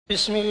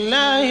بسم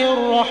الله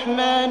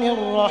الرحمن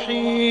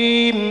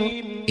الرحيم.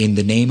 In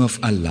the name of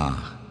Allah,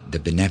 the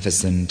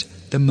Beneficent,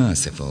 the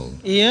Merciful.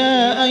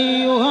 يا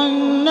أيها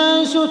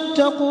الناس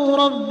اتقوا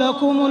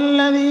ربكم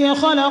الذي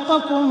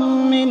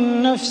خلقكم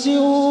من نفس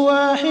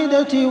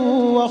واحدة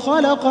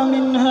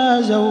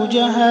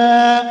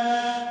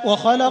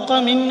وخلق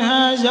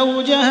منها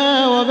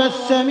زوجها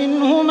وبث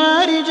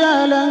منهما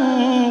رجالا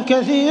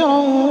كثيرا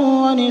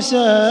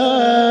ونساء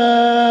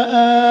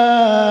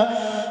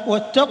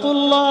واتقوا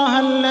الله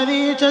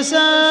الذي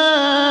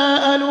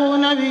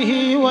تساءلون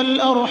به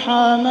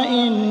والأرحام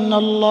إن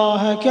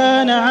الله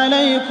كان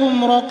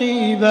عليكم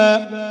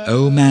رقيبا.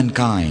 O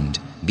mankind,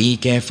 be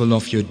careful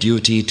of your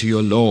duty to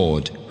your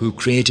Lord, who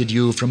created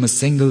you from a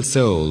single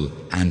soul,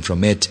 and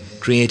from it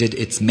created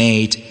its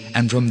mate,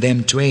 and from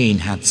them twain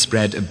hath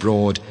spread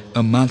abroad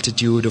a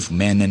multitude of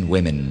men and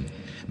women.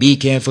 Be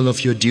careful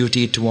of your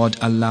duty toward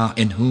Allah,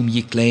 in whom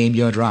ye claim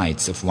your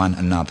rights of one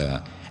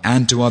another,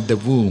 and toward the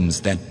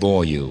wombs that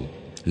bore you.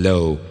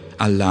 Lo,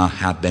 Allah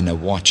hath been a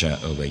watcher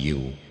over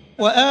you.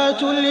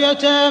 وآتوا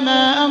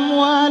اليتامى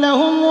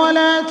أموالهم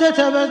ولا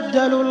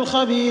تتبدلوا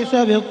الخبيث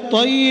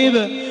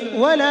بالطيب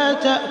ولا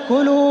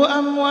تأكلوا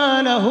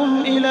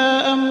أموالهم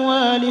إلى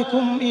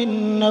أموالكم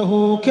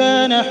إنه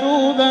كان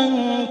حوبا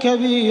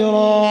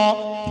كبيرا.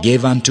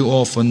 Give unto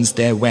orphans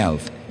their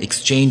wealth,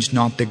 exchange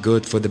not the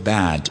good for the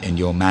bad in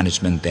your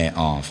management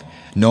thereof,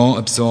 nor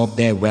absorb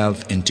their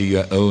wealth into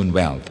your own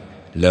wealth.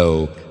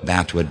 Lo,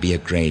 that would be a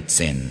great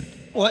sin.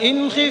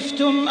 وإن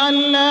خفتم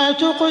ألا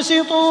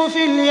تقسطوا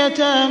في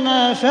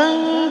اليتامى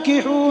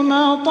فانكحوا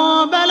ما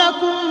طاب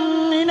لكم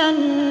من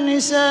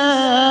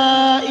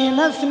النساء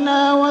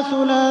مثنى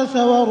وثلاث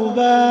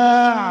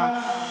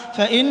ورباع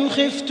فإن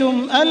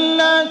خفتم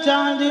ألا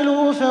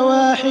تعدلوا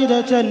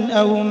فواحدة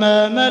أو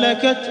ما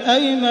ملكت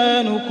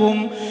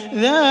أيمانكم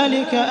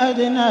ذلك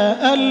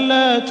أدنى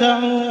ألا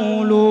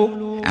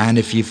تعولوا. And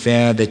if ye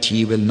fear that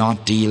ye will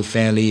not deal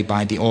fairly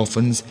by the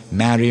orphans,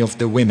 marry of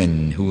the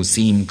women who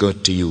seem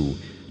good to you,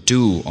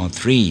 2 or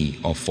 3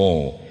 or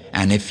 4.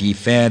 And if ye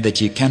fear that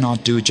ye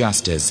cannot do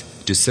justice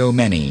to so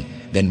many,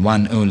 then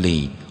one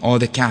only, or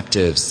the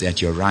captives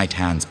that your right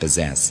hands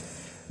possess.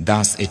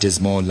 Thus it is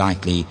more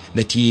likely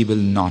that ye will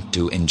not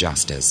do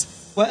injustice.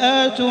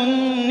 وآتوا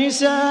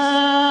النساء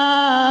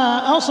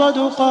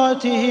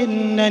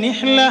صدقاتهن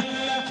نحلة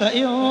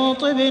فإن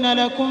طبن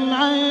لكم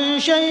عن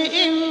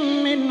شيء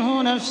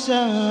منه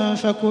نفسا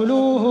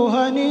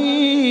فكلوه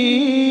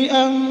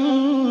هنيئا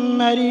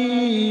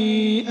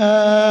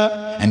مريئا.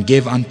 And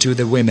give unto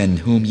the women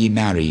whom ye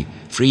marry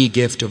free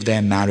gift of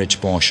their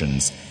marriage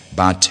portions.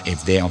 But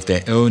if they of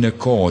their own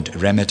accord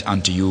remit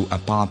unto you a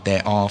part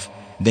thereof,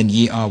 then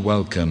ye are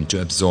welcome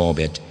to absorb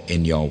it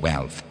in your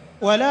wealth.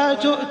 ولا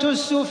تؤتوا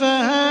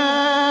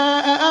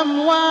السفهاء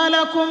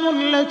أموالكم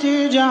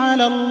التي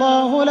جعل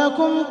الله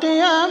لكم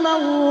قياما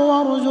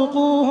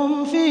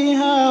وارزقوهم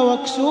فيها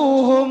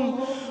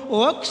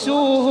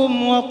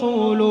واكسوهم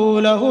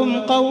وقولوا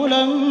لهم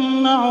قولا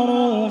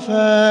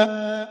معروفا.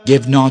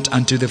 Give not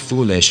unto the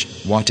foolish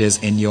what is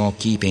in your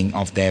keeping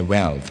of their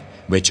wealth,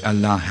 which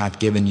Allah hath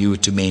given you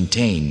to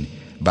maintain,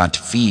 but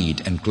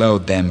feed and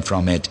clothe them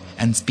from it,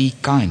 and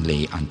speak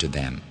kindly unto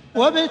them.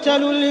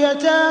 وابتلوا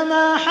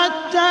اليتامى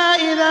حتى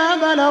إذا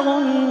بلغوا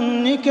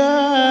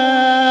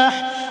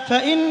النكاح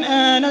فإن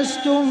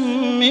آنستم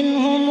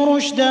منهم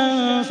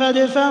رشدا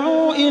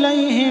فادفعوا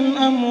إليهم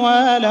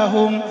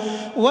أموالهم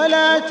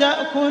ولا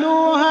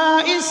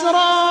تأكلوها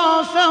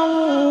إسرافا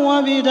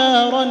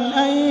وبدارا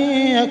أن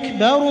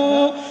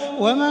يكبروا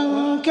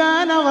ومن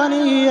كان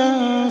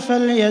غنيا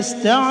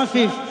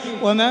فليستعفف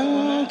ومن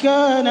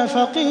كان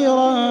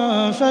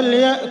فقيرا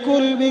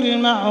فليأكل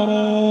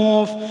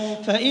بالمعروف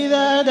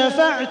فإذا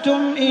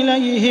دفعتم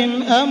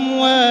إليهم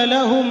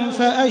أموالهم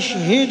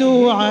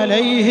فأشهدوا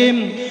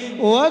عليهم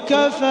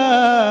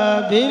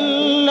وكفى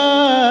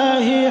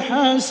بالله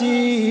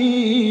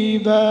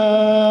حسيبا.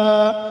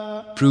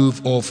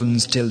 Prove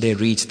orphans till they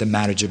reach the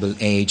marriageable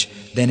age.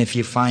 Then if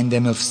you find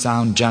them of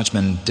sound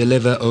judgment,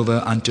 deliver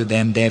over unto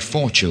them their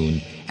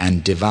fortune,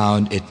 and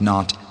devour it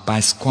not by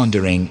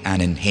squandering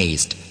and in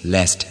haste,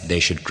 lest they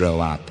should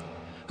grow up.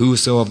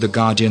 Whoso of the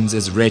guardians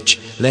is rich,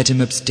 let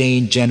him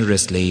abstain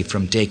generously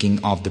from taking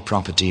of the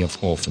property of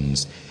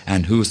orphans,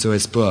 and whoso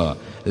is poor,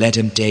 let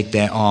him take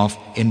thereof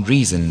in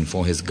reason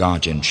for his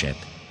guardianship.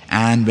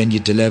 And when you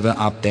deliver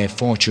up their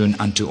fortune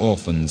unto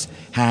orphans,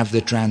 have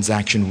the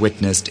transaction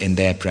witnessed in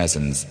their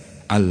presence.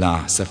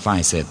 Allah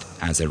sufficeth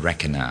as a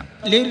reckoner.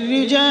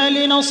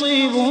 للرجال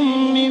نصيب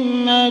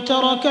مما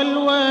ترك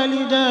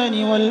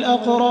الوالدان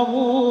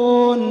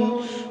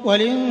والأقربون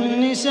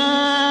وللنساء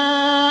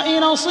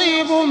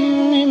نصيب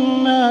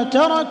مما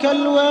ترك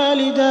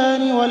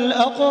الوالدان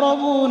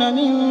والأقربون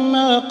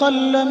مما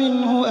قل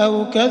منه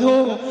أو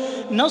كثر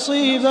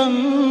نصيبا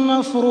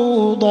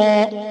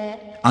مفروضا.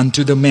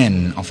 Unto the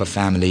men of a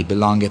family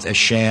belongeth a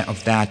share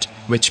of that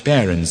which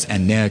parents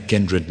and near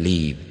kindred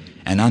leave,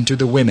 and unto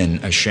the women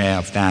a share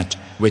of that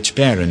which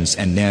parents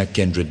and near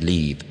kindred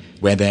leave,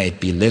 whether it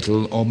be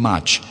little or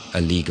much,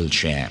 a legal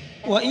share.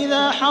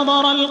 وإذا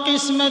حضر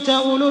القسمة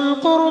أولو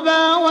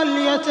القربى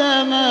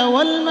واليتامى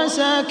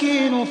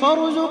والمساكين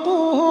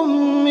فارزقوهم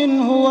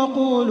منه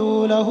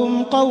وقولوا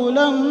لهم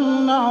قولا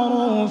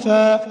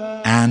معروفا.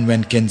 And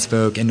when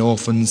kinsfolk and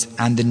orphans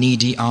and the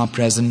needy are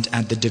present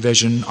at the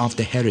division of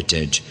the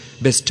heritage,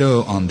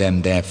 bestow on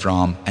them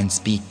therefrom and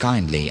speak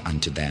kindly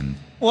unto them.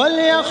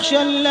 وَلْيَخْشَ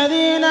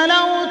الَّذِينَ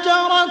لَوْ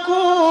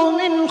تَرَكُوا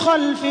مِنْ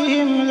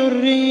خَلْفِهِمْ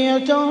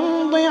ذُرِّيَّةً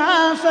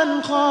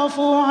ضِعَافًا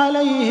خَافُوا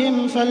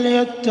عَلَيْهِمْ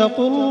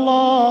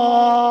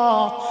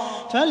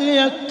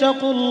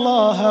فَلْيَتَّقُوا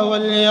اللَّهَ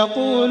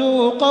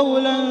وَلْيَقُولُوا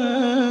قَوْلًا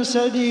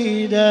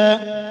سَدِيدًا.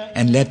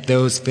 And let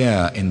those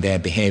fear in their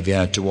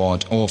behavior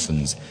toward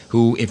orphans,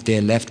 who, if they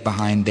left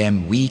behind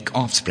them weak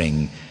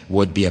offspring,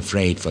 would be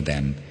afraid for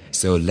them.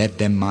 So let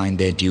them mind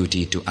their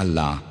duty to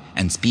Allah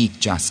and speak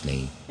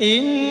justly.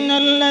 إن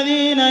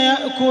الذين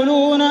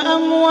يأكلون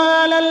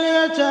أموال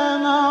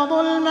اليتامى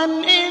ظلما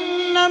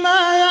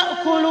إنما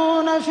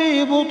يأكلون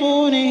في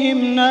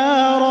بطونهم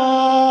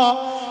نارا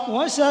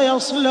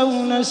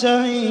وسيصلون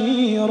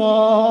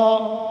سعيرا.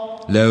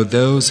 Lo,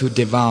 those who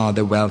devour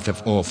the wealth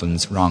of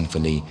orphans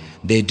wrongfully,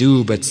 they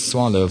do but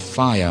swallow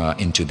fire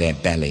into their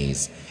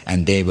bellies,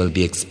 and they will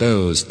be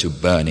exposed to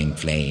burning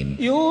flame.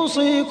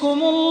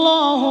 يوصيكم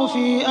الله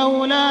في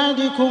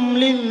أولادكم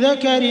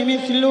للذكر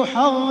مثل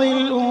حظ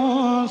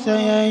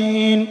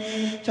الأنثيين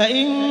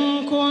فإن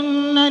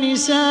كن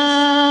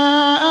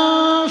نساء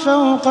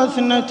فوق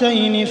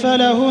 2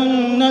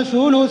 فلهن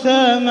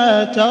ثلثا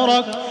ما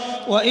ترك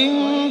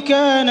وإن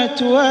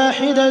كانت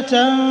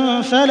واحدة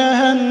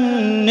فلها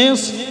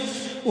النصف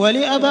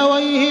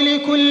ولأبويه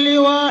لكل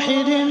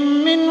واحد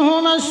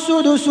منهما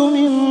السدس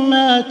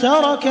مما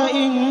ترك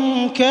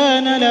إن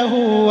كان له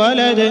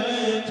ولد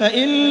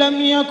فإن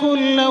لم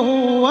يكن له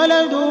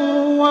ولد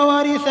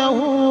وورثه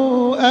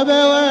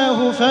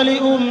أبواه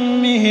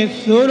فلأمه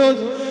الثلث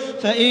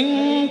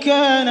فإن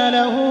كان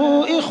له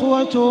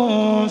إخوة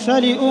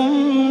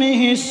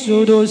فلأمه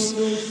السدس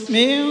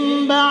من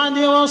بعد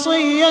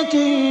وصية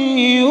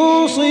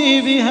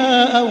يوصي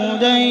بها أو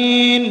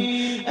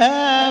دين.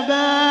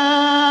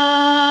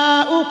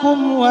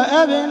 آباؤكم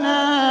وأبناؤكم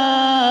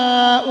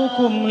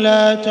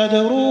لا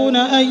تدرون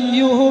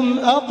أيهم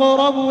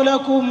أقرب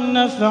لكم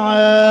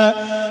نفعا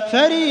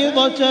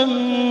فريضة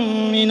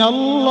من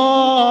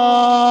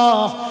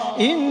الله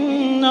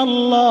إن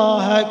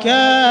الله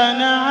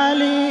كان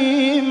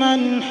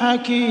عليما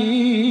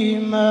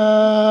حكيما.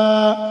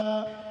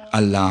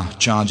 Allah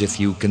chargeth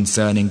you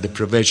concerning the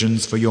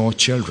provisions for your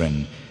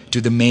children, to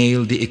the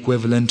male the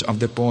equivalent of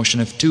the portion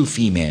of 2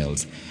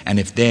 females, and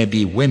if there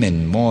be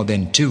women more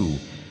than 2,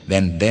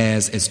 then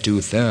theirs is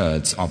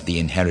 2/3 of the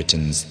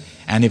inheritance,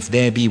 and if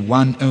there be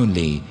one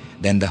only,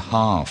 then the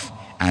half,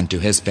 and to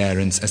his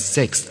parents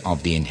 1/6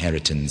 of the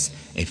inheritance,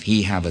 if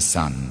he have a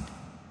son.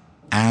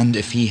 And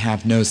if he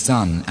have no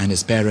son, and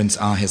his parents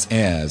are his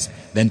heirs,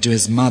 then to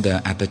his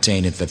mother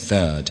appertaineth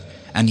 1/3,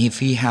 and if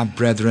he have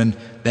brethren,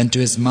 then to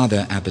his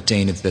mother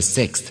appertaineth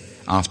 1/6,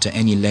 after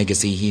any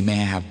legacy he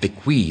may have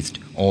bequeathed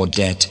or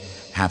debt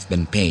have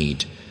been paid.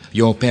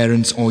 Your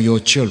parents or your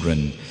children,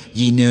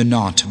 ye know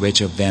not which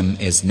of them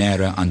is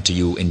nearer unto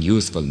you in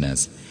usefulness.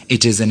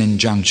 It is an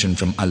injunction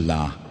from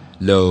Allah.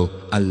 Lo,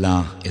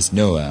 Allah is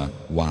knower,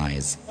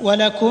 wise.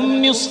 وَلَكُمْ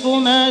نِصْفُ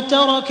مَا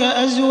تَرَكَ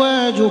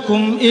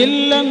أَزْوَاجُكُمْ إِن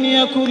لَّمْ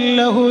يَكُن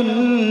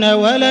لَّهُنَّ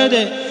وَلَدٌ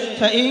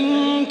فَإِن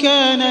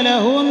كَانَ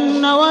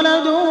لَهُنَّ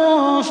وَلَدٌ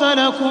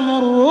فَلَكُمُ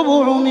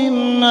الرُّبُعُ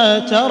مِمَّا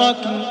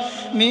تَرَكْنَ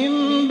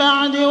من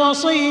بعد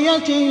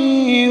وصية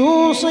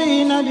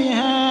يوصين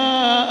بها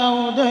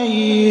أو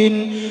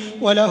دين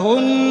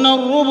ولهن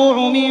الربع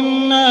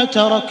مما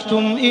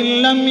تركتم إن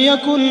لم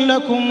يكن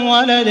لكم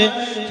ولد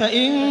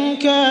فإن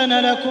كان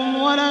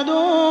لكم ولد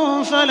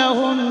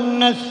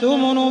فلهن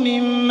الثمن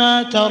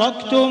مما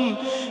تركتم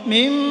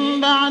من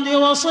بعد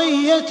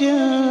وصية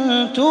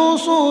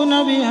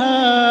توصون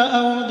بها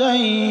أو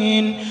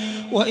دين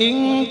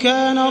وإن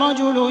كان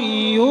رجل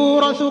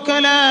يورث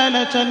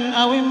كلالة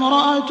أو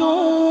امرأة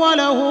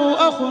وله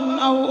أخ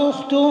أو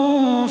أخت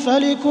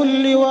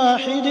فلكل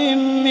واحد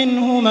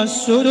منهما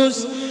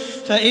السدس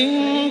فإن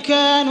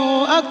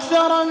كانوا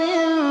أكثر من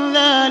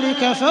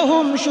ذلك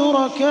فهم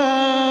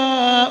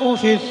شركاء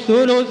في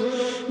الثلث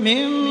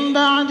من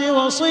بعد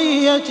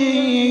وصية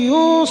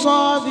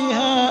يوصى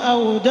بها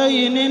أو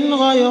دين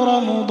غير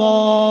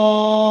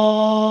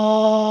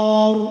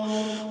مضار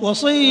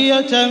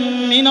وصية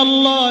من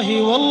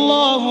الله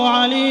والله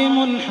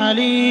عليم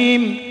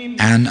حليم.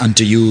 And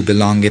unto you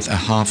belongeth a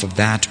half of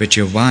that which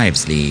your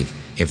wives leave,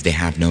 if they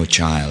have no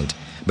child.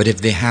 But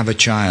if they have a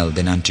child,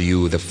 then unto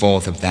you the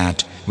 1/4 of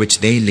that which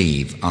they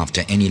leave,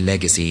 after any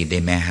legacy they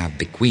may have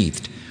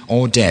bequeathed,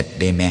 or debt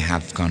they may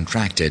have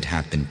contracted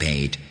hath been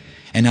paid.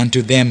 And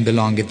unto them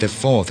belongeth the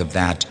 1/4 of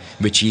that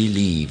which ye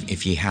leave, if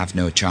ye have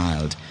no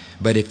child.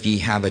 But if ye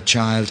have a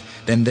child,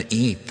 then the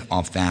 1/8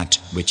 of that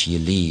which ye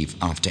leave,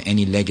 after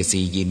any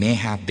legacy ye may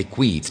have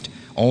bequeathed,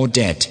 or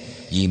debt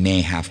ye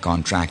may have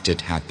contracted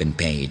hath been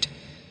paid.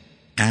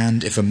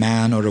 And if a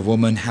man or a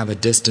woman have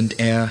a distant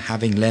heir,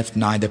 having left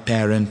neither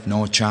parent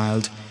nor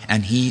child,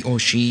 and he or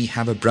she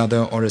have a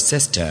brother or a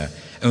sister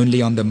only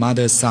on the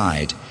mother's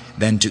side,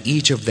 then to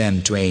each of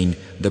them twain,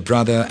 the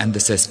brother and the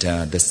sister,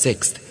 the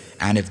sixth,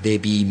 and if they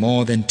be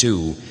more than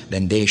two,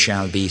 then they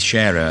shall be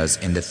sharers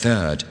in the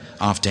third,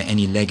 after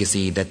any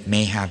legacy that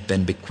may have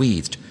been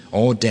bequeathed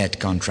or debt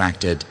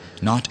contracted,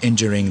 not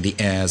injuring the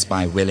heirs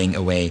by willing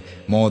away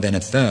more than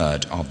a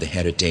third of the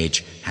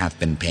heritage have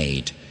been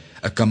paid.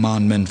 A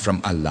commandment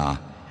from Allah.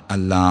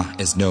 Allah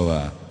is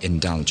knower,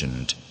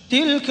 indulgent.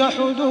 تلك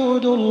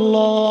حدود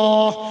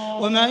الله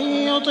ومن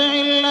يطع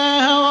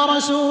الله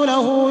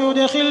ورسوله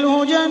يدخله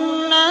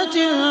جنات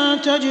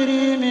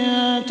تجري من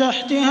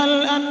تحتها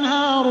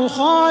الأنهار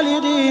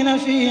خالدين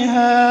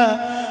فيها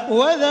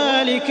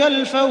وذلك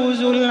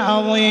الفوز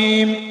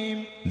العظيم.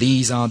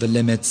 These are the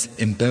limits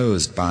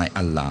imposed by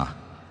Allah.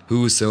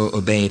 Whoso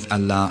obeyeth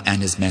Allah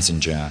and His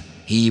Messenger,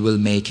 He will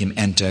make him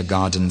enter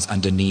gardens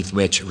underneath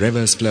which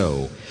rivers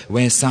flow,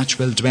 where such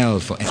will dwell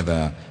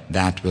forever.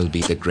 That will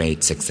be the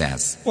great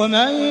success.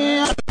 ومن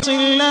يعص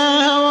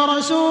الله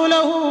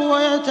ورسوله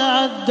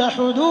ويتعد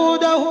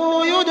حدوده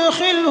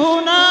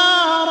يدخله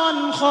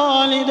نارا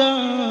خالدا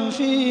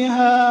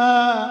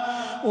فيها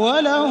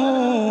وله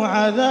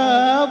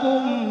عذاب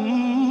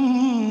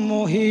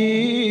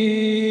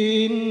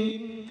مهين.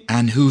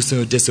 And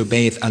whoso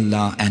disobeyeth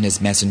Allah and His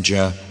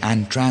Messenger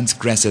and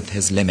transgresseth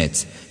His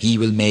limits, He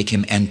will make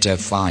him enter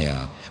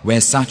fire,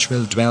 where such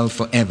will dwell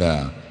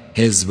forever.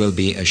 His will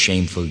be a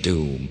shameful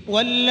doom.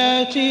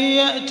 واللاتي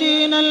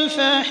يأتين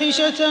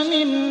الفاحشة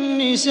من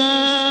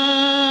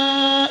نسائكم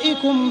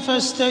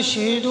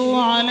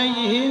فاستشهدوا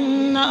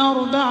عليهن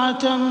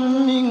أربعة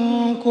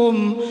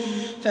منكم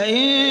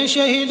فإن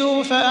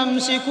شهدوا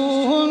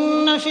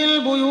فأمسكوهن في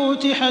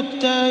البيوت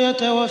حتى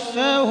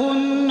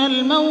يتوفاهن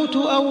الموت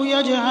أو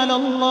يجعل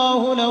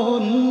الله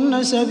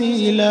لهن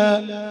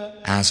سبيلا.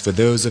 As for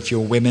those of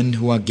your women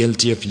who are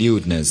guilty of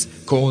lewdness,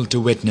 call to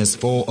witness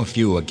 4 of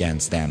you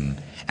against them.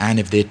 And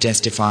if they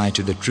testify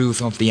to the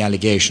truth of the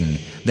allegation,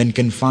 then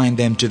confine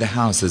them to the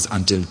houses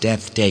until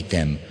death take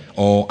them,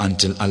 or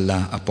until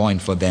Allah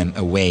appoint for them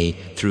a way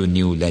through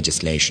new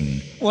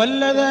legislation.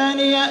 واللذان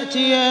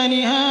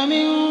يأتيانها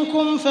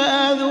منكم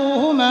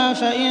فآذوهما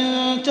فإن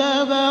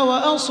تابا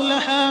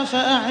وأصلحا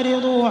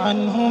فأعرضوا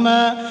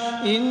عنهما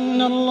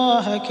إن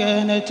الله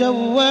كان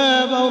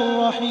توابا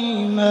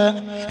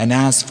رحيما. And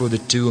as for the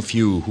 2 of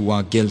you who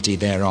are guilty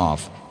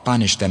thereof,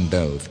 punish them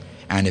both.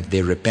 And if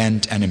they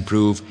repent and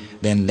improve,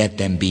 then let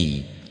them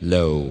be.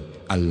 Lo,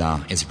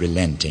 Allah is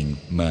relenting,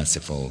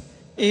 merciful.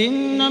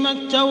 إنما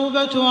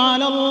التوبة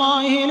على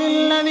الله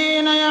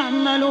للذين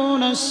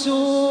يعملون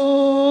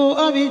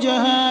السوء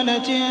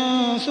بجهالة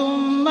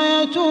ثم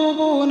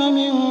يتوبون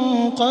من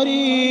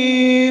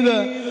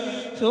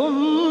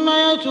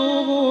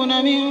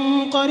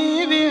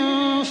قريب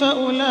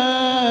فأولئك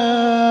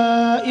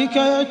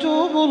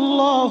يتوب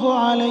الله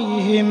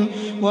عليهم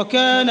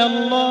وكان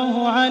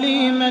الله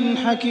عليما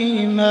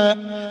حكيما.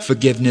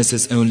 Forgiveness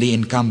is only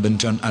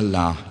incumbent on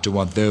Allah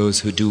toward those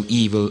who do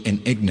evil in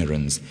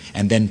ignorance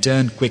and then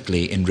turn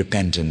quickly in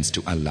repentance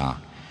to Allah.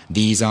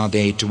 These are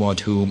they toward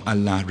whom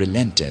Allah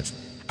relenteth.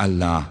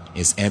 Allah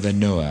is ever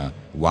knower,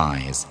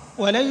 wise.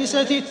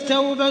 وليست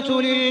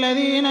التوبة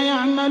للذين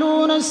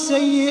يعملون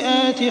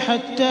السيئات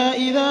حتى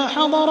إذا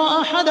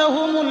حضر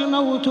أحدهم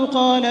الموت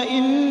قال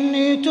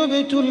إني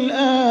تبت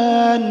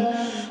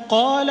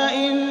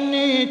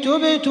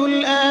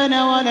الآن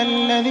ولا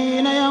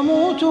الذين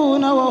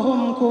يموتون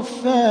وهم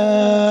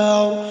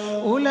كفار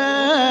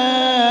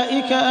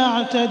أولئك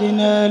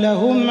أعتدنا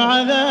لهم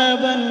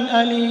عذابا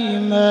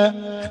أليما.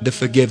 The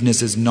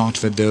forgiveness is not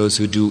for those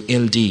who do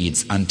ill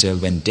deeds until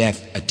when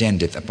death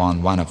attendeth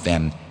upon one of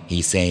them.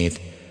 He saith,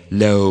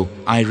 Lo,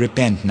 I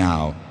repent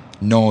now,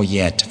 nor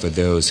yet for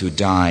those who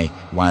die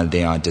while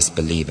they are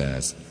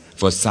disbelievers.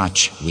 For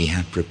such we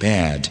have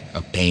prepared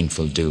a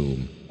painful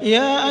doom.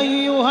 يا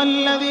أيها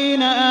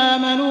الذين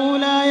آمنوا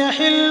لا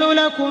يحل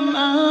لكم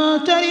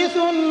أن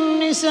ترثوا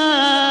النساء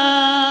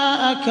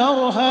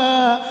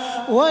كرها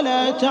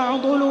ولا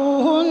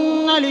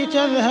تعضلوهن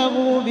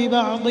لتذهبوا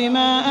ببعض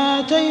ما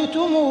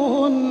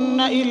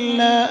آتيتموهن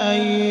إلا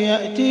أن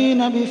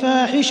يأتين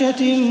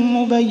بفاحشة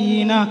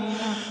مبينة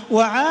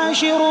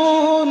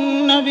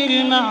وعاشروهن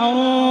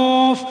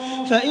بالمعروف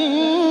فإن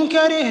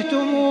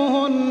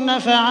كرهتموهن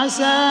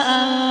فعسى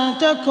أن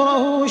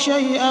تكرهوا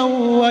شيئا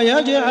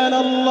ويجعل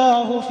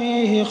الله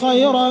فيه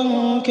خيرا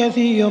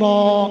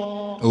كثيرا.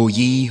 O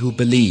ye who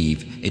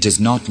believe, it is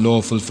not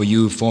lawful for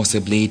you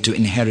forcibly to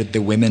inherit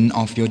the women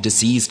of your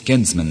deceased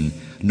kinsmen,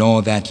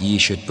 nor that ye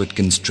should put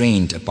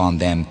constraint upon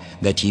them,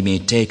 that ye may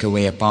take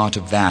away a part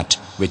of that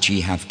which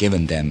ye have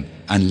given them,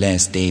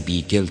 unless they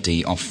be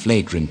guilty of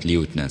flagrant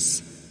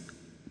lewdness.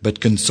 But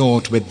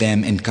consort with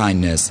them in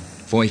kindness,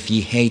 for if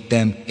ye hate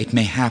them, it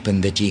may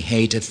happen that ye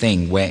hate a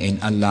thing wherein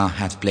Allah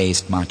hath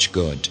placed much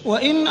good.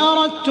 وَإِنْ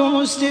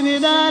أَرَدْتُمُ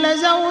اسْتِبْدَالَ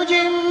زَوْجٍ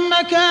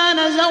مَكَانَ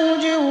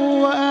زَوْجٍ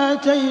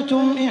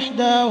وَآتَيْتُمْ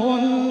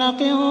إِحْدَاهُنَّ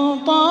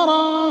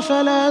قِنطَارًا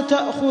فَلَا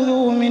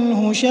تَأْخُذُوا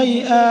مِنْهُ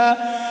شَيْئًا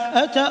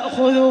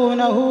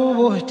أتأخذونه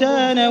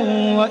بهتانا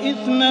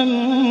وإثما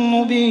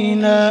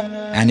مبينا.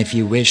 And if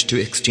you wish to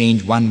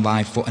exchange one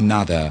wife for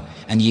another,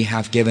 and ye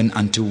have given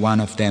unto one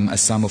of them a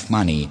sum of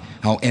money,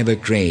 however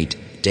great,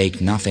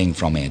 take nothing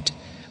from it.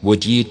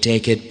 Would ye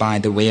take it by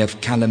the way of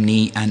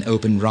calumny and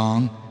open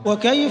wrong?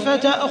 وكيف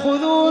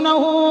تأخذونه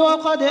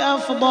وقد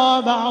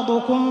أفضى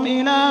بعضكم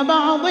إلى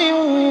بعض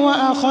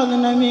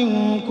وأخذن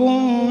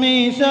منكم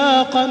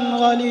ميثاقا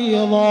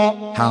غليظا.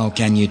 How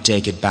can you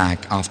take it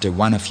back after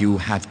one of you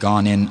hath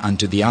gone in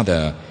unto the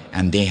other,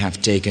 and they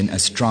have taken a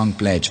strong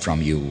pledge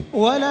from you?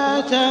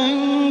 ولا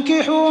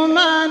تنكحوا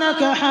ما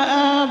نكح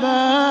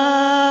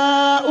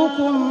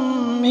آباؤكم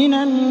من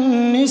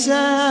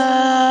النساء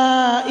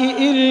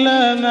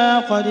إلا ما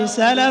قد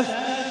سلف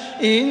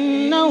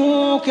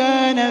إنه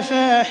كان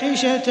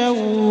فاحشة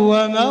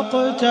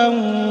ومقتا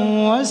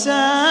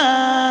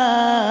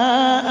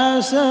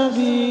وساء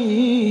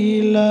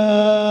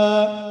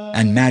سبيلا.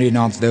 And marry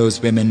not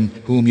those women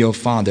whom your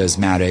fathers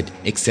married,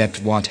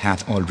 except what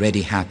hath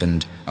already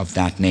happened of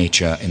that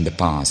nature in the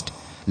past.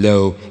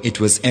 Lo, it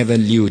was ever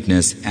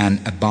lewdness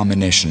and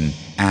abomination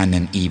and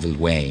an evil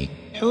way.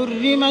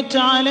 حرمت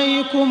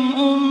عليكم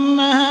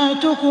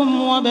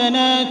أمهاتكم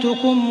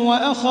وبناتكم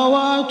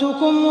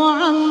وأخواتكم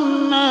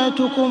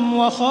وعماتكم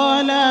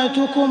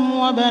وخالاتكم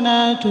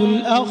وبنات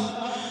الأخ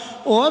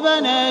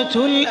وبنات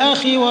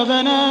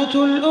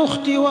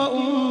الأخت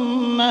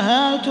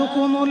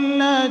وأمهاتكم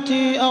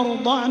اللاتي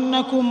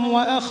أرضعنكم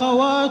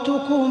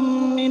وأخواتكم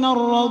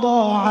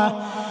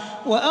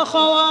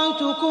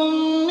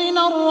من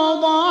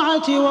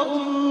الرضاعة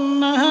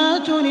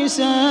وأمهات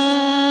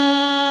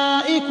نسائكم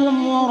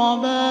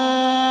وربائبكم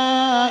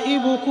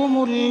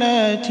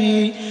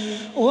اللاتي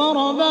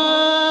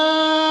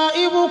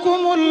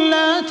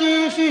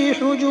في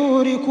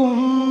حجوركم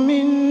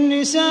من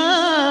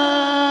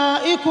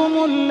نسائكم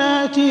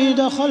اللاتي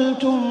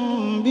دخلتم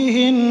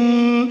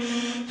بهن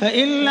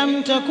فإن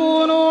لم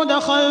تكونوا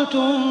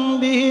دخلتم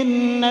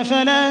بهن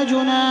فلا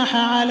جناح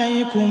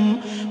عليكم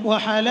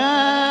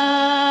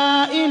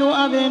وحلائل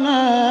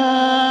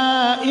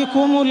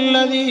أبنائكم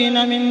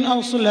الذين من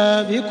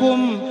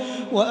أصلابكم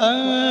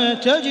وأن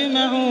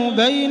تجمعوا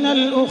بين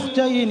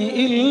الأختين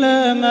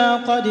إلا ما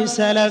قد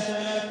سلف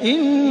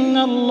إن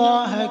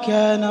الله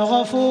كان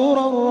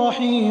غفورا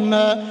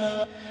رحيما.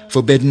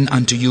 Forbidden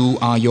unto you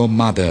are your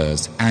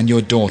mothers and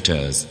your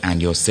daughters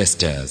and your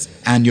sisters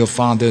and your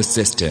father's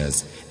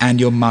sisters and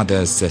your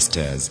mother's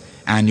sisters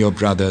and your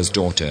brother's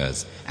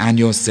daughters and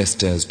your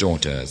sister's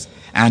daughters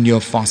and your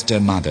foster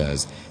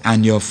mothers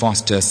and your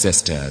foster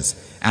sisters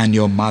and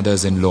your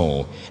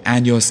mothers-in-law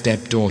and your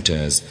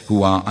stepdaughters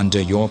who are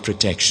under your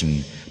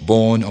protection,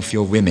 born of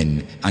your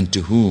women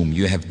unto whom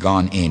you have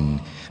gone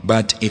in.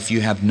 But if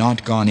you have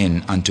not gone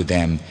in unto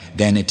them,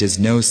 then it is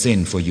no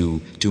sin for you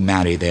to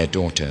marry their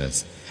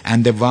daughters.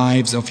 And the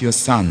wives of your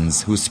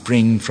sons who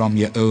spring from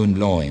your own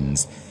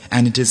loins.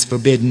 And it is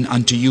forbidden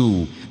unto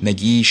you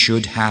that ye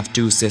should have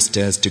two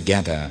sisters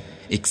together,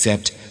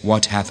 except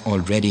what hath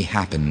already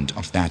happened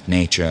of that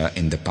nature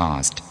in the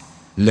past.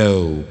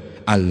 Lo,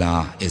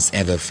 Allah is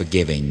ever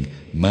forgiving,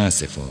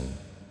 merciful.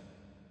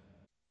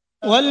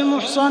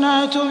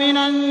 والمحصنات من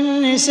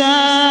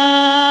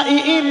النساء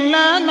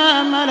إلا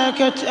ما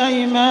ملكت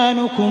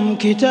أيمانكم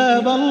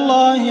كتاب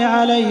الله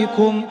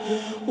عليكم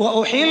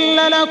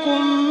وأحل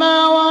لكم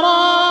ما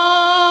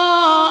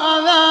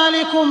وراء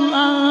ذلكم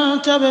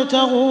أن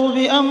تبتغوا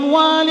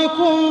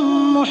بأموالكم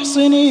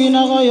محصنين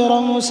غير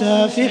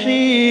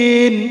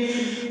مسافحين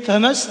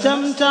فما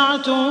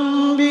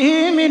استمتعتم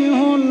به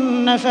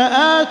منهن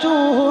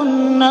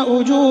فآتوهن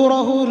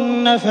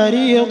أجورهن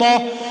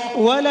فريضة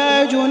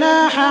ولا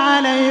جناح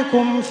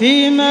عليكم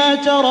فيما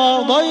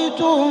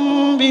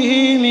تراضيتم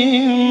به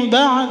من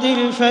بعد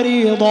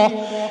الفريضة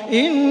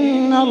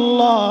إن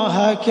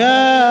الله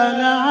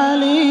كان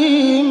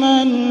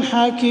عليما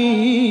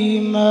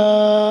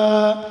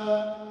حكيما.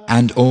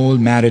 And all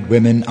married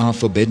women are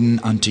forbidden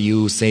unto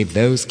you save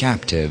those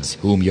captives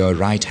whom your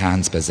right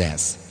hands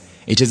possess.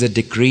 It is a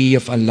decree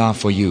of Allah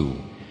for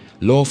you.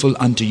 Lawful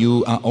unto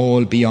you are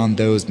all beyond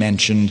those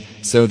mentioned,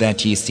 so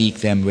that ye seek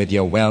them with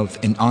your wealth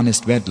in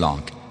honest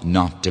wedlock,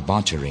 not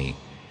debauchery.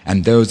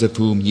 And those of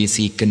whom ye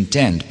seek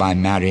content by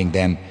marrying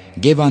them,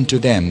 give unto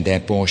them their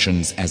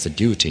portions as a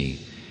duty.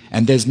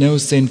 And there's no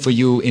sin for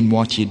you in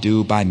what ye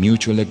do by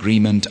mutual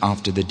agreement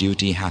after the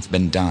duty hath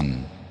been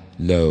done.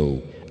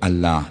 Lo,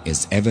 Allah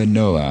is ever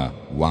knower,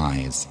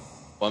 wise.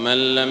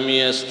 ومن لم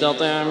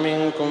يستطع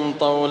منكم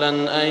طولا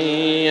أن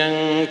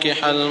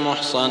ينكح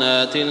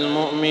المحصنات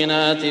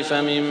المؤمنات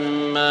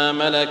فمما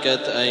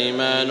ملكت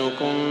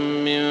أيمانكم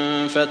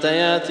من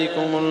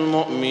فتياتكم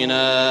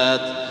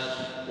المؤمنات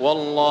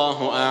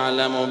والله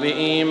أعلم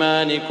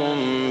بإيمانكم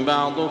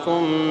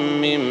بعضكم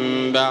من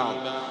بعض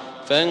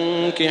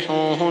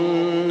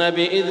فانكحوهن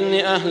بإذن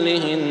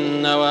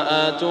أهلهن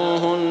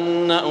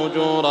وآتوهن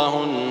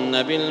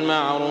أجورهن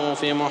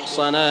بالمعروف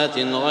محصنات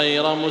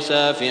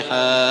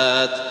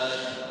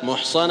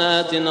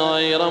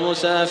غير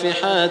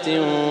مسافحات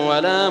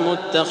ولا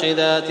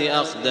متخذات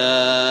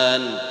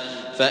أخدان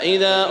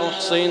فإذا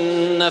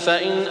أحصن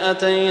فإن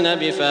أتين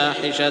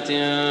بفاحشة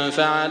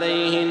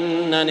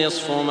فعليهن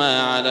نصف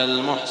ما على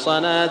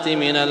المحصنات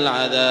من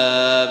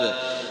العذاب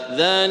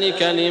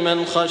ذلك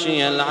لمن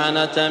خشي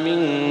العنة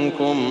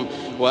منكم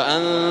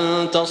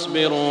وأن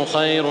تصبروا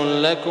خير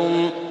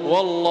لكم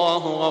والله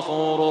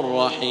غفور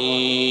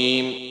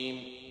رحيم.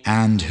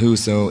 And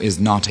whoso is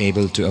not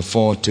able to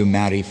afford to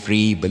marry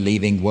free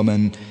believing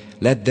women,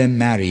 let them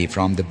marry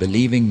from the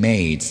believing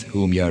maids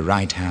whom your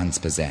right hands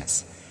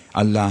possess.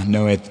 Allah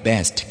knoweth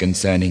best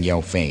concerning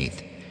your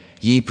faith.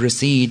 Ye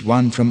proceed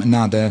one from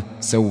another,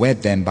 so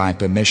wed them by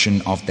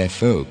permission of their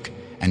folk,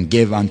 and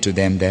give unto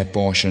them their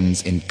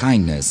portions in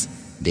kindness,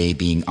 they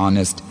being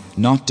honest,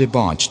 not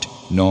debauched,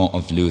 nor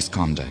of loose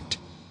conduct.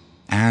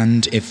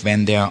 And if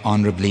when they are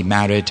honorably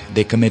married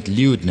they commit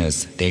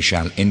lewdness, they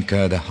shall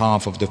incur the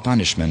half of the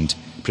punishment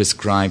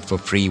prescribed for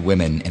free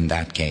women in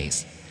that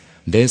case.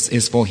 This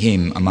is for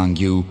him among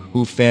you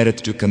who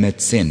feareth to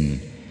commit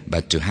sin,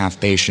 but to have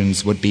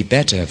patience would be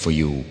better for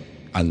you.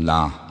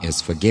 Allah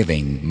is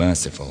forgiving,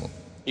 merciful.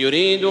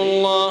 يريد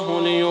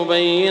الله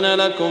ليبين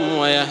لكم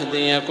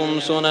ويهديكم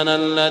سنن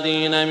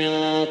الذين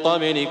من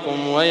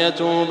قبلكم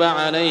ويتوب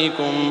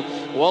عليكم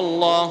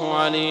والله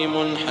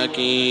عليم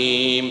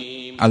حكيم.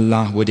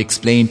 Allah would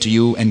explain to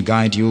you and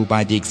guide you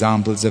by the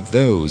examples of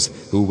those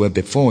who were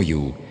before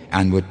you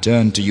and would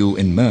turn to you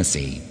in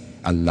mercy.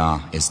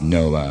 Allah is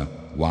knower,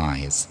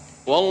 wise.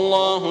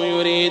 والله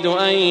يريد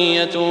أن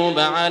يتوب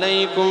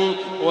عليكم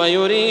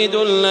ويريد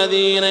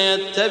الذين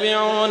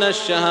يتبعون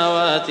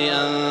الشهوات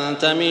أن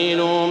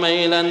تميلوا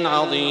ميلا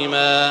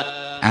عظيما.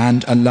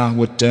 And Allah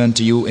would turn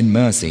to you in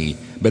mercy,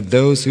 but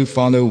those who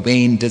follow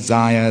vain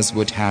desires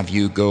would have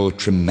you go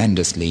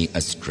tremendously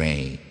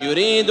astray.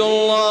 يريد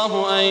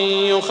الله أن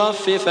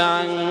يخفف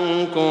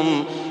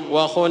عنكم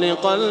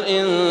وخلق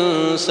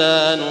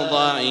الإنسان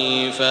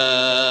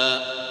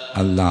ضعيفا.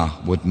 Allah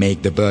would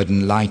make the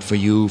burden light for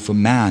you, for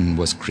man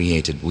was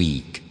created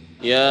weak.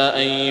 يا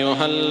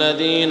أيها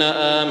الذين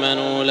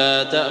آمنوا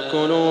لا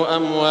تأكلوا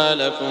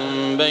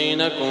أموالكم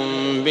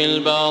بينكم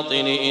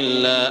بالباطل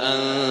إلا أن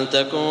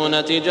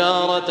تكون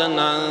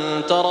تجارة عن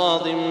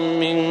تراض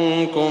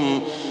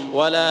منكم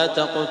ولا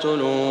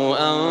تقتلوا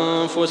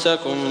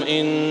أنفسكم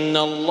إن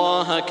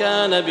الله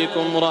كان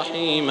بكم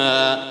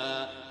رحيما.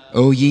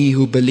 O ye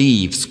who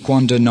believe,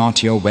 squander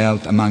not your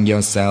wealth among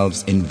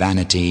yourselves in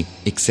vanity,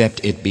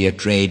 except it be a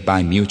trade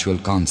by mutual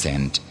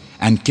consent,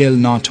 and kill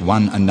not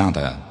one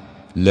another.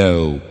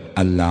 Lo,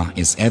 Allah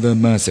is ever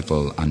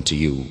merciful unto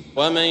you.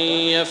 ومن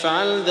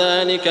يفعل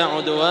ذلك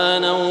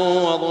عدوانا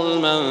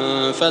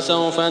وظلما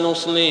فسوف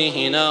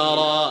نصليه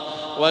نارا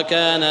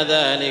وكان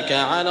ذلك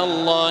على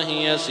الله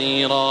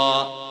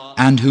يسيرا.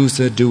 And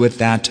whoso doeth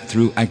that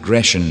through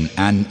aggression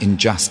and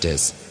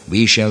injustice,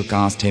 we shall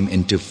cast him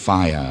into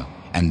fire,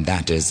 and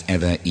that is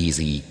ever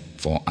easy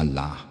for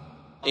Allah.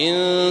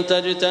 إن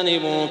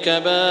تجتنبوا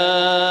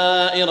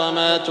كبائر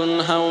ما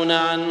تنهون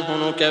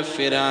عنه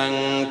نكفر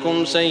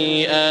عنكم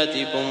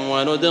سيئاتكم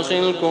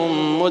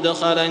وندخلكم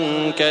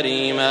مدخلا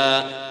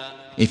كريما.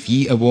 If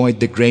ye avoid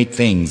the great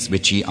things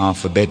which ye are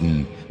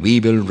forbidden, we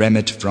will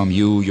remit from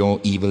you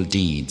your evil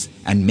deeds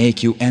and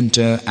make you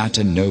enter at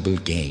a noble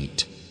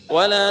gate.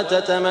 ولا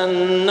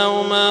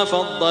تتمنوا ما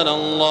فضل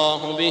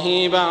الله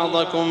به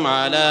بعضكم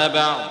على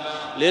بعض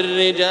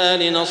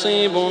للرجال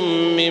نصيب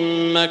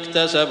مما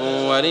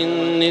اكتسبوا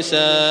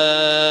وللنساء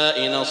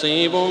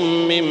نصيب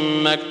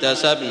مما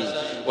اكتسبن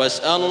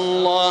واسألوا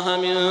الله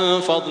من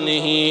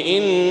فضله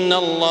إن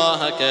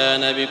الله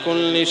كان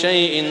بكل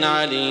شيء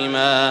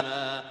عليما.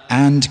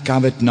 And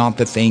covet not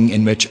the thing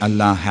in which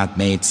Allah hath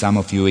made some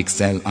of you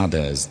excel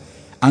others.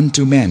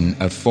 Unto men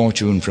a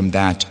fortune from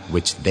that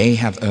which they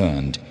have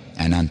earned,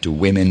 and unto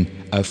women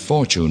a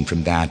fortune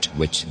from that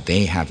which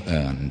they have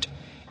earned.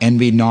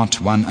 Envy not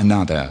one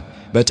another,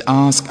 but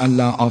ask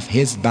Allah of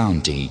His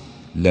bounty.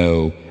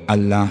 Lo,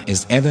 Allah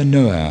is ever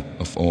knower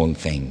of all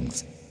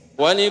things.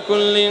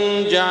 ولكل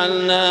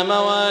جعلنا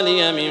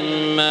موالي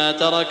مما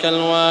ترك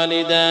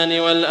الوالدان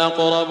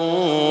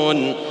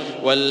والأقربون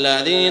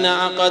والذين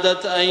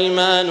عقدت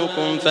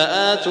أيمانكم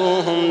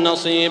فآتوهم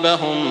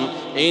نصيبهم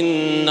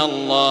إن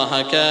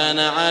الله كان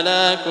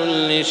على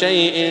كل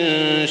شيء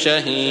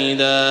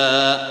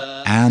شهيدا.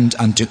 And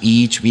unto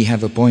each we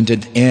have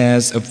appointed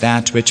heirs of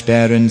that which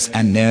parents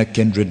and near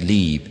kindred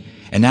leave.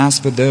 And as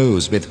for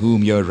those with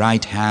whom your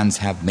right hands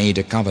have made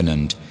a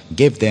covenant,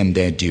 give them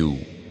their due.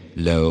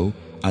 Lo,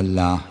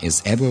 Allah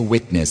is ever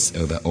witness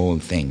over all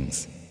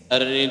things.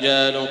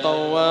 الرجال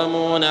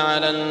قوامون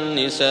على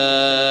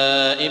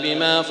النساء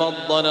بما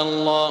فضل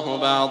الله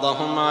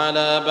بعضهم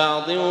على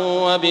بعض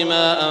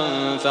وبما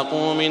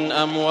أنفقوا من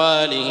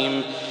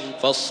أموالهم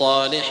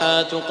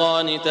فالصالحات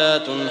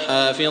قانتات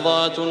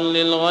حافظات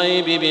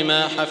للغيب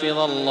بما حفظ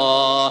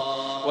الله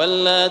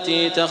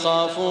واللاتي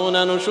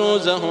تخافون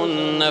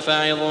نشوزهن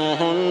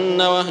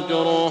فعظوهن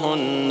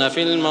واهجروهن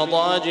في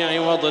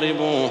المضاجع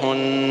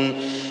واضربوهن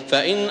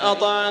فإن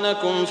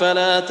أطعنكم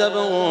فلا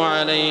تبغوا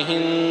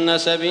عليهن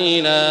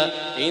سبيلا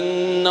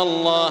إن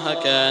الله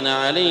كان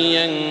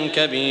عليا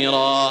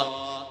كبيرا.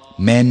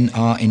 Men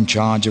are in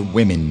charge of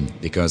women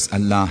because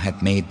Allah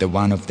hath made the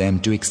one of them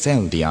to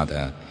excel the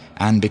other,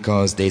 and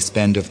because they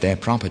spend of their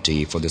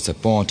property for the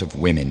support of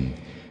women.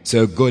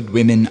 So good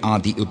women are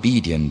the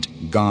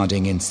obedient,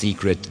 guarding in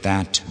secret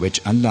that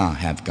which Allah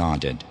hath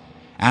guarded.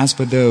 As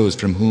for those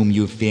from whom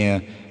you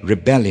fear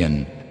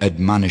rebellion,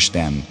 admonish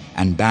them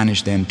and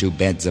banish them to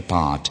beds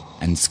apart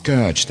and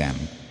scourge them.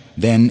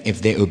 Then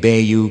if they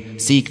obey you,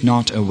 seek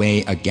not a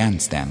way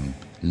against them.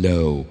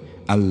 Lo,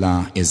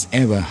 Allah is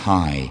ever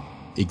high,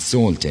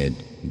 exalted,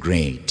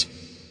 great.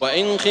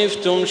 وإن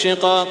خفتم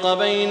شقاق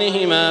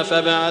بينهما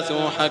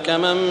فابعثوا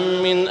حكما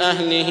من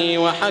أهله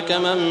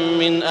وحكما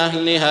من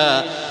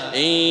أهلها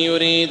إن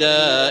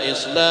يريدا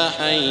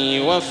إصلاحا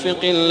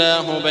يوفق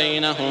الله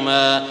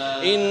بينهما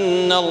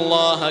إن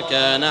الله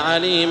كان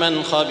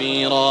عليما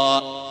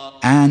خبيرا.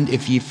 And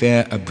if ye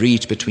fear a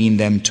breach between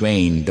them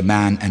twain, the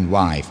man and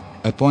wife,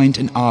 appoint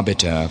an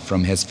arbiter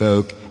from his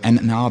folk and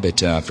an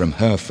arbiter from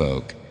her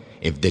folk.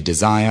 If they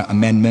desire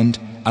amendment,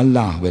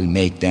 Allah will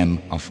make them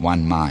of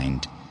one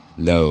mind.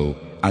 Lo,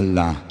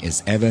 Allah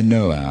is ever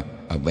knower,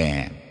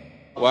 aware.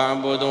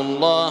 واعبدوا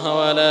الله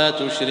ولا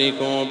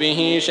تشركوا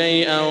به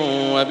شيئا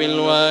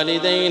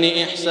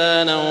وبالوالدين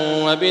إحسانا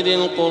وبذي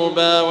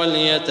القربى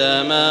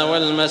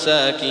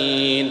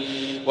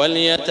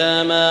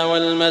واليتامى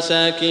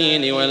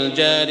والمساكين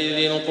والجار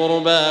ذي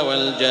القربى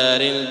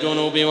والجار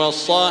الجنب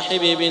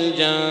والصاحب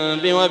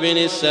بالجنب وابن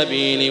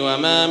السبيل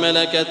وما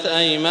ملكت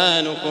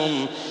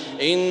أيمانكم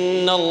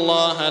إن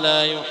الله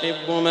لا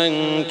يحب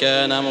من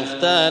كان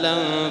مختالا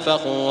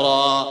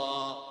فخورا.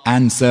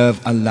 And serve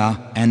Allah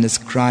and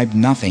ascribe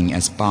nothing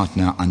as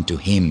partner unto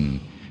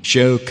Him.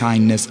 Show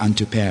kindness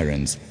unto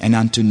parents and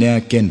unto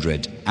near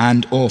kindred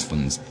and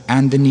orphans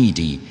and the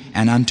needy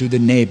and unto the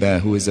neighbor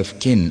who is of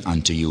kin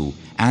unto you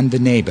and the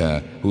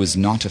neighbor who is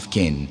not of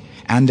kin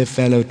and the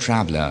fellow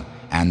traveler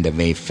and the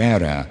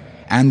wayfarer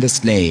and the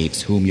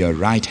slaves whom your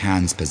right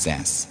hands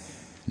possess.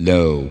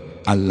 Lo,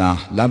 Allah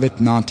loveth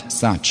not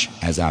such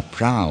as are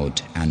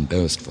proud and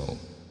boastful.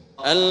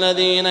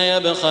 الذين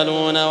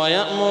يبخلون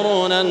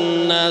ويأمرون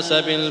الناس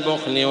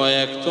بالبخل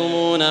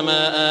ويكتمون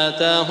ما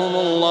آتاهم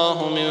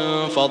الله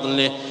من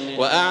فضله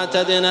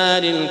وأعتدنا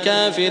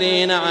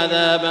للكافرين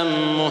عذابا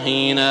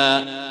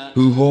مهينا.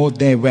 Who hoard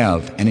their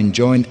wealth and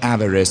enjoin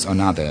avarice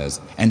on others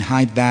and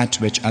hide that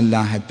which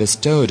Allah had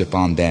bestowed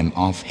upon them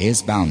of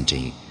His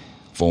bounty.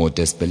 For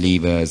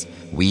disbelievers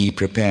we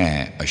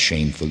prepare a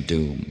shameful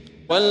doom.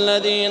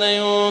 والذين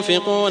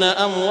ينفقون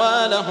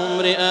أموالهم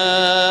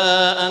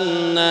رئاء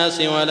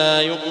الناس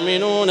ولا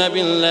يؤمنون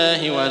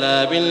بالله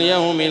ولا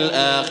باليوم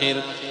الآخر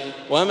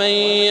ومن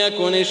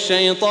يكن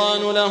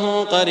الشيطان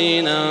له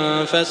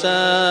قرينا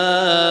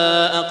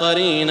فساء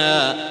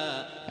قرينا.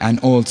 And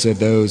also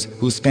those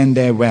who spend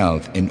their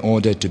wealth in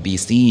order to be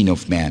seen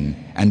of men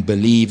and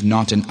believe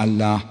not in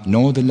Allah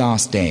nor the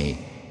last day.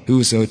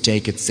 Whoso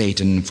taketh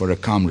Satan for a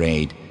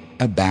comrade,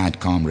 a bad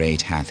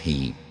comrade hath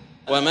he.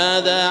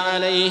 وماذا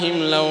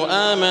عليهم لو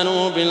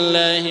آمنوا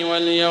بالله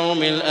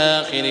واليوم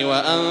الآخر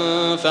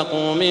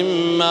وأنفقوا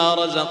مما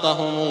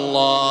رزقهم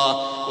الله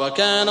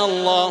وكان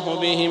الله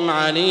بهم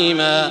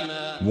عليما.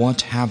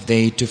 What have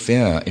they to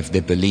fear if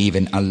they believe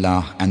in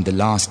Allah and the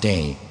last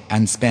day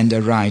and spend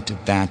aright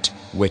of that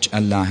which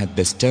Allah had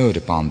bestowed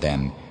upon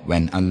them,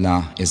 when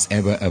Allah is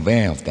ever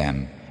aware of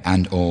them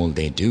and all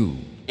they do?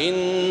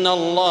 إن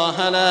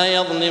الله لا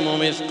يظلم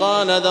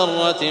مثقال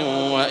ذرة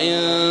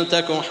وإن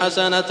تك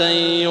حسنة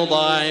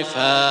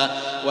يضاعفها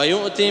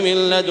ويؤت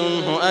من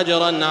لدنه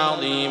أجرا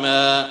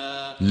عظيما.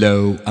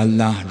 Lo,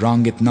 Allah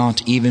wrongeth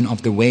not even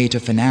of the weight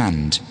of an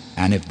ant,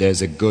 and if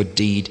there's a good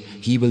deed,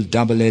 He will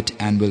double it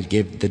and will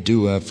give the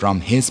doer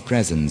from His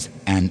presence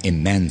an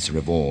immense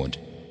reward.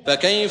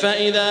 فكيف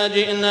إذا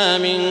جئنا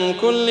من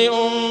كل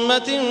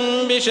أمة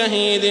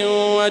بشهيد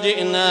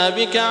وجئنا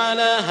بك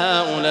على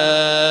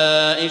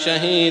هؤلاء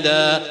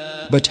شهيدا.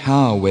 But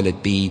how will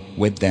it be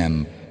with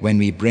them when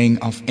we bring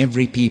of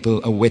every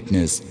people a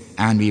witness,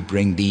 and we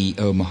bring thee,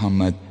 O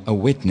Muhammad, a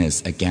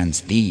witness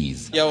against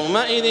these?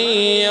 يومئذ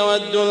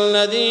يود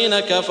الذين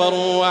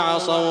كفروا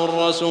وعصوا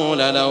الرسول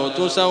لو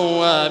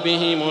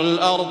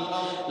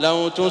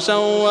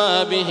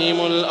تسوى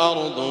بهم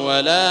الأرض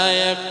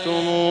ولا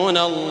يكتمون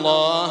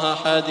الله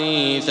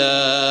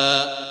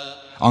حديثا.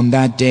 On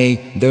that day,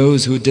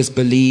 those who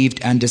disbelieved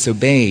and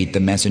disobeyed the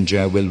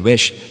messenger will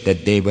wish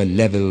that they were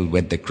level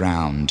with the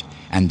ground,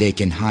 and they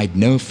can hide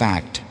no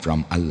fact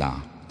from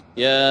Allah.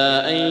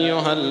 يا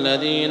أيها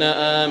الذين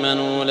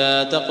آمنوا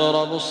لا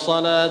تقربوا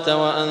الصلاة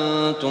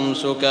وأنتم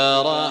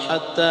سكارى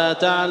حتى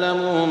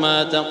تعلموا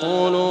ما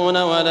تقولون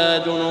ولا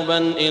جنبا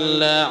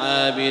إلا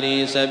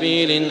عابري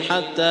سبيل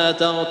حتى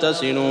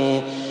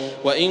تغتسلوا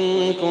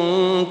وإن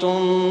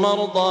كنتم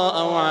مرضى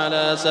أو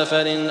على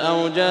سفر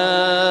أو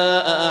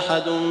جاء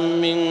أحد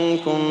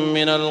منكم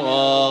من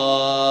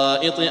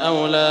الغائط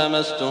أو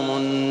لامستم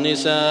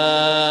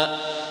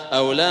النساء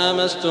أو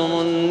لامستم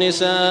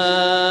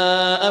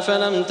النساء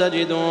فلم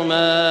تجدوا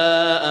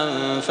ماء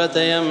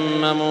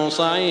فتيمموا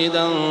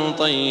صعيدا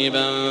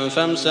طيبا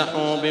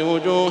فامسحوا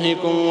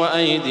بوجوهكم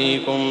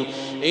وأيديكم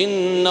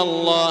إن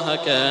الله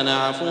كان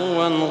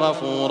عفوا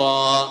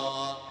غفورا.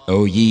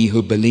 O ye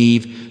who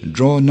believe,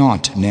 draw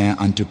not near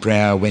unto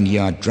prayer when ye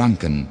are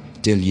drunken,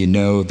 till ye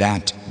know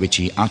that which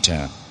ye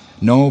utter,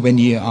 nor when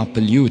ye are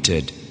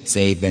polluted,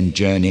 save when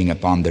journeying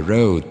upon the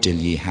road till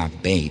ye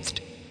have bathed.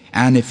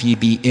 And if ye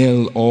be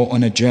ill or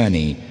on a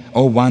journey,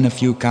 or one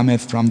of you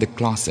cometh from the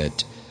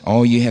closet,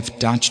 or ye have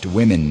touched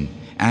women,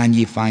 and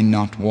ye find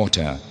not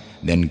water,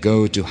 then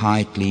go to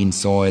high clean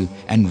soil,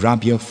 and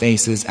rub your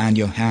faces and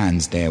your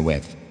hands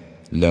therewith.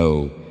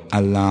 Lo,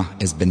 Allah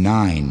is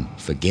benign,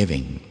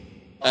 forgiving.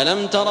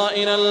 ألم تر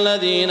إلى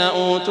الذين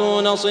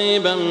أوتوا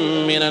نصيبا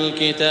من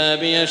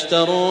الكتاب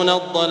يشترون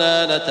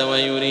الضلالة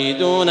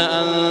ويريدون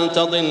أن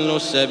تضلوا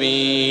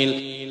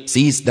السبيل.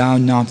 Seest thou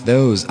not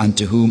those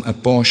unto whom a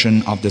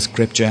portion of the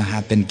scripture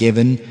hath been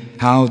given,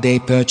 how they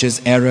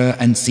purchase error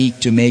and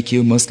seek to make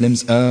you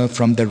Muslims err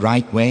from the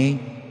right way?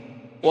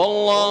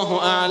 والله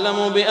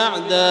أعلم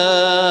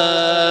بأعدائكم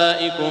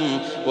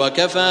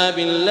وكفى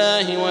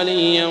بالله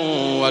وليا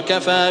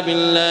وكفى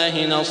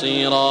بالله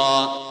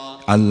نصيرا.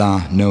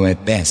 Allah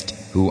knoweth best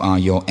who are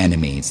your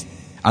enemies.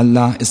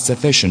 Allah is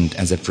sufficient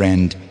as a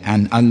friend,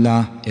 and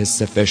Allah is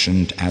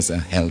sufficient as a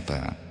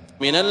helper.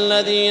 من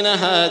الذين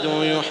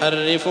هادوا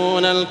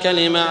يحرفون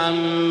الكلم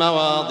عن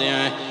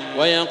مواضعه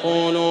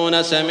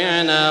ويقولون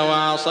سمعنا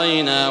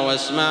وعصينا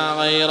واسمع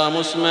غير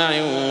مسمع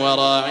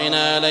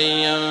وراعنا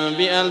ليا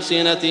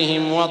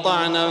بألسنتهم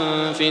وطعنا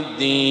في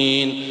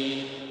الدين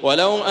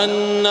ولو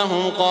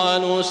أنهم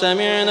قالوا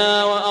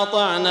سمعنا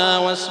وأطعنا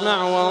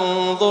واسمع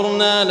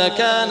وانظرنا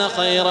لكان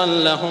خيرا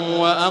لهم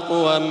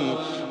وأقوم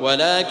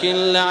ولكن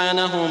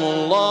لعنهم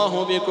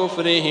الله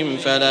بكفرهم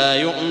فلا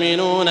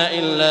يؤمنون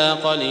إلا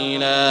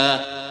قليلا.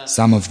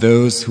 Some of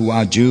those who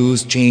are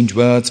Jews change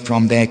words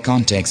from their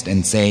context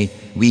and say,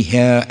 we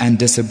hear and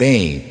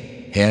disobey.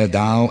 Hear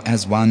thou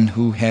as one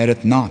who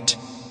heareth not,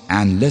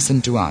 and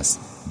listen to us,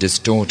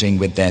 distorting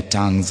with their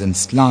tongues and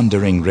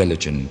slandering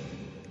religion.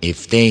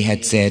 If they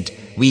had said,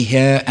 we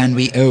hear and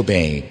we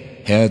obey,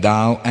 hear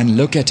thou and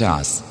look at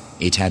us,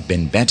 it had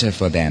been better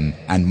for them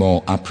and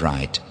more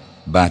upright.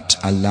 But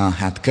Allah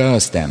hath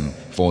cursed them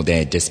for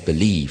their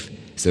disbelief,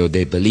 so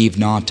they believe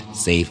not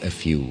save a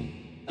few.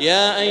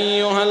 يا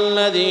أيها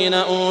الذين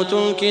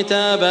أوتوا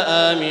الكتاب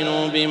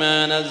آمنوا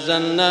بما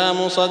نزلنا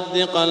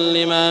مصدقا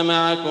لما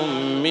معكم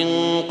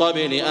من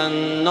قبل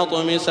أن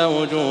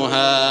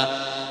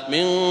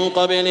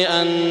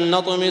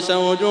نطمس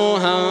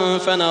وجوها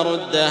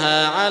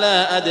فنردها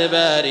على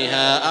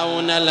أدبارها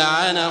أو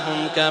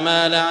نلعنهم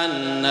كما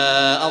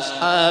لعنا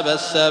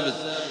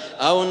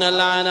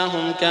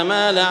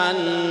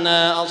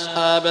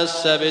أصحاب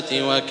السبت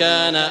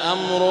وكان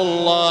أمر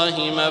الله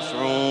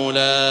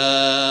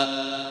مفعولا.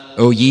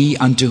 O ye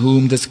unto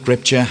whom the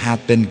scripture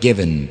hath been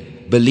given,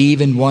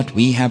 believe in what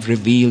we have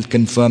revealed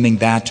confirming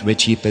that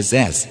which ye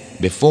possess,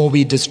 before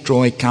we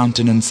destroy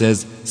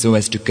countenances so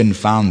as to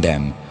confound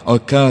them, or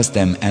curse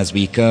them as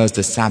we curse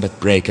the Sabbath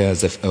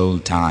breakers of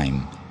old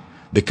time.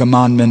 The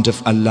commandment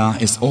of Allah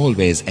is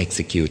always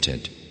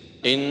executed.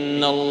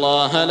 إن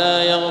الله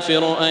لا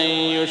يغفر أن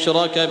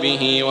يشرك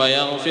به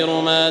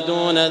ويغفر ما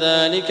دون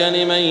ذلك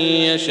لمن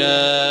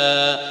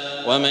يشاء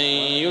ومن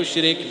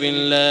يشرك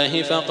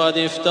بالله فقد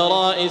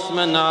افترى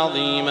إثما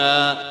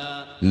عظيما.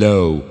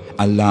 Lo,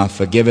 Allah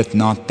forgiveth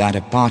not that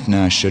a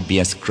partner should be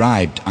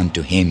ascribed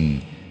unto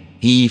Him.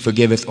 He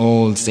forgiveth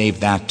all save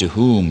that to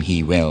whom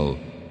He will.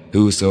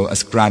 Whoso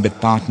ascribeth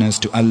partners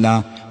to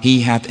Allah,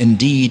 he hath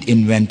indeed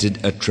invented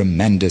a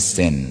tremendous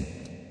sin.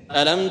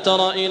 ألم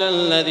تر إلى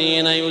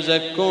الذين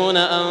يزكون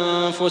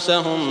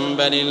أنفسهم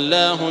بل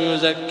الله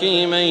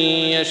يزكي من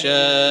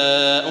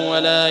يشاء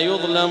ولا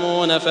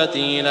يظلمون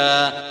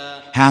فتيلا.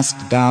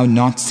 Hast thou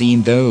not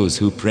seen those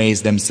who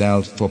praise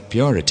themselves for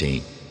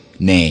purity?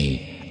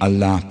 Nay,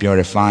 Allah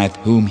purifieth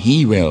whom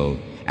He will,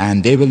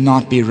 and they will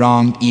not be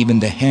wronged even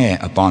the hair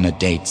upon a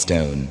date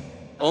stone.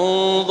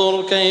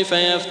 انظر كيف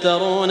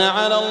يفترون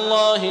على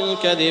الله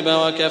الكذب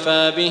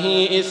وكفى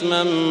به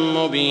إثما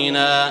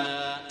مبينا.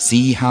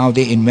 See how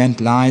they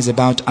invent lies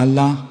about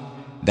Allah?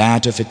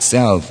 That of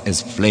itself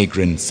is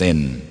flagrant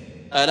sin.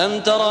 ألم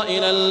تر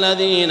إلى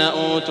الذين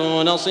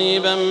أوتوا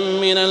نصيبا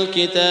من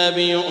الكتاب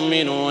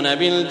يؤمنون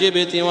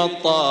بالجبت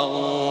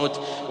والطاغوت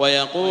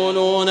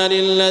ويقولون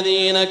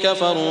للذين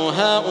كفروا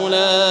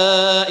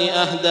هؤلاء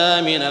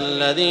أهدى من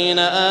الذين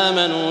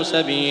آمنوا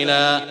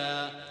سبيلا.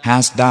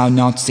 Hast thou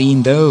not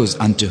seen those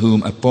unto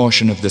whom a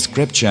portion of the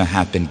scripture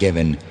hath been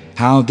given,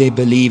 how they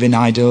believe in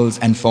idols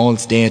and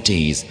false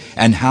deities,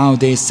 and how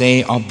they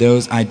say of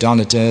those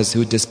idolaters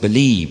who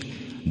disbelieve,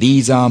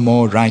 these are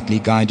more rightly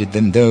guided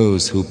than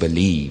those who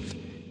believe.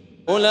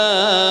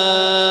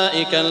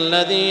 أولئك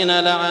الذين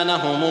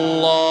لعنهم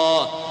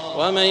الله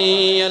ومن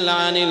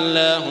يلعن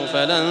الله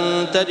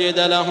فلن تجد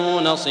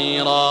له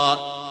نصيرا.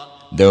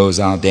 Those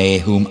are they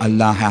whom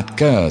Allah hath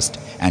cursed,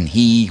 and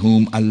he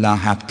whom Allah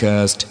hath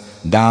cursed,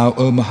 thou,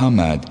 O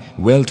Muhammad,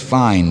 wilt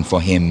find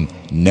for him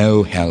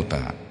no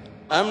helper.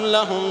 أم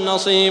لهم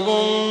نصيب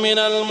من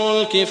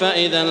الملك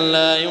فإذا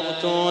لا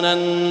يؤتون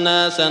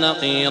الناس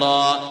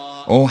نقيرا.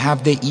 Or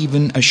have they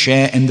even a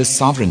share in the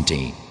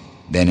sovereignty?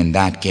 Then in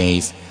that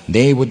case,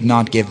 they would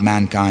not give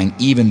mankind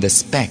even the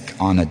speck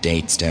on a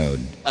date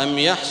stone. أم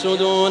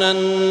يحسدون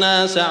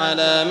الناس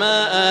على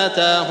ما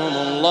آتاهم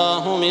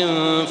الله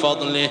من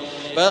فضله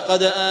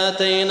فقد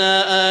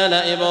آتينا آل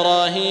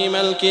إبراهيم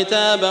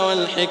الكتاب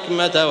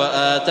والحكمة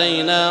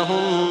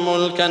وآتيناهم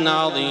ملكا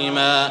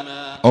عظيما.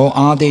 Or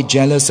are they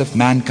jealous of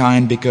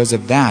mankind because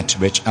of that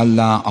which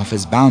Allah of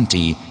His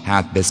bounty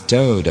hath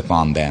bestowed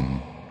upon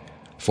them?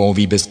 For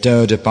we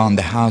bestowed upon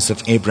the house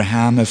of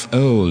Abraham of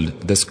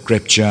old the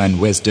scripture and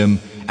wisdom,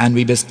 and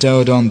we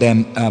bestowed on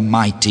them a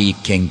mighty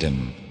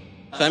kingdom.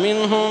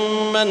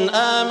 فمنهم من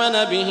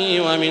آمن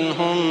به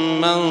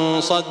ومنهم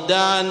من صد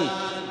عنه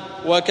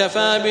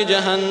وكفى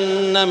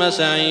بجهنم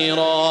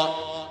سعيرا.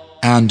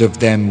 And of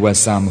them were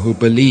some who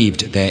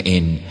believed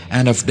therein,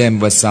 and of them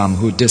were some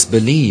who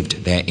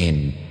disbelieved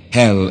therein.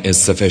 Hell is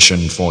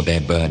sufficient for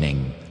their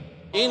burning.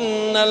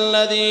 إن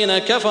الذين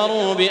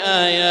كفروا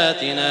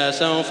بآياتنا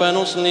سوف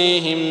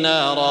نصليهم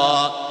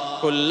نارا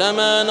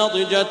كلما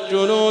نضجت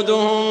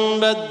جلودهم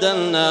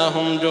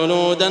بدلناهم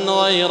جلودا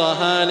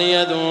غيرها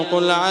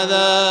ليذوقوا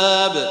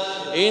العذاب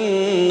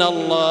إن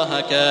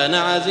الله كان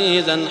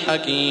عزيزا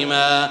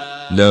حكيما.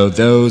 Lo,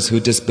 those who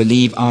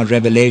disbelieve our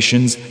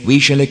revelations, we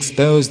shall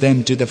expose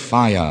them to the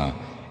fire.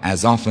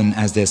 As often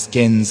as their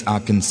skins are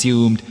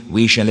consumed,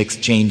 we shall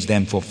exchange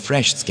them for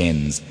fresh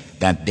skins,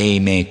 that they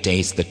may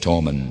taste the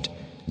torment.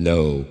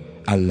 Lo,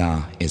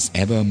 Allah is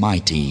ever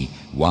mighty,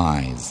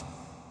 wise.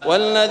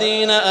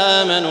 والذين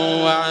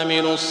آمنوا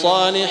وعملوا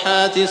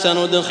الصالحات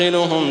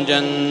سندخلهم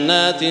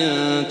جنات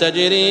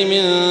تجري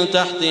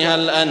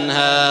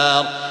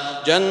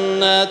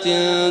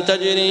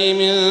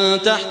من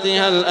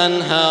تحتها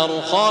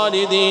الأنهار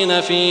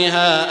خالدين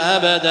فيها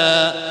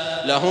أبدا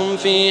لهم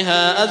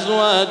فيها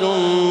أزواج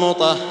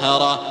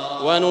مطهرة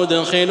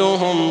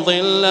وندخلهم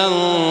ظلا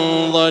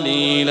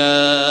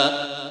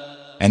ظليلا.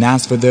 And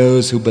as for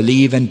those who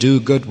believe and do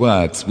good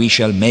works, we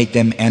shall make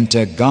them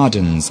enter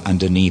gardens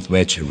underneath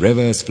which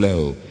rivers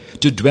flow,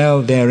 to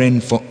dwell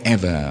therein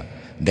forever.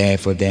 There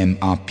for them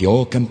are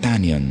pure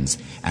companions,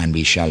 and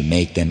we shall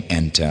make them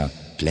enter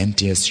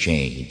plenteous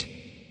shade.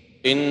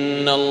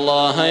 إن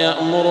الله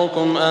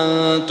يأمركم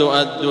أن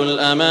تؤدوا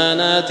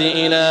الأمانات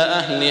إلى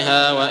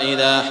أهلها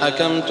وإذا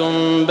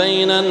حكمتم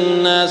بين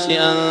الناس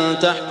أن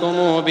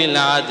تحكموا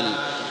بالعدل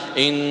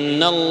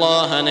إن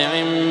الله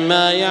نعم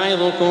ما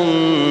يعظكم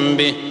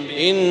به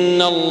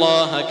إن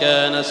الله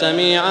كان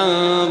سميعا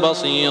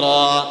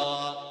بصيرا.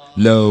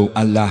 Lo,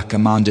 Allah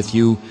commandeth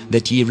you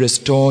that ye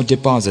restore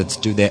deposits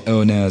to their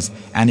owners,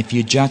 and if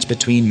you judge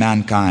between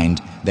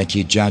mankind, that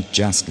ye judge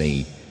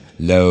justly.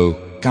 Lo,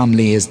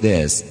 comely is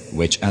this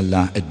which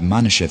Allah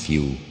admonisheth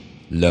you.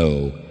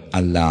 Lo,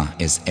 Allah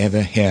is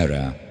ever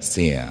hearer,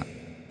 seer.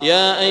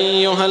 يا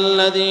أيها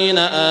الذين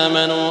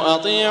آمنوا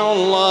أطيعوا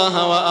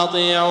الله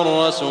وأطيعوا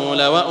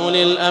الرسول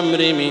وأولي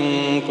الأمر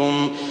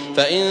منكم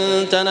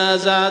فإن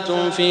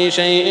تنازعتم في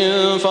شيء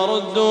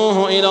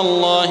فردوه إلى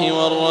الله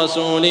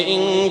والرسول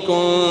إن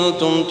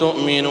كنتم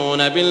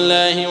تؤمنون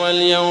بالله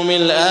واليوم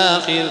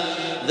الآخر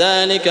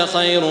ذلك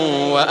خير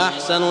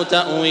وأحسن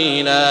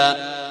تأويلا.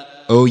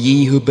 O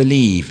ye who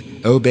believe,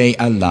 obey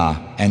Allah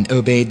and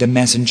obey the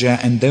Messenger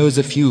and those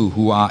of you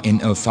who are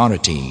in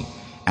authority.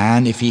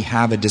 And if ye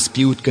have a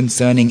dispute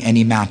concerning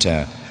any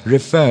matter,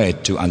 refer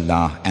it to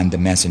Allah and the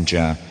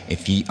Messenger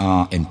if ye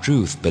are in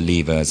truth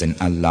believers in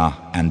Allah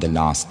and the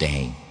last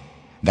day.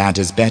 That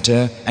is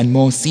better and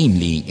more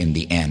seemly in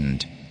the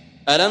end.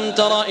 ألم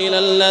تر إلى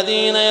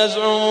الذين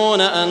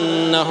يزعمون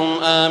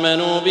أنهم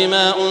آمنوا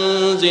بما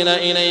أنزل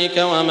إليك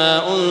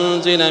وما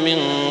أنزل من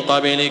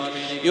قبلك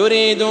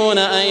يريدون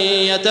أن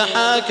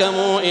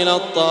يتحاكموا إلى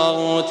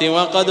الطاغوت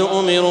وقد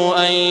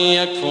أمروا أن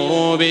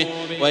يكفروا به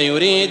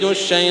ويريد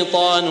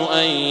الشيطان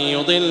أن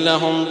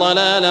يضلهم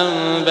ضلالا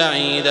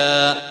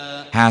بعيدا.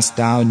 Hast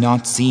thou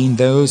not seen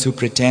those who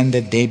pretend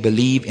that they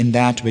believe in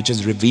that which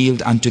is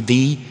revealed unto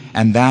thee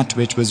and that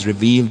which was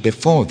revealed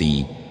before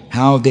thee,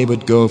 how they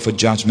would go for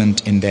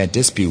judgment in their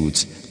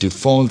disputes to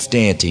false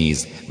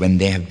deities when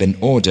they have been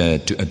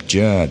ordered to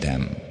abjure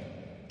them?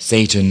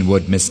 Satan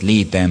would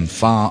mislead them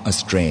far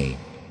astray.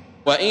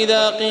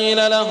 وإذا قيل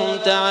لهم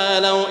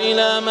تعالوا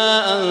إلى ما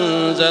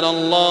أنزل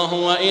الله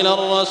وإلى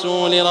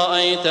الرسول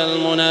رأيت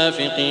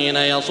المنافقين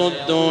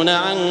يصدون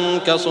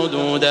عنك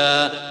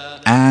صدودا.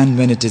 And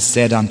when it is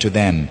said unto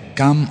them,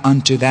 Come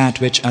unto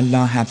that which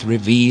Allah hath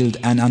revealed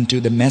and unto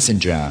the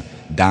Messenger,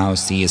 thou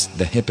seest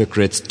the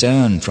hypocrites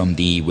turn from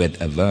thee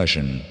with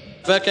aversion.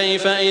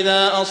 فكيف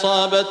إذا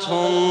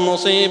أصابتهم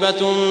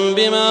مصيبة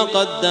بما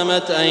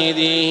قدمت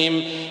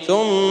أيديهم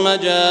ثم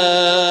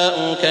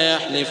جاءوك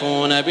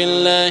يحلفون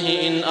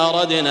بالله إن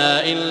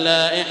أردنا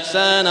إلا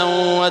إحسانا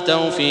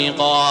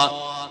وتوفيقا.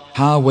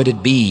 How would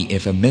it be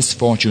if a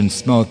misfortune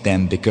smote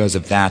them because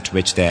of that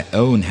which their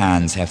own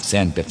hands have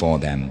sent before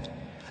them?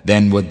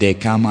 Then would they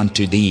come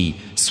unto thee,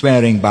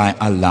 swearing by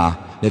Allah,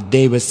 that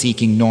they were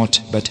seeking naught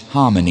but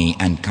harmony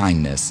and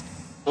kindness.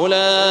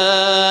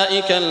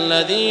 أولئك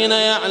الذين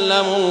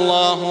يعلم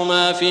الله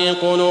ما في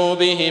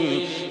قلوبهم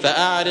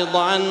فأعرض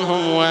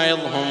عنهم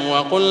وعظهم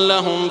وقل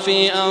لهم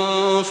في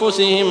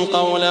أنفسهم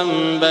قولا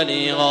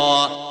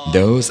بليغا.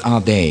 Those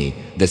are they,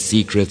 the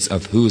secrets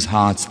of whose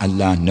hearts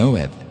Allah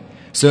knoweth.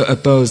 So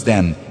oppose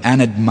them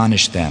and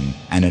admonish them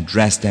and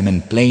address them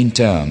in plain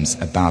terms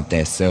about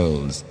their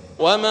souls.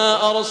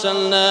 وما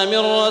أرسلنا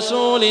من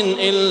رسول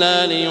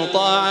إلا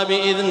ليطاع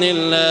بإذن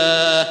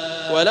الله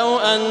ولو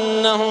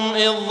أنهم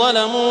إذ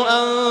ظلموا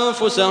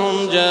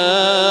أنفسهم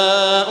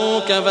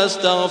جاءوك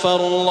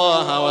فاستغفروا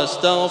الله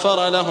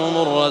واستغفر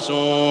لهم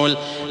الرسول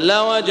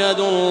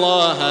لوجدوا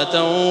الله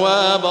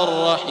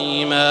توابا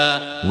رحيما.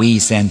 We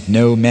sent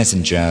no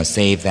messenger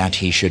save that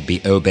he should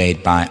be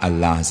obeyed by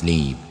Allah's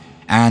leave.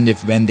 And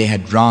if when they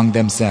had wronged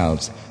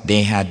themselves,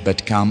 they had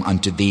but come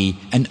unto thee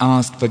and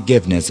asked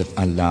forgiveness of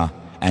Allah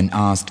and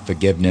asked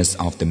forgiveness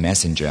of the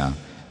messenger,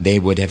 they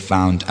would have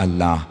found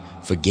Allah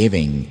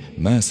forgiving,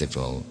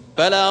 merciful.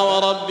 فلا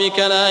وربك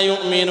لا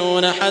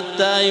يؤمنون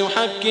حتى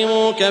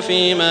يحكموك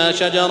فيما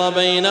شجر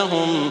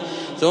بينهم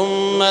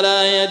ثم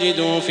لا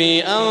يجدوا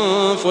في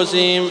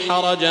أنفسهم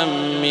حرجا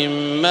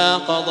مما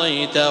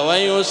قضيت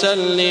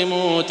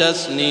ويسلموا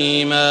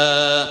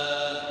تسليما.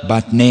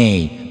 But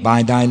nay,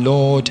 by thy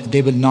Lord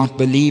they will not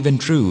believe in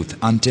truth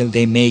until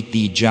they make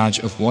thee judge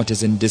of what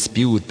is in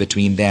dispute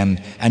between them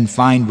and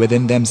find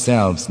within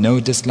themselves no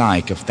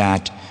dislike of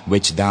that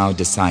which thou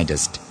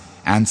decidest,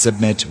 and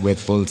submit with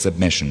full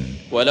submission.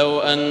 ولو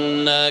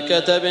أنا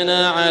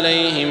كتبنا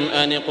عليهم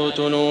أن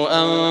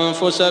اقتلوا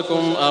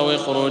أنفسكم أو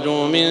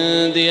اخرجوا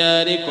من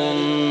دياركم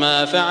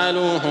ما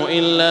فعلوه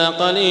إلا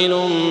قليل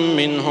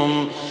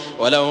منهم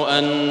ولو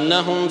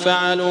أنهم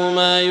فعلوا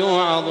ما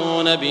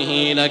يوعظون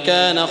به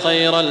لكان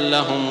خيرا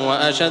لهم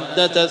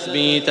وأشد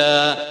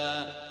تثبيتا.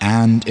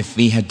 And if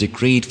we had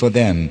decreed for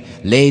them,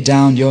 lay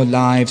down your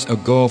lives or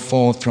go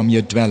forth from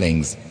your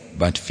dwellings,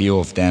 but few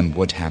of them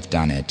would have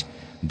done it.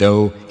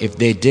 Though if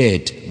they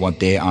did what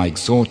they are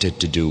exhorted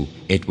to do,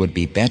 it would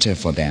be better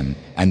for them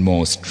and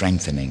more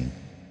strengthening.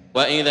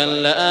 وَإِذًا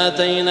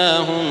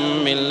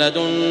لَآتَيْنَاهُمْ مِنْ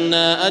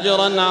لَدُنَّا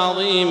أَجْرًا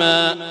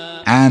عَظِيمًا.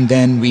 And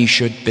then we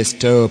should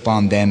bestow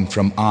upon them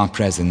from our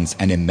presence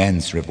an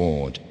immense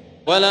reward.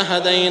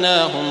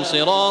 وَلَهَدَيْنَاهُمْ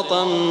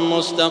صِرَاطًا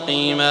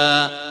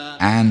مُسْتَقِيمًا.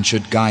 And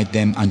should guide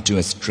them unto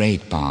a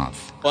straight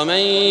path. ومن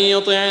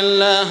يطع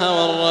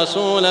الله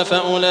والرسول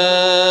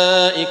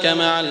فأولئك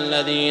مع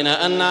الذين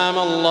أنعم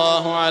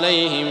الله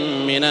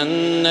عليهم من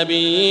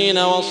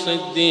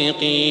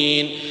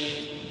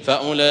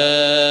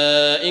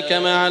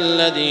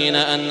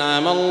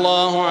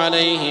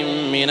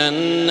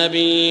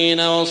النبيين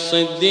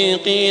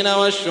والصديقين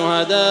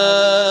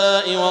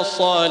والشهداء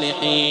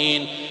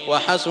والصالحين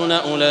وحسن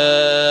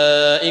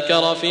أولئك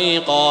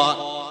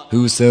رفيقا.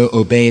 Whoso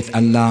obeyeth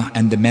Allah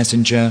and the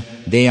Messenger,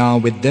 they are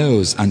with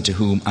those unto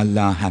whom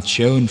Allah hath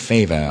shown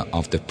favor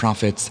of the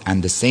prophets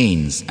and the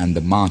saints and the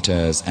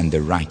martyrs and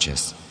the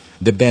righteous.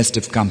 The best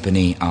of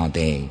company are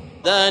they.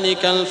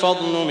 ذلك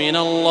الفضل من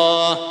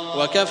الله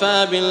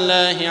وكفى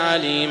بالله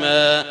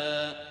عليما.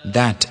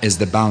 That is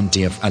the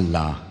bounty of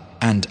Allah,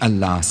 and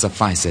Allah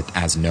sufficeth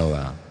as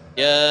knower.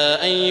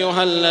 يا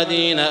أيها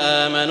الذين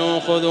آمنوا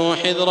خذوا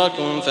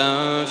حذركم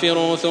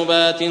فانفروا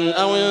ثبات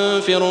أو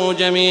انفروا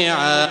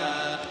جميعا.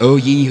 O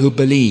ye who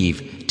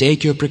believe,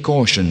 take your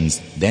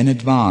precautions, then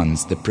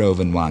advance the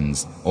proven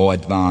ones, or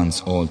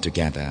advance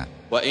altogether.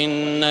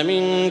 وإن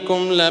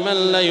منكم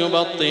لمن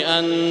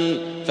ليبطئن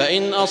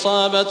فإن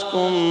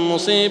أصابتكم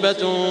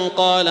مصيبة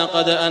قال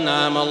قد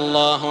أنعم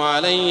الله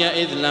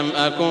علي إذ لم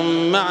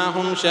أكن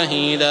معهم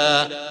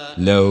شهيدا.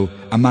 Lo,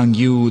 among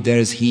you there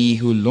is he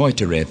who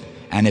loitereth,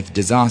 and if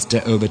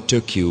disaster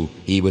overtook you,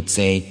 he would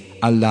say,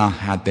 Allah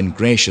hath been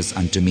gracious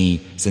unto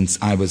me, since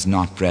I was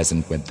not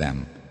present with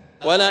them.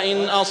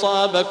 ولئن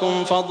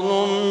أصابكم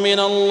فضل من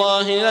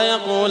الله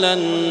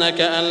ليقولن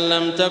كأن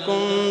لم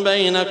تكن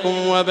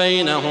بينكم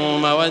وبينه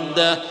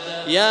مودة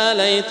يا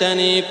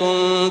ليتني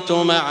كنت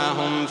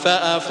معهم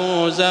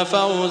فأفوز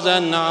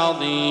فوزا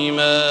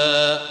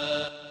عظيما.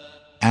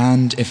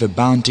 And if a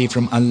bounty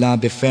from Allah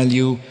befell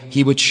you,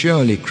 he would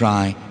surely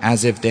cry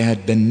as if there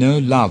had been no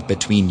love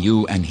between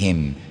you and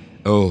him.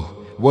 Oh,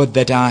 would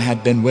that I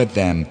had been with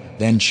them,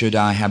 then should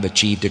I have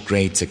achieved a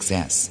great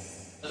success.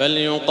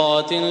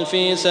 فليقاتل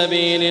في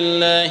سبيل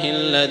الله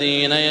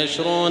الذين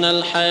يشرون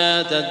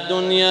الحياة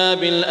الدنيا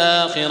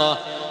بالآخرة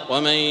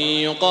ومن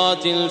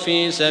يقاتل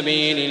في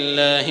سبيل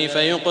الله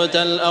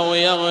فيقتل أو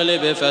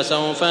يغلب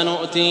فسوف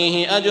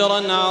نؤتيه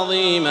أجرا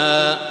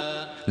عظيما.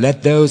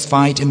 Let those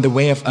fight in the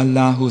way of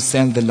Allah who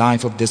sell the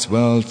life of this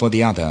world for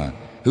the other.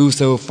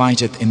 Whoso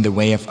fighteth in the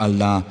way of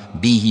Allah,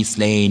 be he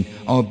slain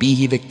or be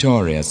he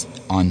victorious,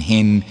 on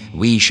him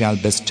we shall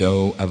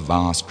bestow a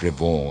vast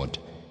reward.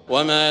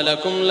 وما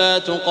لكم لا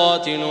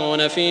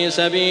تقاتلون في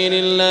سبيل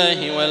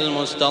الله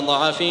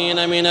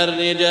والمستضعفين من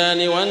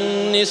الرجال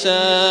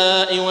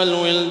والنساء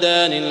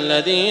والولدان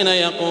الذين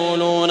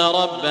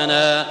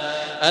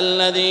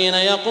الذين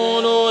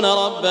يقولون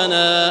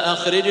ربنا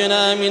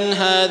أخرجنا من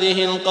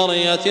هذه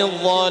القرية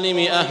الظالم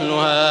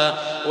أهلها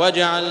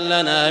واجعل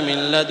لنا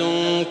من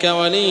لدنك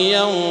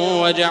وليا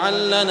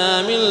واجعل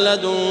لنا من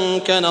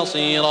لدنك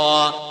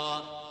نصيرا.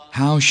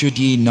 How should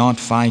ye not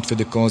fight for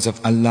the cause of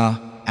Allah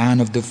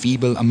and of the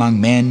feeble among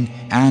men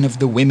and of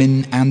the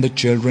women and the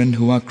children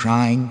who are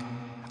crying?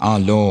 Our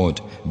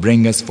Lord,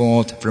 bring us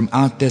forth from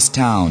out this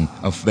town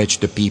of which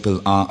the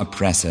people are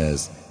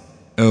oppressors.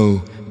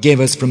 Oh, give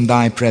us from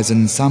thy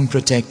presence some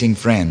protecting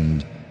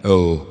friend.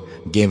 Oh,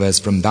 give us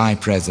from thy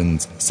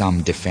presence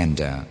some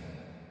defender.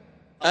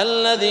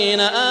 الذين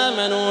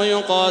آمنوا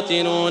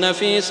يقاتلون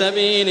في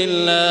سبيل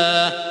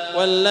الله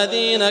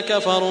والذين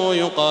كفروا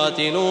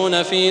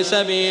يقاتلون في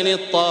سبيل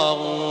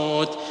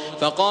الطاغوت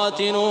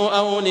فقاتلوا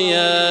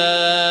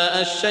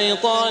أولياء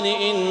الشيطان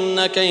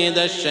إن كيد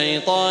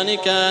الشيطان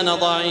كان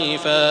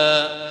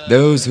ضعيفا.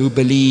 Those who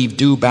believe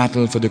do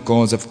battle for the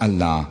cause of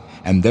Allah,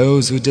 and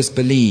those who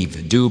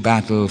disbelieve do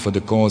battle for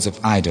the cause of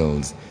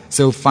idols.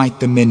 So fight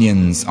the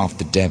minions of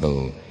the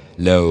devil.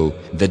 Lo,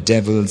 the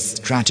devil's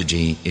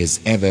strategy is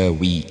ever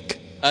weak.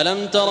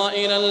 ألم تر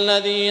إلى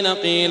الذين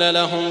قيل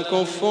لهم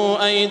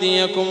كفوا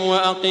أيديكم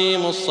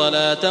وأقيموا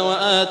الصلاة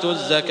وآتوا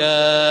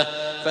الزكاة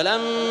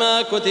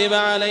فلما كتب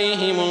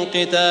عليهم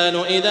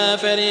القتال إذا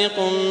فريق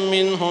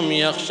منهم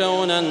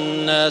يخشون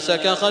الناس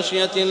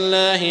كخشية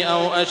الله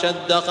أو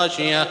أشد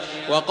خشية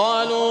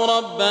وقالوا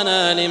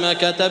ربنا لم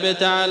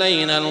كتبت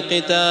علينا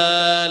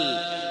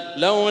القتال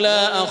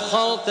لولا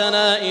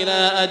أخرتنا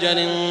إلى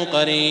أجل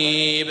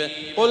قريب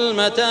قل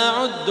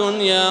متاع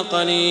الدنيا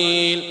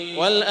قليل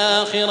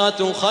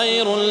والآخرة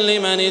خير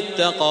لمن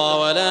اتقى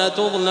ولا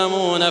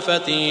تظلمون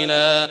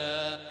فتيلا.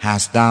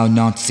 Hast thou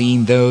not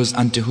seen those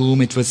unto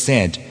whom it was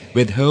said,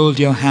 withhold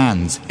your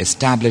hands,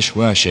 establish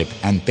worship,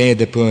 and pay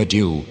the poor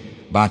due?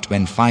 But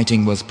when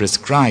fighting was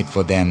prescribed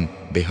for them,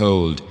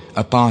 behold,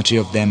 a party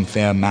of them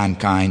fear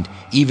mankind,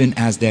 even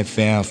as they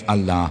fear of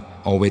Allah,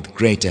 or with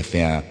greater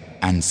fear,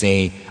 and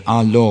say,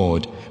 Our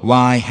Lord,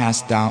 why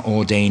hast thou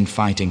ordained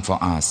fighting for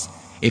us?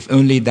 If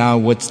only thou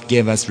wouldst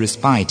give us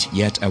respite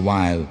yet a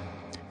while.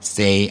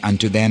 Say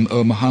unto them,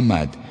 O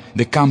Muhammad,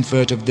 the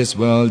comfort of this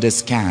world is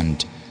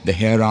scant. The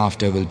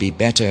hereafter will be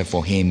better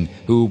for him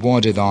who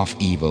wardeth off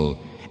evil,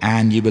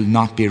 and you will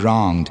not be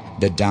wronged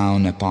the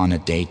down upon a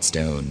date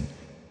stone.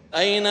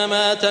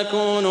 أينما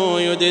تكونوا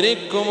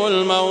يدرككم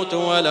الموت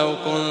ولو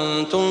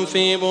كنتم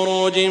في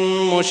بروج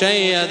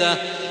مشيدة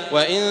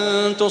وإن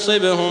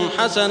تصبهم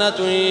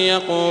حسنة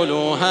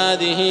يقولوا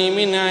هذه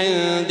من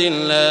عند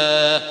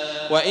الله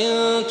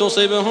وإن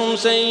تصبهم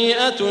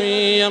سيئة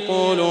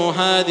يقولوا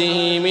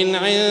هذه من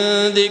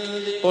عندك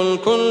قل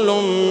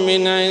كل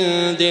من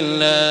عند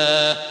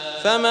الله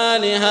فما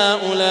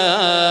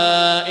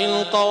لهؤلاء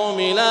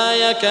القوم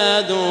لا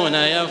يكادون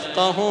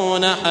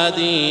يفقهون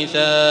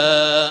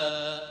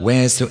حديثا.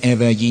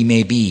 Wheresoever ye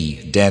may be,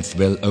 death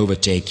will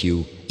overtake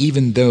you,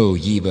 even though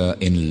ye were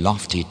in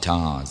lofty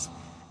towers.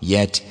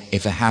 Yet,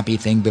 if a happy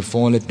thing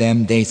befalleth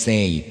them, they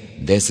say,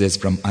 This is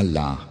from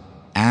Allah.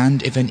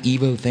 And if an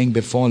evil thing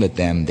befalleth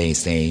them, they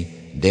say,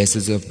 This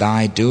is of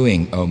thy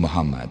doing, O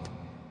Muhammad.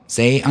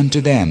 Say unto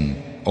them,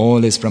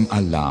 All is from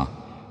Allah.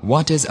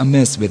 What is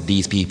amiss with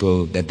these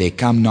people that they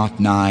come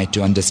not nigh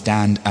to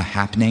understand a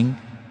happening?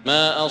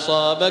 ما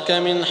أصابك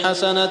من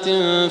حسنة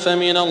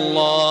فمن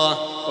الله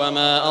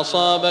وما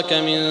أصابك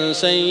من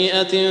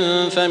سيئة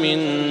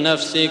فمن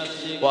نفسك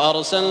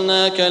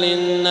وأرسلناك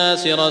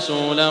للناس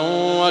رسولا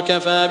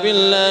وكفى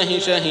بالله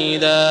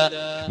شهيدا.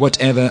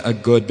 Whatever a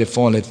good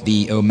befalleth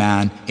thee, O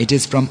man, it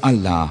is from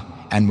Allah,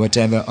 and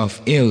whatever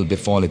of ill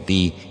befalleth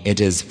thee, it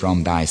is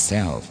from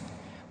thyself.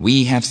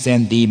 We have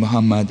sent thee,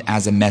 Muhammad,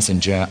 as a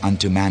messenger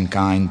unto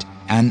mankind,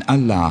 and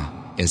Allah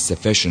is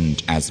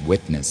sufficient as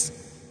witness.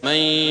 من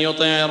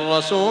يطع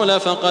الرسول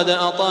فقد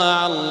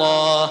أطاع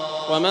الله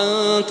ومن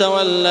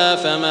تولى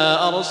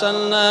فما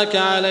أرسلناك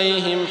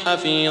عليهم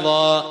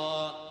حفيظا.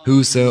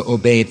 Whoso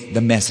obeyeth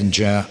the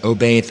messenger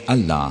obeyeth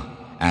Allah,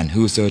 and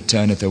whoso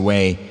turneth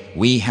away,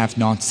 we have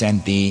not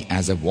sent thee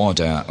as a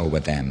warder over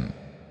them.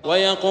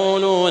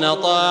 ويقولون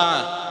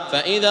طاعة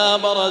فإذا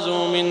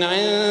برزوا من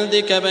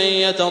عندك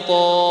بيت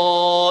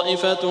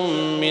طائفة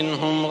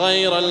منهم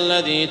غير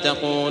الذي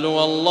تقول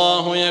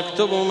والله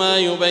يكتب ما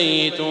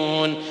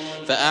يبيتون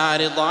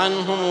فأعرض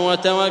عنهم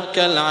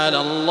وتوكل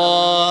على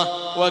الله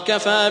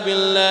وكفى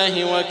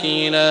بالله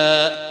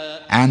وكيلا.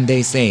 And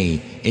they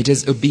say, It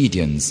is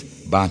obedience,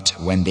 but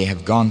when they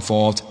have gone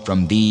forth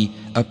from thee,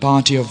 a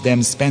party of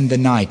them spend the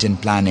night in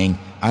planning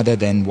other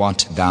than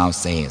what thou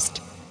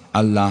sayest.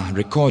 Allah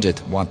recordeth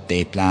what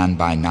they plan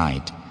by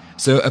night.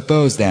 So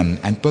oppose them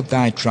and put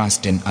thy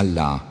trust in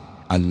Allah.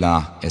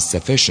 Allah is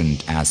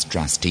sufficient as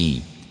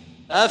trustee.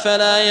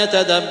 أفلا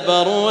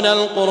يتدبرون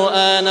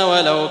القرآن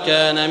ولو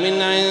كان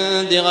من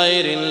عند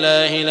غير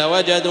الله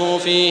لوجدوا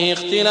فيه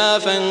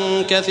اختلافا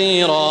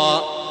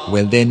كثيرا.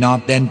 Will they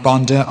not then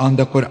ponder on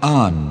the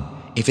Quran?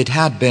 If it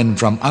had been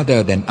from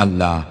other than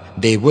Allah,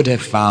 they would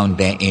have found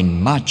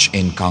therein much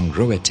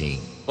incongruity.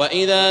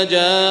 وإذا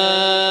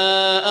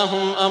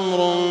جاءهم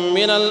أمر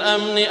من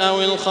الأمن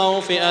أو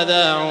الخوف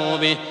أذاعوا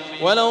به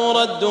ولو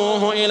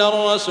ردوه إلى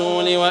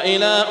الرسول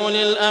وإلى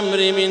أولي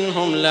الأمر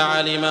منهم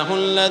لعلمه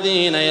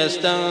الذين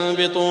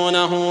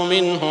يستنبطونه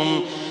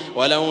منهم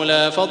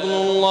ولولا فضل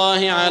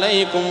الله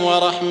عليكم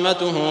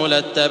ورحمته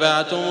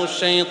لاتبعتم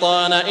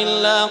الشيطان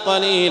إلا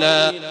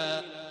قليلا.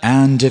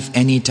 And if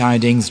any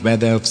tidings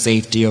whether of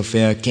safety or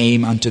fear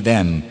came unto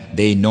them,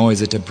 they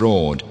noise it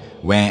abroad.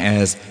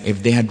 Whereas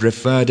if they had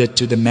referred it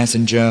to the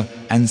messenger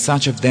and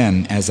such of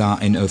them as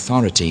are in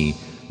authority,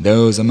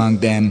 those among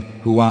them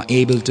who are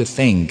able to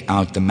think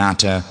out the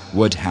matter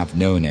would have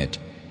known it.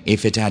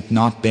 If it had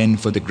not been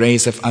for the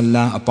grace of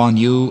Allah upon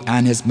you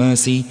and His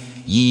mercy,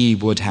 ye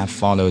would have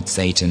followed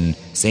Satan,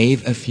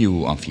 save a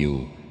few of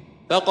you.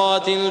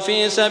 فقاتل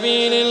في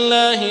سبيل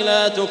الله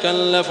لا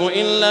تكلف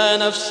إلا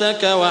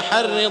نفسك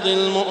وحرض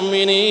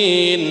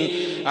المؤمنين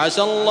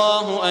عسى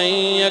الله أن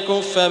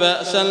يكف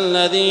بأس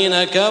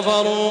الذين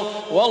كفروا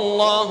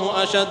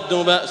والله أشد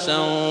بأسا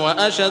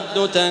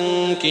وأشد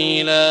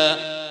تنكيلا.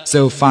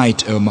 So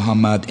fight, O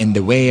Muhammad, in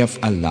the way of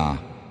Allah.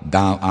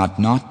 Thou art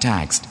not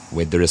taxed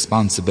with the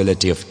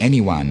responsibility of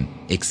anyone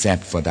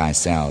except for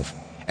thyself,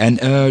 and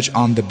urge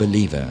on the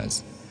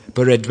believers.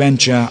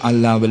 Peradventure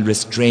Allah will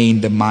restrain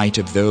the might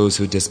of those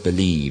who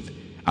disbelieve.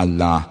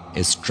 Allah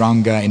is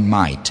stronger in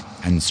might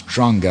and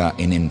stronger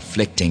in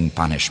inflicting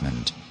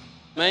punishment.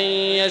 من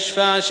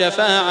يشفع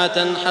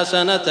شفاعة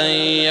حسنة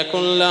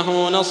يكن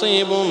له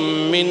نصيب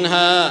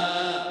منها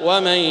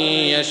ومن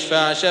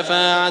يشفع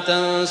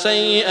شفاعة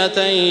سيئة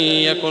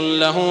يكن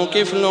له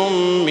كفل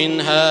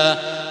منها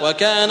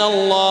وكان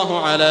الله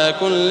على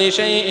كل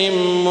شيء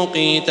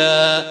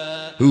مقيتا.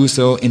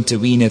 Whoso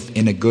interveneth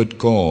in a good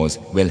cause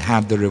will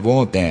have the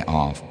reward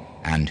thereof,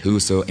 and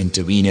whoso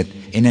interveneth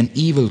in an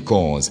evil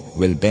cause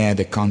will bear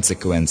the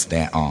consequence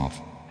thereof.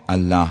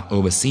 Allah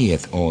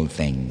overseeth all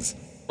things.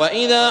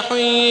 وَإِذَا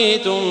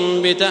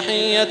حُيِّيتُم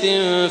بِتَحِيَّةٍ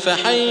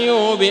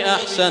فَحَيُّوا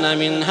بِأَحْسَنَ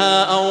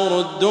مِنْهَا أَوْ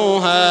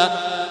رُدُّوهَا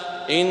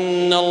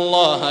إِنَّ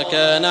اللَّهَ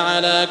كَانَ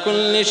عَلَى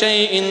كُلِّ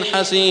شَيْءٍ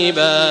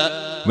حَسِيبًا.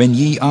 When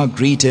ye are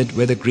greeted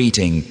with a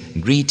greeting,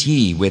 greet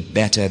ye with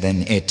better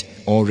than it,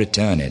 or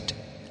return it.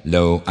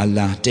 Lo,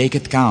 Allah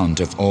taketh count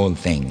of all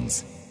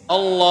things.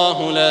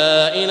 الله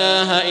لا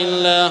إله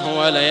إلا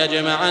هو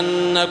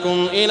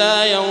ليجمعنكم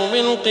إلى يوم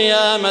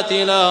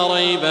القيامة لا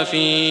ريب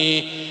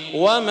فيه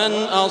ومن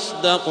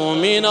أصدق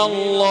من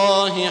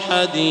الله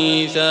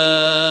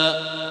حديثا.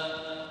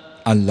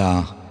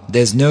 Allah,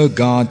 there's no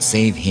God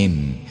save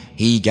Him.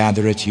 He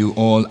gathereth you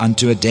all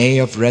unto a day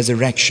of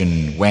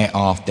resurrection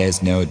whereof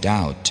there's no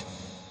doubt.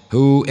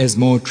 Who is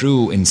more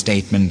true in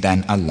statement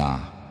than Allah?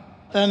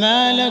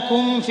 فما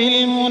لكم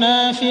في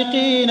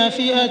المنافقين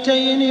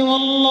فئتين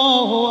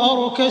والله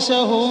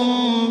أركسهم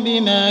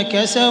بما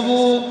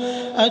كسبوا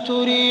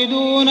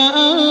أتريدون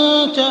أن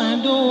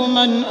تهدوا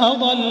من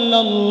أضل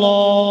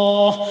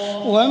الله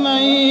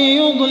ومن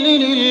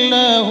يضلل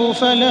الله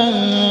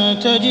فلن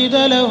تجد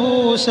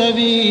له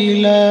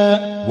سبيلا.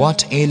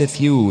 What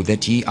aileth you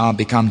that ye are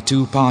become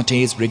two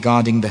parties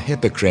regarding the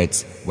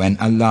hypocrites when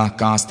Allah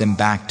cast them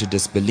back to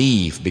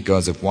disbelief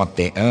because of what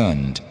they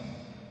earned?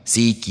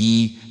 Seek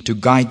ye to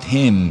guide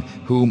him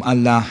whom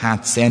Allah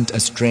hath sent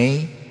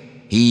astray?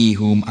 He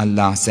whom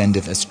Allah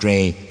sendeth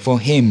astray, for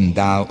him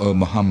thou, O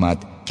Muhammad,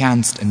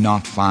 canst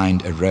not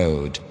find a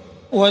road.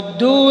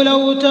 وَدُّوا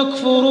لَوْ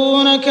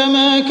تَكْفُرُونَ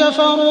كَمَا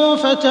كَفَرُوا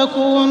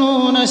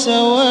فَتَكُونُونَ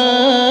سَوَاءً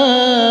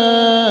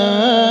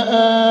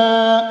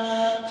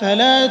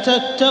فَلَا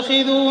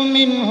تَتَّخِذُوا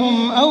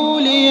مِنْهُمْ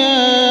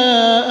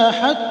أَوْلِيَاءَ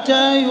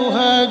حَتَّى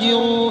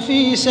يُهَاجِرُوا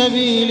فِي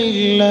سَبِيلِ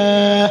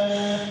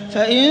اللَّهِ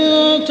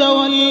فإن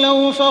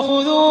تولوا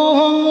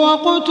فخذوهم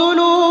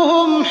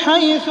وقتلوهم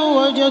حيث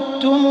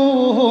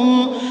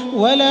وجدتموهم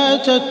ولا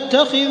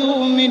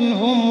تتخذوا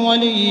منهم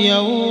وليا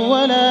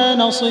ولا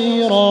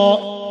نصيرا.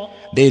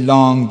 They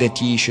long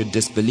that ye should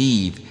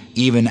disbelieve,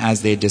 even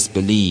as they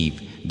disbelieve,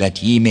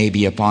 that ye may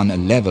be upon a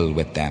level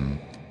with them.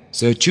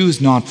 So choose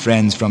not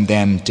friends from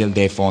them till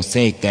they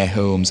forsake their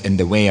homes in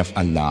the way of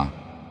Allah.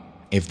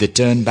 If they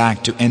turn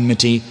back to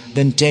enmity,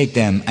 then take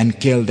them and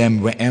kill them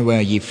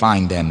wherever ye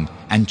find them,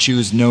 and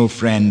choose no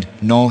friend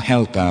nor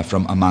helper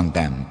from among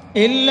them.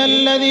 إلا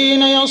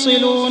الذين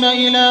يصلون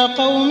إلى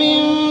قوم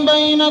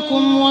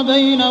بينكم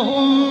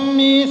وبينهم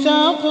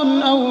ميثاق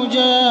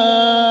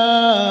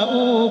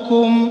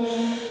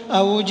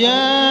أو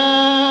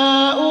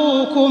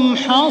جاءوكم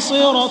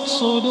حصرت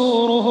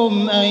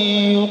صدورهم أن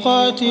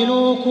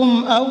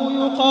يقاتلوكم أو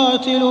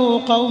يقاتلوا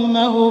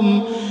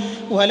قومهم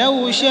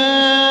ولو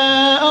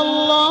شاء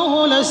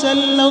الله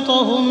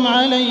لسلطهم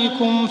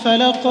عليكم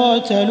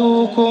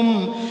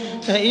فلقاتلوكم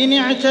فإن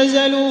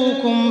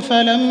اعتزلوكم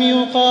فلم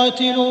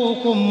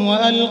يقاتلوكم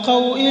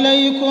وألقوا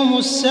إليكم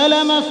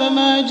السلم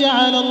فما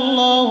جعل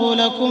الله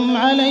لكم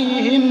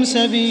عليهم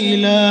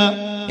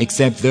سبيلا.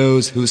 Except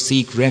those who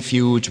seek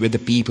refuge with the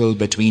people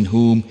between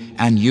whom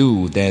and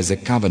you there's a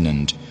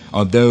covenant,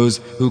 or those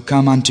who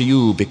come unto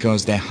you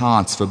because their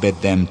hearts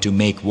forbid them to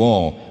make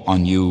war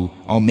on you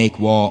or make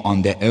war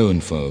on their own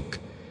folk.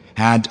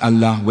 Had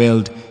Allah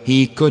willed, He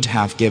could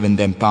have given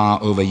them power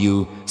over you,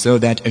 so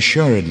that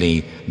assuredly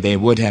they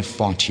would have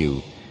fought you.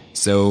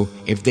 So,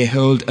 if they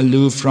hold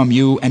aloof from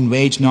you and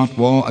wage not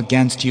war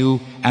against you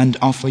and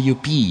offer you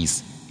peace,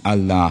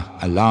 Allah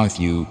alloweth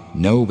you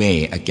no way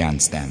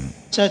against them.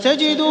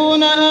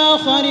 ستجدون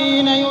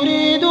آخرين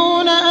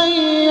يريدون أن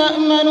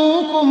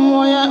يأمنوكم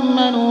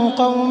ويأمنوا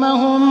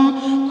قومهم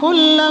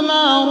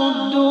كلما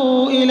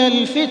ردوا إلى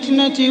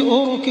الفتنة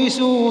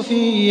أركسوا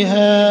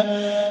فيها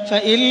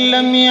فإن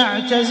لم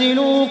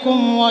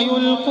يعتزلوكم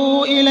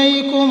ويلقوا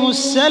إليكم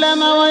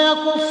السلم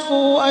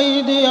ويكفوا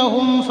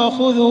أيديهم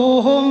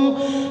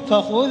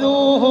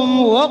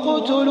فخذوهم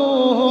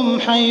واقتلوهم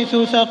حيث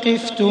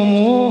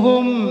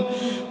ثقفتموهم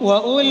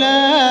وأولئكم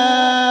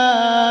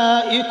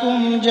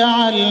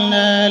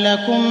جعلنا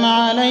لكم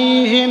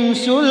عليهم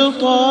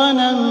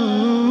سلطانا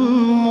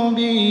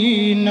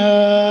مبينا.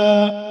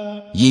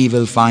 Ye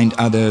will find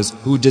others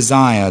who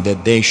desire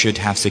that they should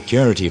have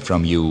security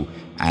from you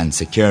and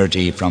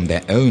security from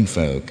their own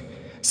folk.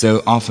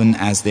 So often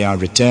as they are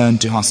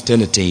returned to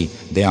hostility,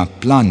 they are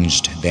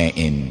plunged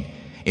therein.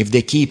 If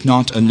they keep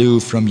not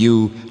aloof from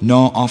you,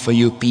 nor offer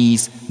you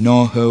peace,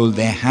 nor hold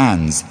their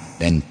hands,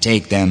 then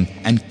take them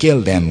and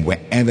kill them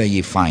wherever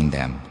ye find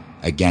them.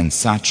 Against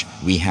such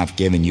we have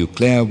given you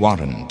clear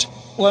warrant.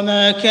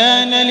 وما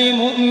كان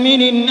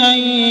لمؤمن أن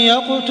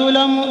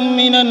يقتل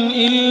مؤمنا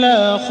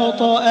إلا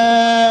خطأ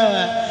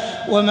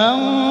ومن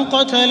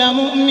قتل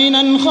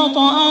مؤمنا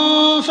خطأ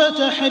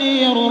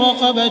فتحرير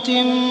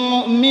رقبة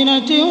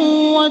مؤمنة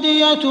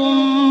ودية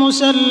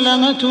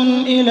مسلمة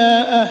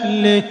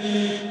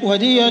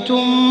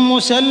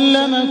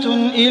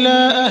إلى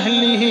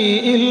أهله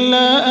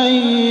إلا أن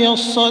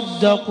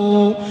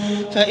يصدقوا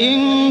فإن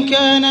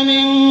كان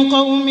من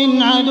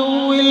قوم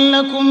عدو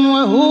لكم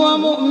وهو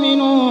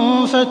مؤمن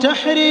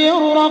فتحرير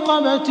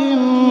رقبة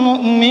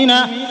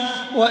مؤمنة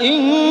وإن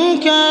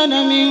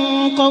كان من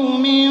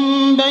قوم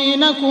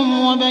بينكم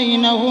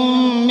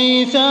وبينهم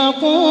ميثاق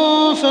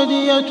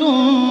فدية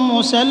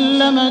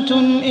مسلمة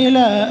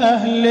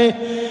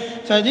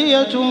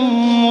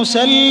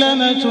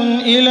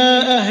إلى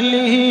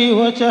أهله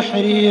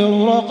وتحرير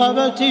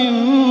رقبة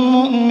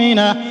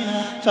مؤمنة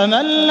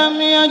فمن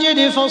لم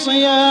يجد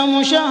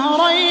فصيام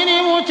شهرين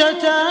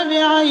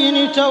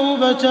متتابعين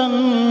توبة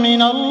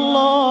من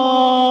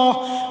الله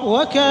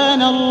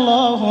وكان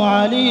الله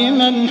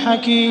عليما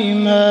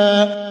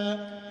حكيما.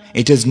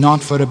 It is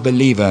not for a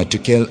believer to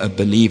kill a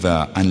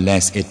believer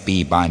unless it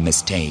be by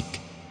mistake.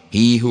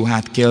 He who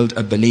hath killed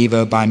a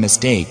believer by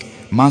mistake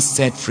must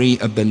set free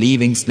a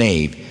believing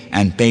slave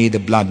and pay the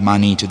blood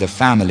money to the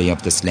family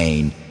of the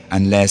slain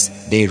unless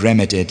they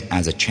remit it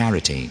as a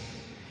charity.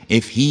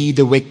 If he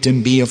the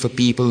victim be of a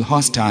people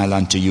hostile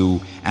unto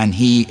you and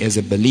he is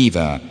a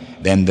believer,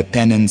 then the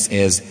penance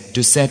is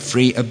to set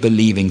free a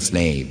believing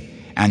slave.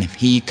 And if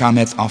he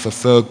cometh of a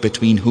folk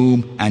between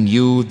whom and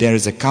you there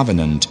is a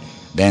covenant,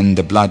 then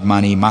the blood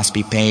money must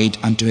be paid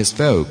unto his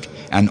folk,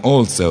 and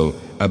also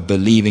a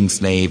believing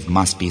slave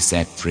must be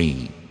set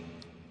free.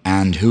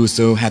 And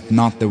whoso hath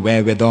not the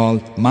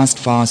wherewithal must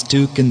fast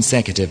 2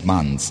 consecutive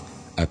months,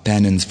 a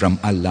penance from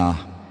Allah.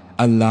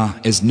 Allah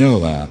is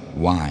knower,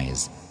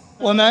 wise.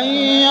 ومن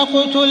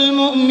يقتل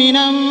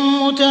مؤمنا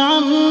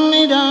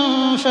متعمدا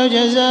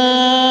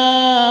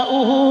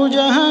فجزاؤه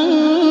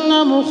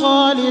جهنم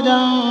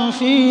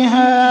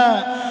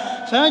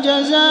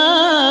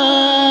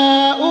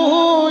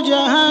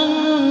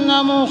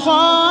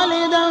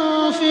خالدا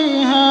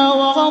فيها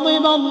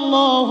وغضب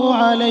الله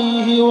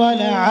عليه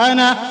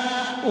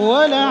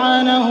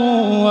ولعنه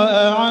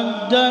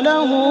وأعد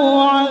له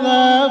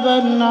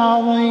عذابا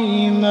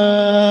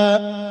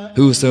عظيما.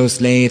 Whoso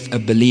slayeth a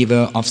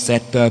believer of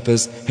set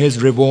purpose,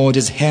 his reward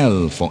is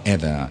hell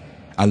forever.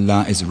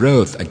 Allah is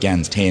wroth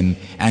against him,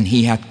 and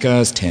He hath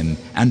cursed him,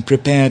 and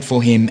prepared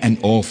for him an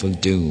awful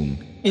doom.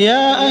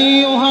 يا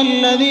أيها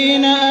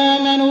الذين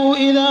آمنوا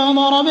إذا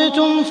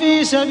ضربتم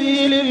في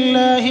سبيل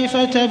الله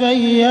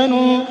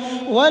فتبينوا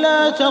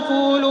ولا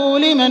تقولوا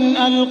لمن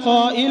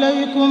ألقى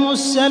إليكم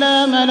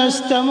السلام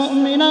لست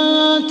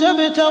مؤمنا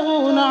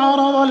تبتغون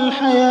عرض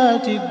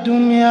الحياة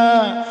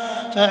الدنيا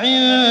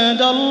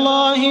فعند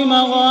الله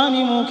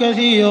مغانم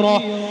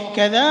كثيرة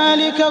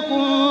كذلك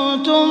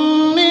كنتم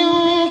من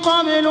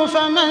قبل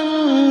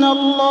فمن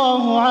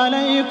الله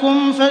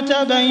عليكم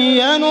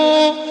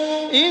فتبينوا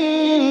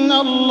إن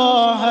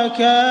الله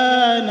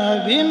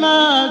كان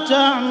بما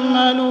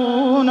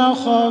تعملون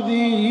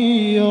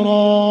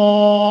خبيرا.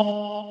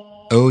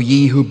 O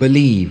ye who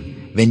believe,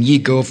 when ye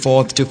go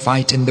forth to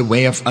fight in the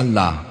way of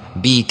Allah,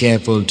 be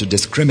careful to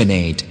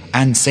discriminate,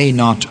 and say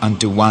not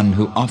unto one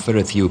who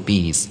offereth you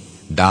peace,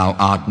 Thou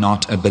art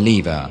not a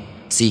believer,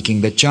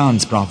 seeking the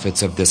chance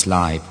profits of this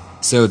life,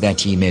 so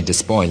that ye may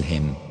despoil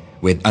him.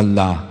 With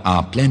Allah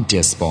are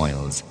plenteous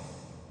spoils.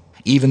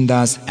 Even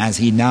thus as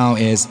he now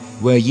is,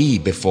 were ye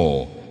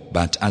before,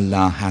 but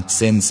Allah hath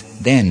since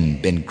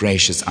then been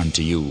gracious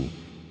unto you.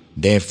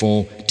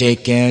 Therefore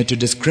take care to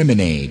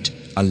discriminate,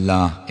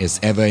 Allah is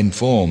ever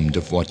informed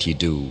of what you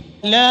do.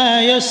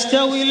 لا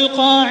يستوي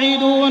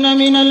القاعدون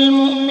من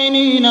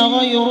المؤمنين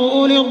غير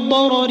أولي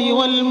الضرر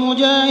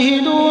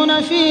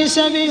والمجاهدون في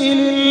سبيل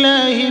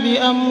الله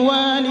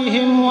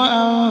بأموالهم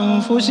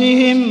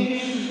وأنفسهم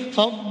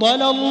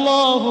فضل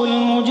الله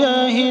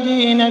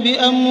المجاهدين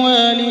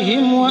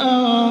بأموالهم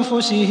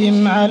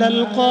وأنفسهم على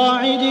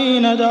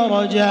القاعدين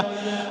درجة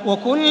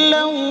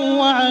وكلا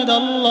وعد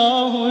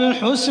الله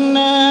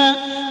الحسنى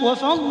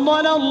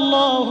وفضل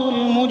الله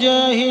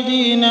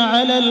المجاهدين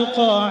على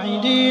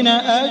القاعدين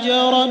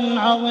أجرا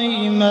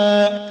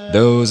عظيما.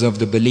 Those of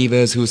the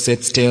believers who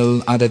sit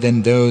still other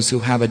than those who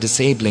have a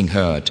disabling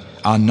hurt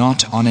are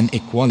not on an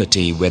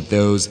equality with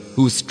those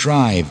who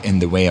strive in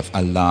the way of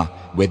Allah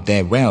with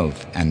their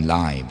wealth and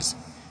lives.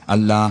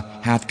 Allah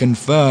hath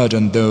conferred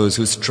on those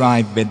who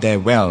strive with their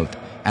wealth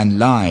and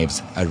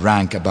lives a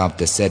rank above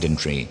the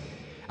sedentary.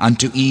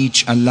 Unto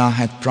each Allah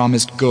hath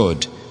promised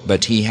good,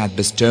 but He hath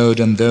bestowed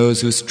on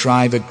those who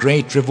strive a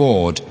great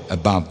reward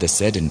above the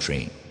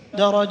sedentary.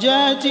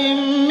 درجات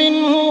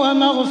منه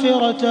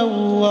ومغفرة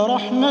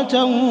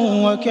ورحمة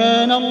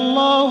وكان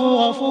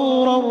الله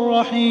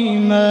غفورا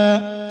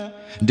رحيما.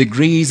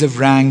 Degrees of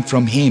rank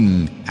from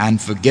Him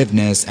and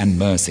forgiveness and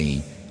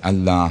mercy.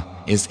 Allah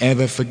is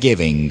ever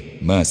forgiving,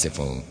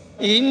 merciful.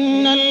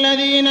 إن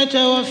الذين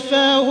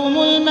توفاهم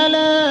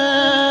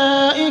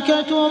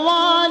الملائكة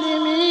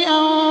ظالمي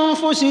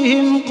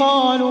أنفسهم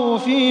قالوا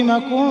فيم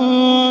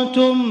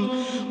كنتم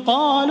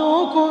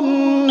قالوا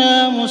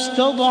كنا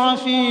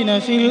مستضعفين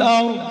في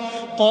الأرض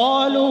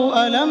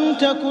قالوا ألم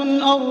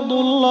تكن أرض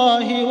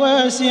الله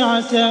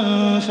واسعة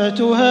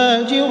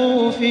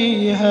فتهاجروا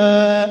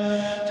فيها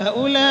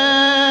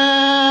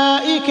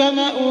فأولئك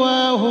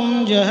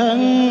مأواهم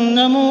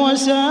جهنم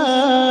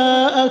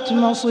وساءت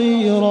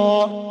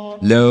مصيرا.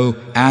 Lo,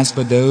 as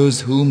for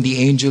those whom the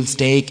angels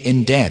take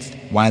in death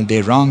while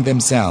they wrong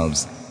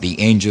themselves, the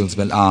angels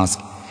will ask,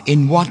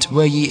 in what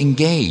were ye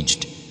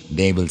engaged?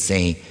 They will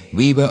say,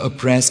 we were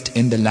oppressed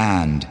in the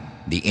land.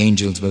 The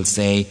angels will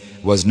say,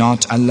 was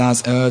not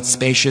Allah's earth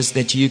spacious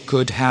that you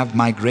could have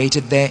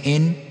migrated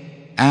therein?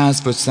 As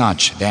for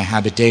such, their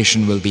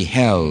habitation will be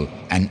hell,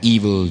 and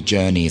evil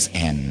journeys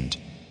end.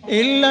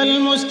 إلا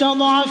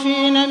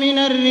المستضعفين من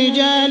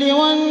الرجال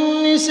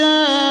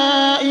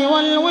والنساء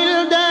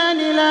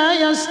والولدان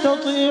لا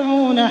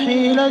يستطيعون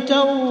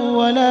حيلة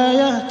ولا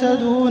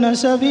يهتدون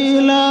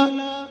سبيلا.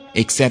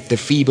 Except the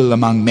feeble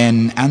among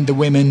men and the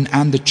women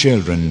and the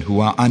children who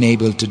are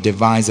unable to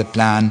devise a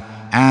plan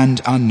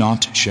and are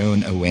not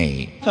shown a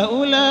way.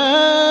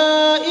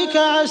 فأولئك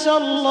عسى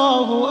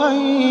الله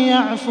أن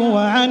يعفو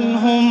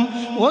عنهم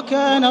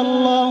وكان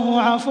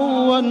الله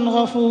عفوا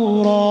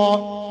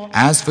غفورا.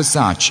 As for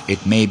such,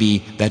 it may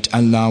be that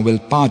Allah will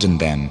pardon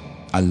them.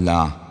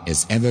 Allah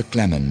is ever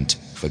clement,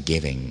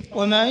 forgiving.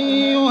 ومن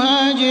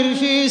يهاجر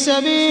في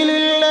سبيل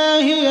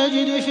الله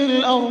يجد في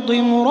الأرض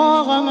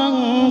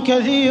مراغما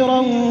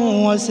كثيرا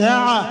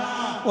وسعة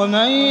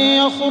ومن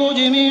يخرج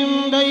من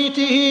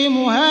بيته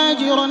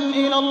مهاجرا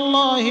إلى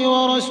الله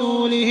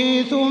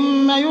ورسوله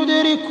ثم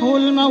يدركه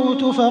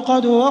الموت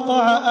فقد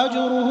وقع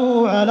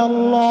أجره على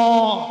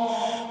الله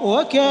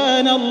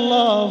وكان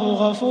الله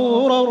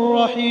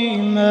غفورا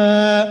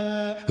رحيما.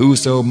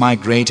 Whoso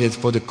migrateth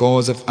for the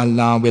cause of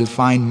Allah will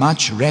find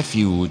much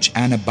refuge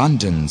and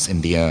abundance in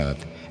the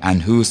earth,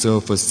 and whoso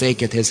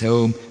forsaketh his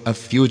home a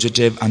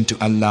fugitive unto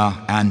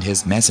Allah and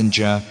His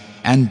Messenger,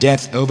 and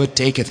death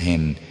overtaketh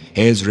him,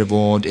 his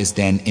reward is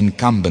then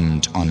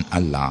incumbent on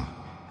Allah.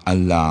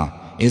 Allah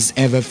is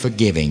ever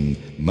forgiving,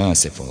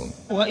 merciful.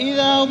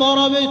 وإذا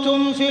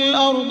ضربتم في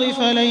الأرض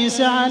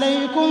فليس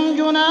عليكم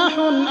جناح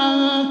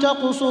أن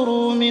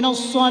تقصروا من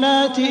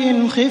الصلاة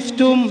إن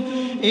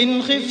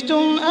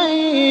خفتم أن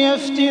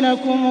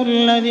يفتنكم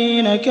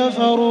الذين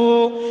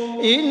كفروا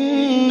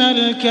إن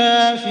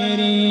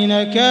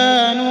الكافرين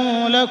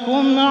كانوا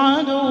لكم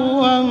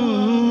عدوا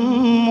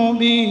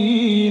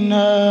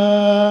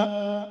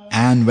مبينا.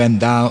 And when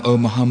thou, O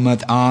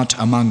Muhammad, art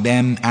among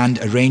them and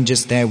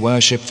arrangest their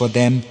worship for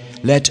them,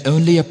 let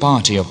only a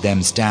party of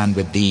them stand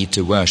with thee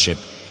to worship,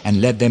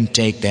 and let them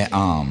take their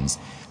arms.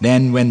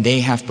 Then when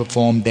they have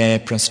performed their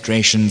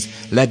prostrations,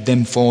 let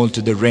them fall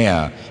to the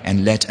rear,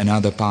 and let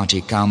another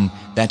party come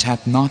that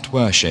hath not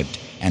worshipped,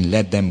 and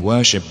let them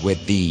worship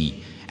with thee,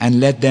 and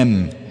let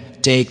them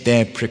take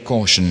their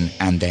precaution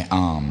and their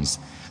arms.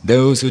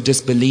 Those who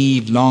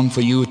disbelieve long for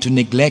you to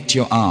neglect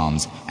your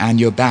arms and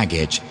your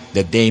baggage,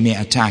 that they may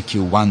attack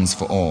you once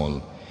for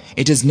all.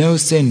 It is no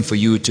sin for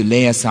you to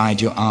lay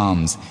aside your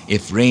arms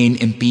if rain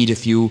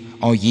impedeth you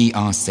or ye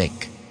are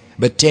sick.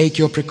 But take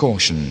your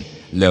precaution.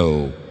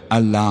 Lo,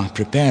 Allah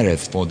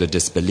prepareth for the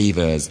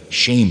disbelievers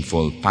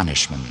shameful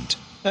punishment.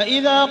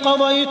 فإذا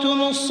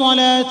قضيتم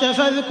الصلاة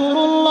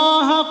فاذكروا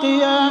الله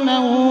قياما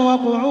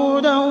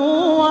وقعودا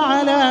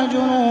وعلى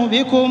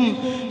جنوبكم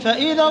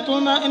فإذا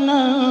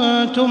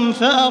اطمأننتم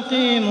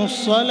فأقيموا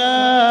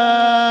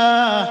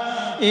الصلاة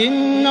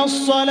إن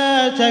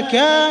الصلاة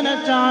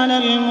كانت على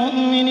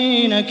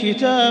المؤمنين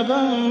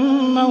كتابا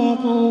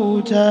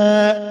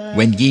موقوتا.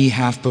 When ye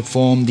have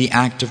performed the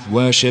act of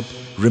worship,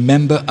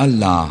 remember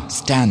Allah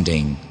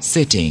standing,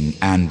 sitting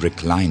and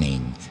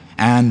reclining.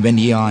 And when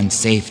ye are in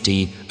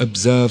safety,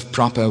 observe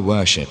proper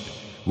worship.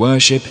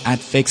 Worship at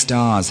fixed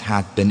hours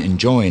hath been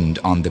enjoined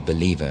on the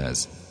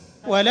believers.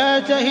 ولا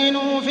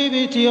تهنوا في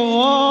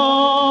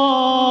ابتغاء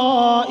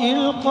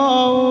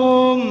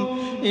القوم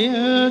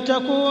إن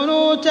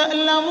تكونوا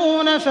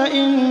تألمون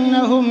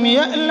فإنهم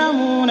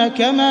يألمون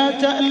كما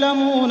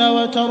تألمون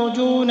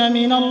وترجون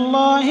من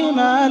الله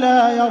ما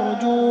لا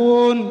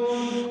يرجون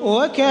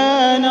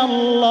وكان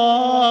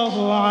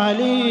الله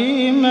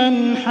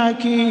عليما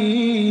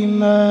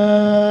حكيما.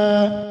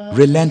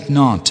 Relent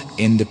not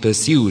in the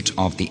pursuit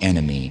of the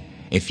enemy.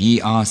 If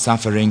ye are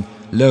suffering,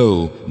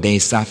 lo, they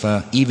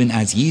suffer even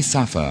as ye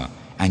suffer,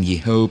 and ye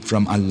hope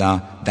from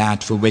Allah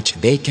that for which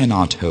they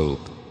cannot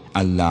hope.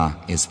 Allah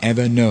is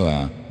ever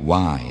knower,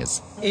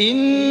 wise.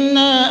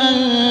 إنا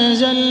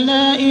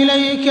أنزلنا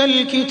إليك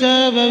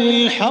الكتاب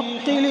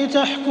بالحق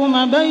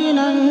لتحكم بين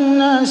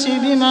الناس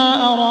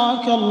بما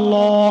أراك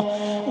الله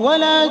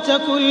ولا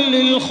تكن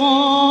للخائنين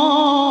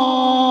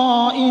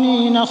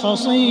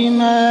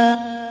خصيما.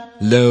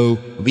 Lo,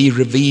 we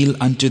reveal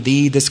unto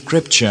thee the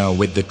scripture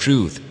with the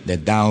truth,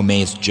 that thou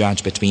mayst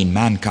judge between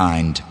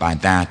mankind by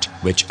that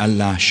which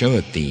Allah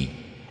showeth thee,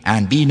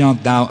 and be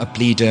not thou a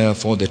pleader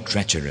for the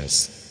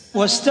treacherous.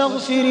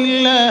 واستغفر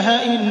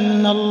الله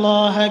إن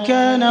الله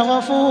كان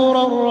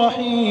غفورا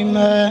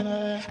رحيما.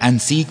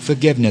 And seek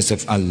forgiveness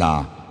of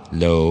Allah.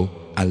 Lo,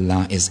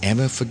 Allah is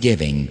ever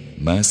forgiving,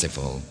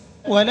 merciful.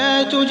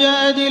 ولا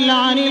تجادل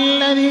عن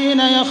الذين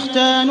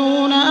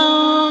يختانون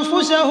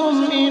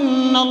أنفسهم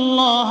إن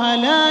الله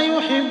لا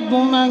يحب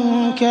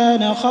من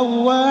كان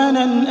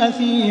خوانا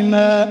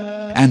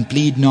أثيما. And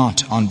plead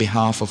not on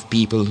behalf of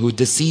people who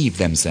deceive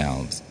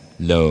themselves.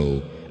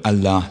 Lo,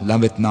 Allah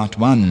loveth not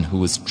one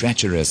who is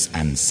treacherous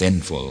and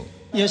sinful.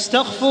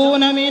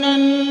 يستخفون من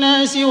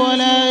الناس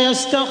ولا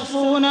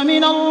يستخفون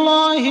من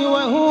الله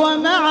وهو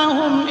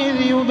معهم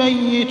إذ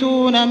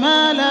يبيتون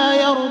ما لا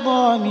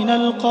يرضى من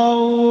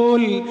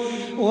القول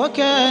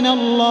وكان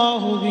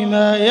الله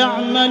بما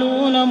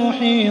يعملون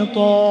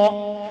محيطا.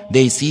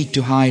 They seek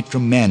to hide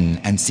from men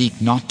and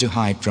seek not to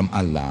hide from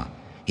Allah.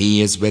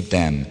 He is with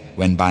them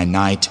when by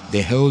night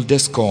they hold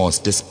discourse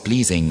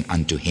displeasing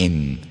unto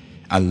Him.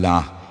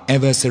 Allah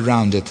ever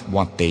surroundeth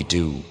what they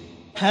do.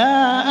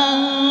 ها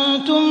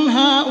أنتم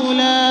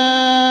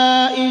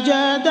هؤلاء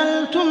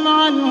جادلتم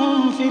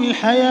عنهم في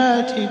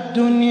الحياة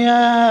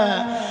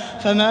الدنيا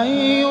فمن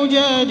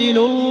يجادل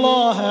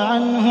الله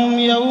عنهم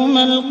يوم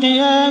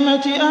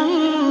القيامة أم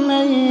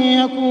من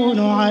يكون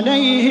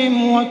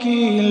عليهم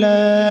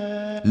وكيلا.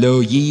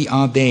 Lo, ye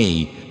are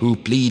they who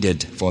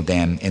pleaded for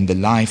them in the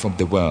life of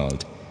the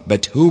world,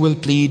 but who will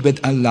plead with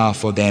Allah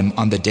for them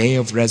on the day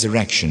of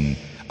resurrection,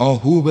 or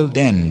who will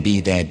then be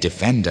their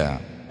defender?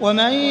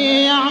 ومن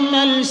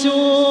يعمل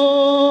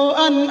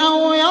سوءا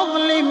أو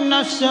يظلم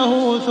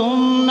نفسه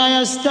ثم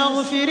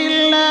يستغفر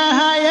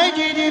الله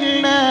يجد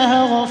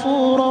الله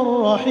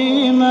غفورا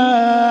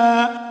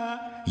رحيما.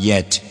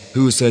 Yet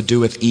whoso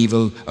doeth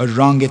evil or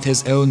wrongeth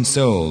his own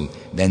soul,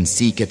 then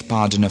seeketh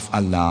pardon of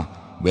Allah,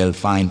 will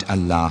find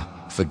Allah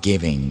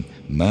forgiving,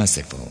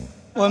 merciful.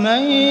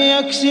 ومن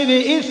يكسب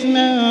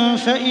إثما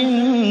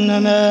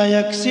فإنما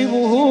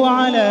يكسبه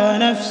على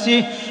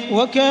نفسه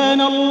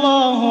وكان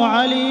الله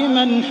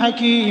عليما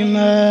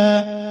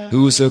حكيما.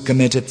 Whoso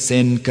committeth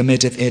sin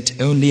committeth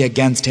it only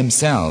against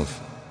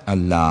himself.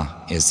 Allah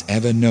is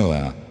ever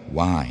knower,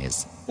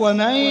 wise.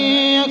 ومن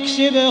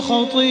يكسب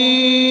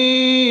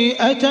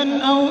خطيئة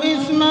أو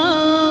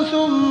إثما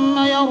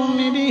ثم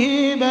يرم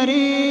به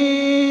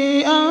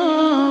بريئا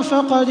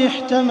فقد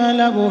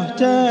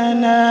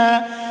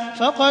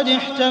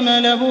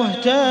احتمل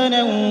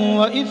بهتانا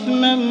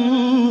وإثما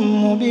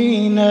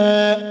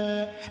مبينا.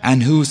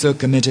 And whoso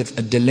committeth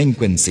a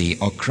delinquency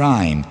or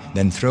crime,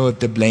 then throweth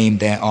the blame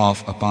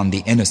thereof upon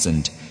the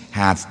innocent,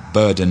 hath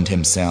burdened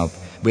himself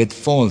with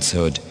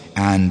falsehood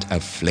and a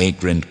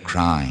flagrant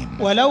crime.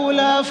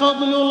 ولولا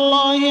فضل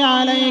الله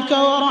عليك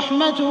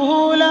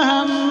ورحمته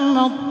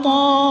لهم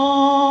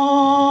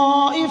طائفة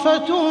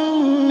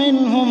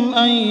منهم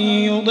أن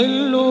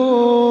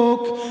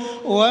يضلوك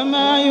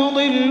وما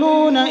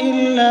يضلون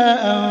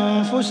إلا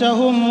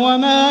أنفسهم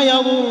وما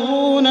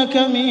يضرونك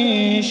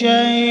من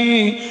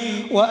شيء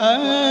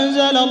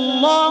وأنزل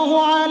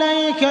الله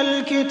عليك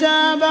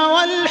الكتاب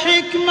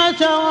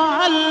والحكمة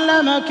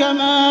وعلمك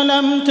ما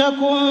لم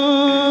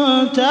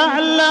تكن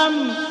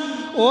تعلم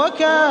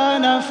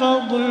وكان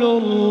فضل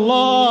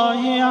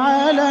الله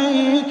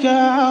عليك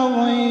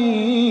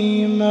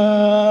عظيما.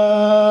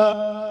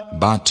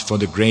 But for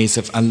the grace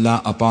of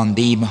Allah upon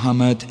thee,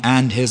 Muhammad,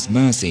 and His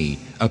mercy,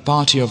 a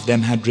party of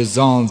them had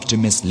resolved to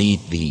mislead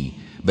thee,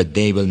 but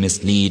they will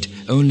mislead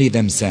only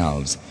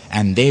themselves,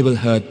 and they will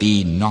hurt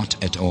thee not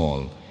at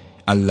all.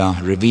 Allah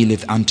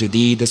revealeth unto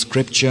thee the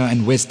scripture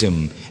and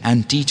wisdom,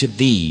 and teacheth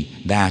thee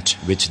that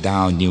which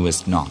thou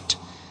knewest not.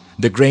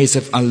 The grace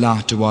of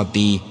Allah toward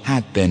thee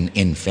hath been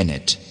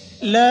infinite.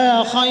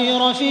 لا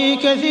خير في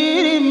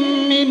كثير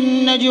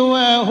من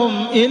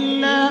نجواهم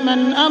إلا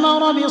من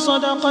أمر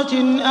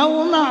بصدقة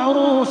أو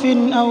معروف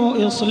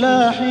أو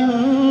إصلاح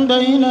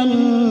بين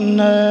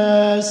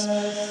الناس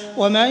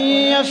ومن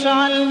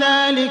يفعل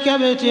ذلك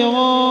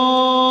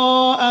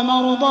ابتغاء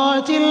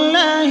مرضات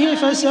الله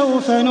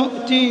فسوف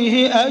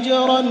نؤتيه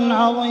أجرا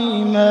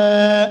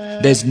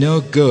عظيما. There's no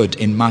good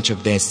in much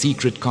of their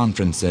secret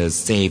conferences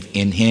save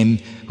in him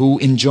who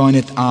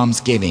enjoineth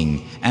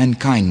almsgiving and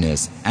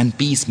kindness and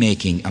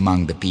peacemaking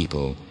among the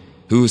people.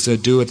 Whoso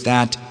doeth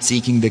that,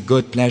 seeking the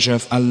good pleasure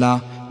of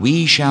Allah,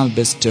 we shall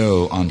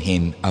bestow on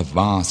him a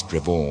vast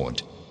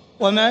reward.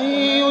 ومن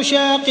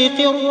يشاقق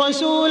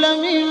الرسول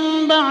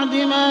من بعد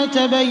ما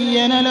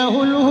تبين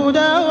له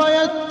الهدى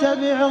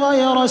ويتبع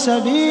غير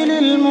سبيل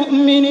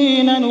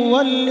المؤمنين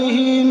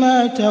نوله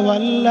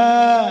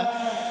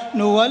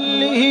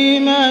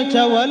ما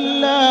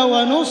تولى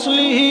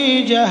ونصله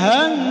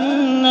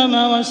جهنم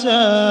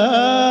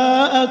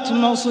وساءت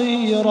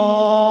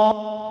مصيرا.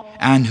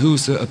 And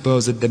whoso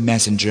opposeth the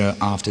messenger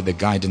after the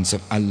guidance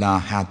of Allah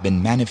hath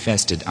been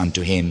manifested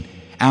unto him,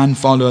 and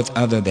followeth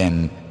other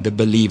than the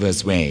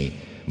believer's way,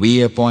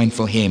 we appoint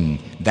for him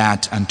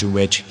that unto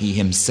which he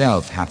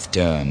himself hath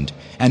turned,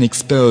 and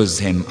expose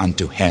him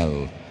unto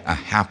hell, a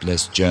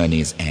hapless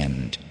journey's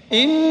end.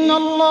 إن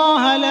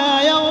الله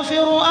لا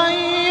يغفر أن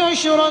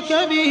يشرك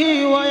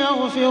به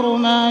ويغفر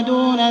ما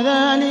دون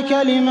ذلك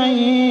لمن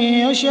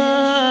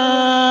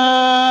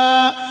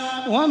يشاء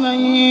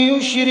ومن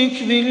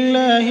يشرك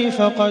بالله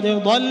فقد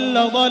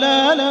ضل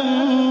ضلالا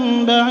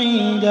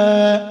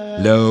بعيدا.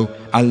 Lo,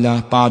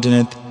 Allah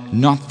pardoneth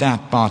not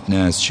that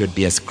partners should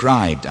be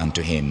ascribed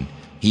unto him.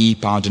 He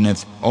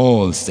pardoneth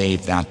all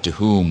save that to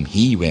whom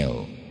he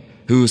will.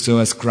 Whoso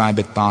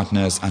ascribeth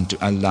partners unto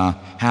Allah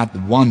hath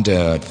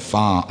wandered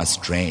far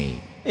astray.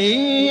 إن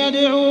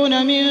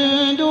يدعون من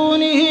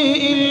دونه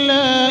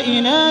إلا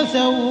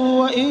إناثا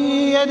وإن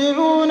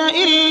يدعون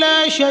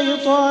إلا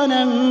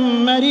شيطانا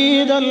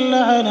مريدا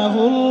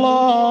لعنه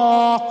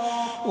الله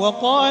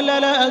وقال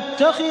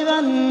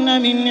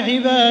لأتخذن من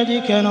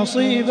عبادك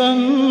نصيبا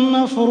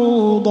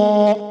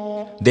مفروضا.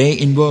 They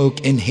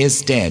invoke in his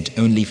stead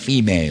only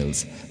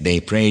females. They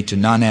pray to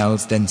none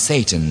else than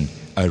Satan,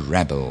 a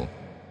rebel,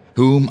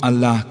 whom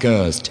Allah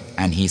cursed,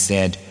 and he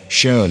said,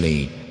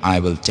 surely I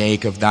will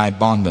take of thy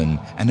bondmen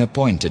an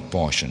appointed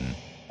portion.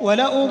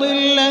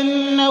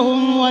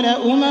 وَلَأُضِلَّنَّهُمْ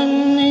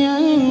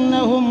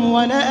وَلَأُمَنِّيَنَّهُمْ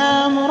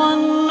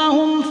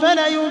وَلَآمُرَنَّهُمْ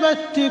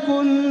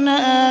فَلَيُبَتِّكُنَّ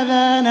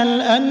آذَانَ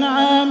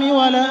الْأَنْعَامِ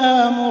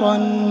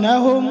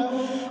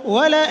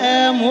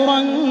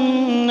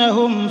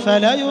وَلَآمُرَنَّهُمْ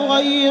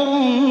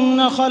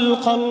فَلَيُغَيِّرُنَّ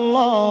خَلْقَ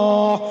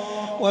اللَّهِ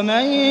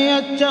وَمَنْ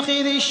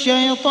يَتَّخِذِ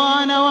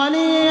الشَّيْطَانَ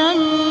وَلِيًّا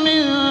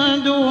مِّن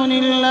دُونِ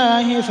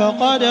اللَّهِ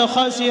فَقَدْ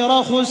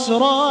خَسِرَ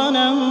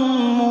خُسْرَانًا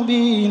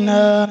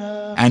مُبِينًا.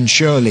 And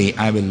surely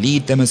I will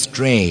lead them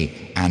astray,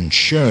 and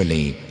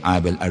surely I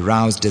will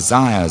arouse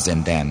desires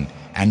in them,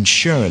 and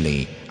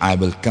surely I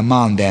will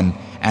command them,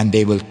 and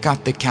they will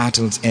cut the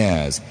cattle's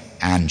ears,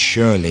 and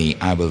surely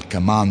I will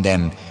command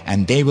them,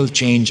 and they will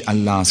change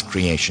Allah's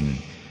creation.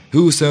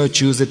 Whoso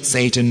chooseth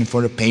Satan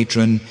for a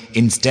patron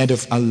instead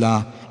of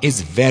Allah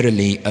is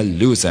verily a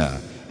loser,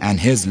 and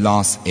his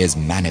loss is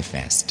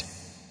manifest.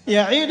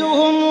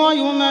 يعدهم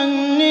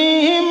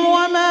ويمنيهم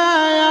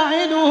وما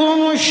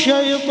يعدهم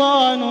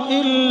الشيطان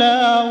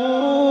إلا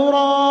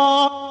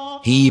غرورا.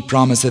 He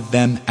promiseth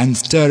them and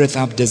stirreth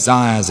up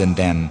desires in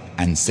them,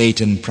 and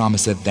Satan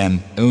promiseth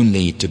them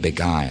only to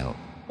beguile.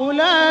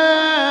 أولئك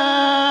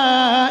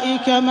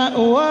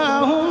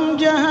مأواهم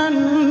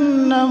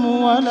جهنم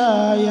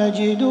ولا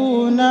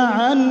يجدون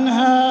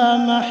عنها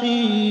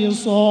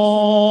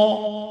محيصا.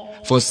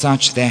 For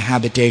such their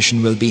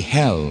habitation will be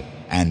hell,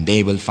 and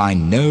they will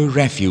find no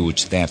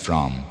refuge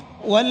therefrom.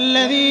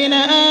 والذين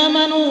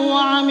آمنوا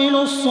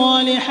وعملوا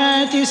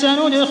الصالحات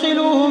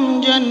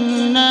سندخلهم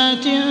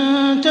جنات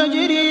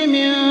تجري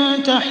من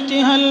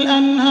تحتها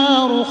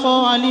الأنهار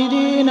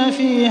خالدين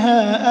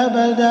فيها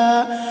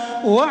أبدا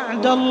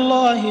وعد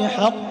الله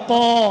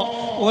حقا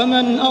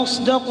ومن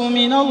أصدق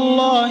من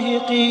الله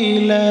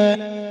قيلا.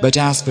 But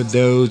as for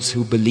those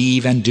who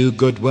believe and do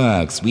good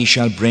works, we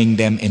shall bring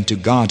them into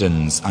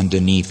gardens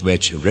underneath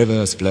which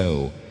rivers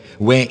flow,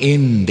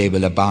 wherein they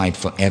will abide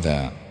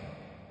forever.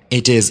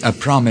 It is a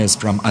promise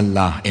from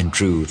Allah in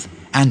truth,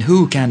 and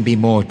who can be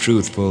more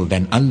truthful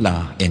than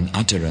Allah in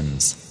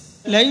utterance?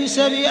 ليس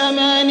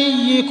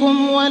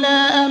بأمانيكم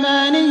ولا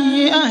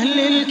أماني أهل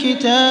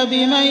الكتاب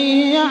من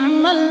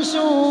يعمل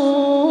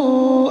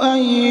سوءا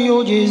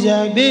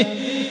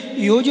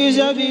يجز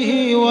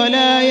به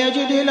ولا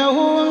يجد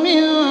له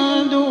من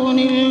دون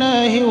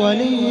الله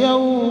وليا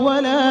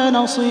ولا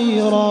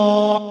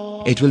نصيرا.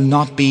 It will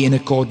not be in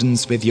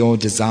accordance with your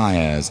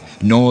desires,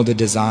 nor the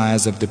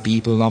desires of the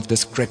people of the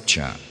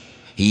Scripture.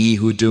 He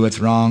who doeth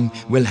wrong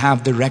will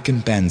have the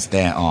recompense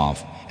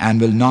thereof,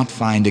 and will not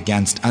find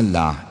against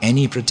Allah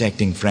any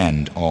protecting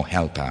friend or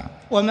helper.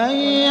 ومن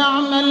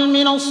يعمل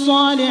من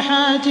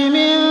الصالحات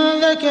من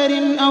ذكر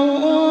أو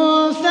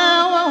أنثى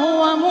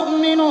وهو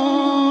مؤمن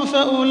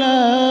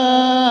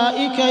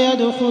فأولئك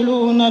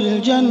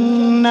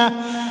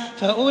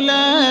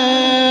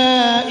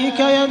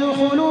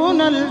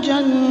يدخلون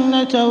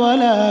الجنة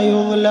ولا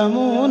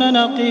يظلمون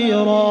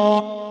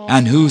نقيرا.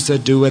 And whoso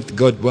doeth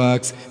good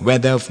works,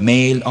 whether of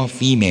male or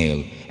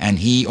female, and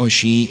he or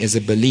she is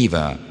a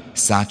believer,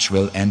 such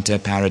will enter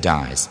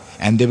paradise,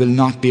 and they will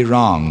not be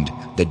wronged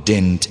the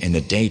dint in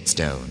a date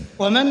stone.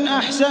 ومن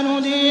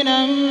أحسن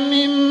دينا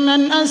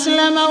ممن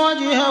أسلم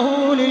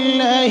وجهه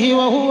لله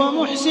وهو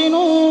محسن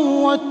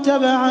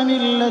واتبع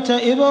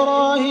ملة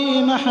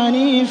إبراهيم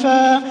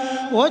حنيفا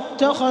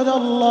واتخذ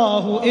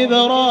الله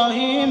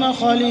إبراهيم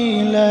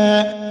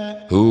خليلا.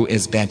 Who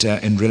is better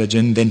in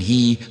religion than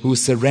he who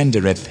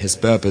surrendereth his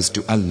purpose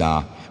to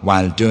Allah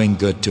while doing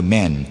good to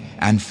men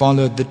and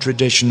followed the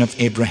tradition of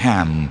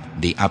Abraham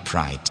the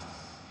upright?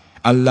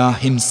 Allah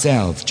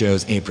himself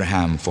chose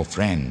Abraham for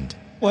friend.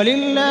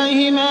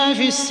 وَلِلَّهِ مَا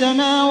فِي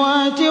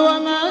السَّمَاوَاتِ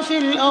وَمَا فِي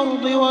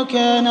الْأَرْضِ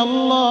وَكَانَ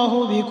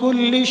اللَّهُ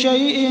بِكُلِّ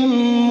شَيْءٍ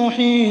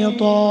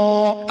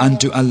مُحِيطًا.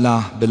 Unto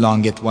Allah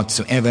belongeth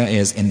whatsoever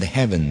is in the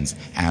heavens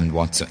and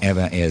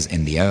whatsoever is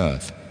in the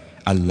earth.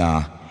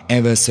 Allah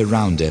ever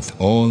surroundeth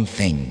all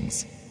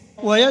things.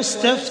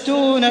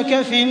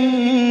 وَيَسْتَفْتُونَكَ فِي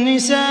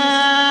النِّسَاءِ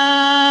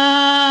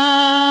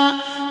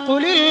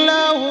قُلِ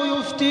اللَّهُ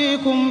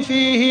يُفْتِيكُمْ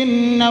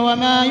فِيهِنَّ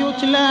وَمَا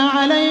يُتْلَى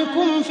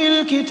عَلَيْكُمْ فِي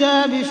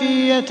الْكِتَابِ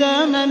في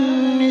يتامى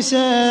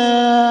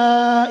النِّسَاءِ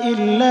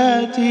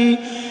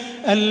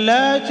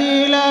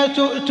اللاتي لا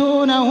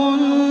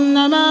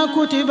تؤتونهن ما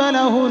كتب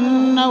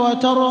لهن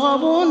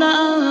وترغبون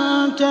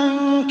أن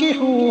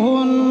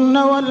تنكحوهن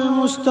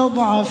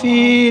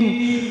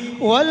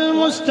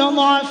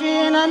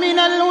والمستضعفين من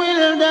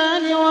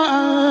الولدان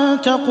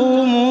وأن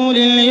تقوموا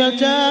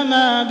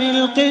لليتامى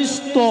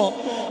بالقسط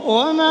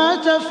وما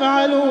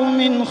تفعلوا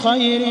من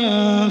خير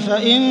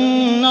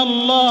فإن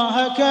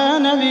الله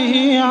كان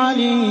به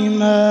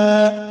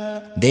عليما.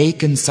 They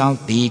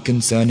consult thee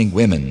concerning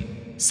women.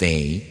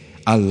 Say,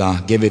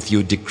 Allah giveth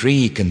you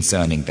decree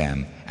concerning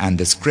them, and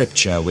the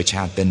scripture which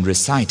hath been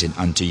recited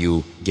unto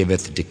you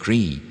giveth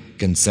decree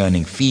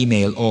concerning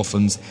female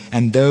orphans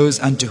and those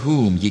unto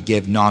whom ye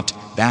give not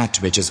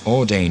that which is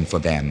ordained for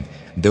them,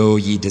 though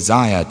ye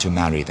desire to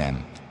marry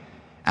them,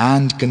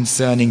 and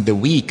concerning the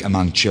weak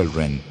among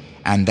children,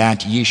 and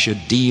that ye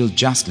should deal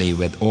justly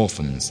with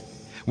orphans.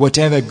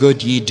 Whatever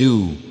good ye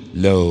do,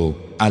 lo,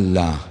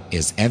 Allah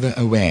is ever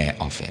aware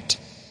of it.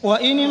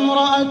 وإن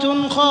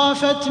امرأة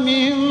خافت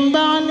من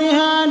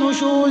بعلها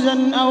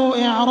نشوزا أو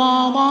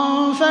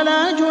إعراضا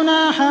فلا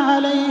جناح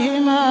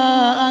عليهما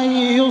أن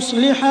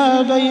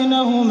يصلحا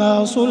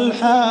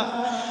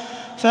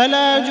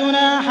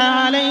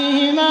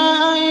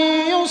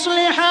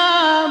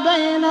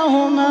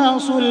بينهما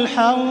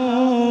صلحا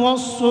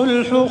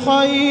والصلح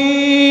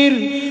خير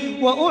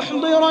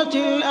وأحضرت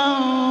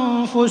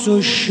الأنفس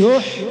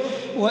الشح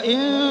وإن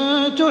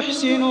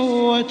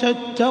تحسنوا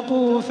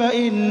وتتقوا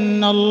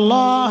فإن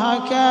الله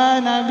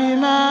كان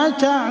بما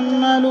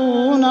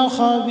تعملون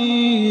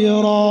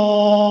خبيرا.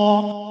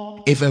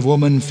 If a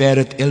woman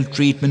feareth ill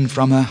treatment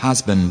from her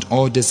husband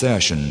or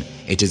desertion,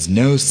 it is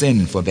no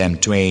sin for them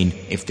twain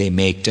if they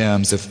make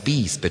terms of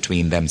peace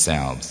between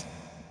themselves.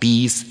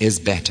 Peace is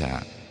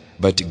better.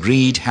 But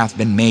greed hath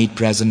been made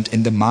present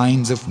in the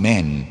minds of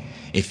men.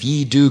 If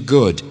ye do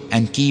good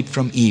and keep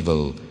from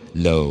evil,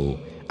 lo,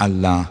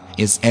 Allah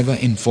is ever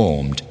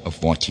informed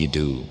of what ye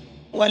do.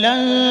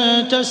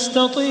 وَلَن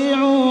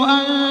تَسْتَطِيعُوا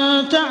أَن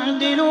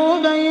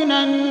تَعْدِلُوا بَيْنَ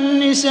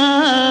النِّسَاءِ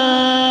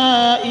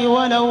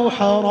وَلَوْ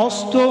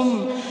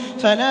حَرَصْتُمْ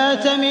فَلَا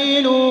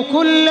تَمِيلُوا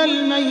كُلَّ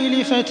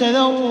الْمَيْلِ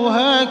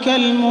فَتَذَرُوهَا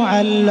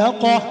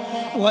كَالْمُعَلَّقَةِ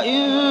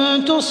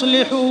وَإِن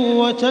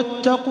تُصْلِحُوا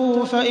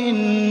وَتَتَّقُوا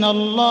فَإِنَّ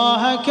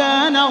اللَّهَ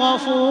كَانَ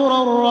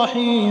غَفُورًا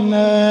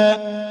رَحِيمًا.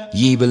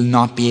 Ye will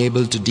not be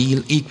able to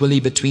deal equally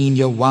between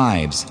your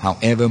wives,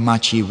 however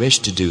much ye wish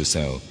to do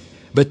so.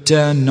 But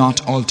turn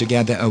not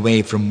altogether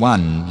away from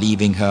one,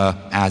 leaving her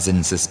as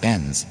in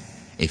suspense.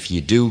 If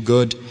ye do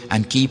good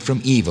and keep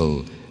from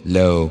evil,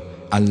 lo,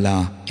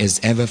 Allah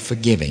is ever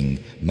forgiving,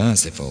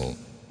 merciful.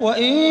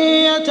 وَإِن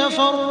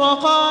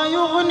يَتَفَرَّقَا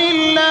يُغْنِ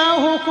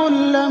اللَّهُ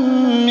كُلًّا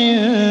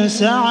مِّن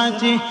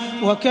سَعَتِهِ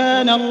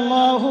وَكَانَ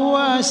اللَّهُ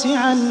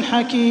وَاسِعًا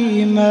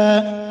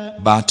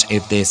حَكِيمًا. But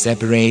if they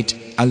separate,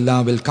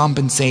 Allah will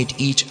compensate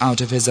each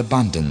out of His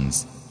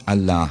abundance.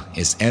 Allah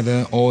is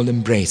ever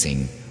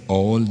all-embracing,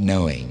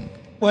 all-knowing.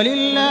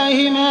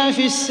 وَلِلَّهِ مَا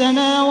فِي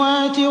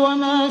السَّمَاوَاتِ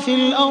وَمَا فِي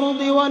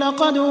الْأَرْضِ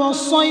وَلَقَدْ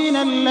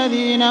وَصَّيْنَا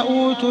الَّذِينَ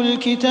أُوتُوا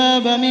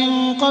الْكِتَابَ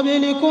مِن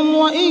قَبْلِكُمْ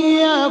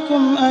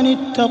وَإِيَّاكُمْ أَنِ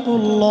اتَّقُوا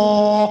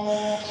اللَّهَ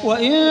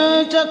وَإِن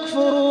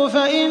تَكْفُرُوا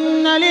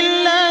فَإِنَّ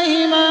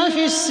لِلَّهِ مَا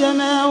فِي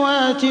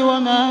السَّمَاوَاتِ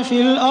وَمَا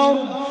فِي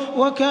الْأَرْضِ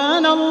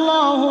وَكَانَ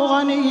اللَّهُ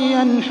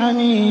غَنِيًّا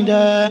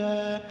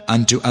حَمِيدًا.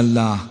 Unto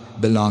Allah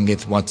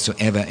belongeth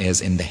whatsoever is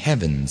in the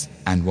heavens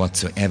and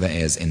whatsoever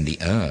is in the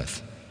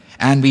earth.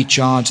 And we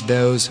charge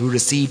those who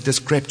received the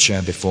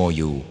scripture before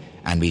you,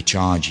 and we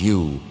charge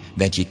you,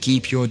 that ye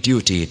keep your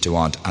duty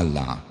toward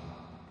Allah.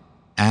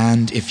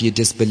 And if ye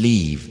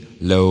disbelieve,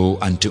 lo,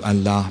 unto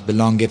Allah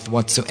belongeth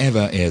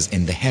whatsoever is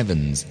in the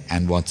heavens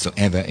and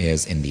whatsoever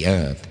is in the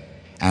earth,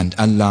 and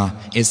Allah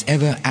is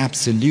ever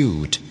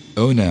absolute,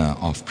 owner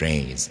of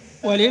praise.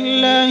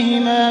 وَلِلَّهِ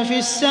مَا فِي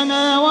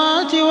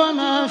السَّمَاوَاتِ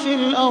وَمَا فِي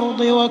الْأَرْضِ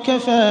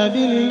وَكَفَى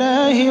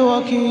بِاللَّهِ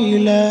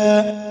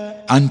وَكِيلًا.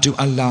 Unto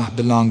Allah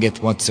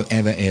belongeth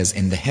whatsoever is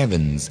in the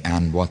heavens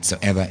and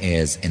whatsoever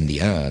is in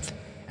the earth,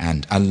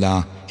 and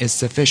Allah is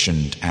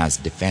sufficient as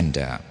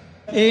defender.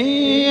 إِن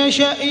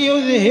يَشَأْ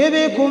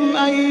يُذْهِبْكُمْ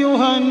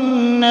أَيُّهَا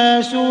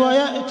النَّاسُ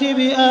وَيَأْتِ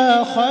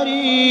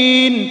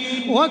بِآخَرِينَ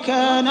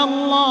وَكَانَ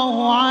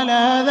اللَّهُ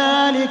عَلَى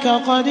ذَلِكَ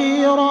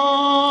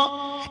قَدِيرًا.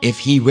 If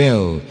He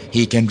will,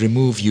 He can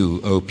remove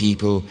you, O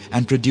people,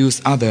 and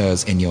produce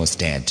others in your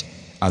stead.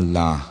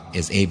 Allah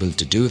is able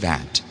to do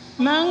that.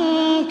 من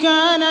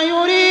كان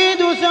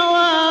يريد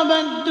ثواب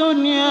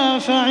الدنيا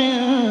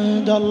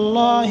فعند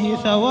الله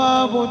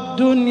ثواب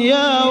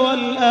الدنيا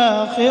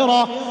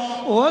والآخرة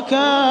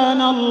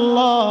وكان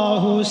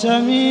الله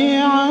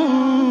سميعا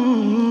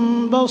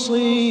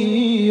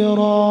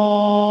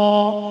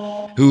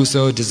بصيرا.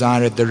 Whoso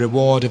desireth the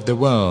reward of the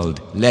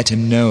world, let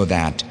him know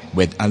that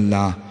with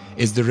Allah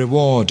is the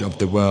reward of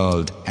the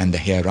world and the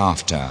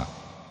hereafter.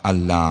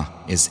 Allah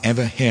is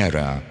ever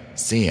hearer,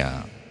 seer.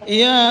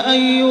 يا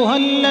أيها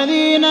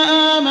الذين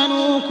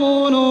آمنوا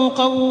كونوا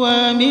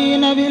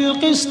قوامين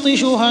بالقسط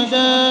شهداء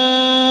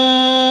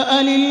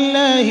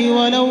لله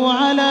ولو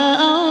على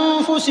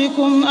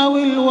أنفسكم أو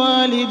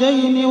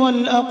الوالدين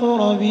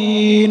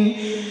والأقربين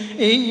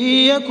إن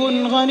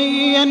يكن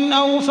غنيا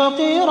أو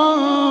فقيرا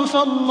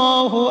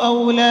فالله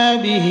أولى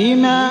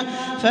بهما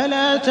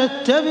فلا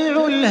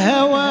تتبعوا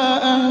الهوى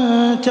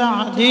أن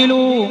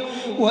تعدلوا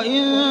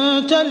وإن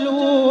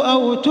تلووا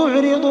أو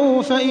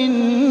تعرضوا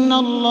فإن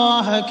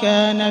الله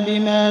كان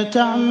بما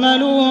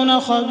تعملون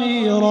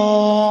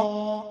خبيرا.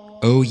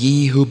 O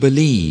ye who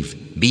believe,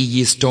 be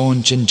ye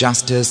staunch in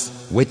justice,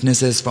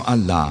 witnesses for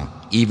Allah,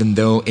 even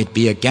though it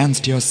be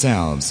against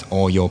yourselves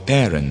or your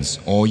parents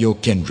or your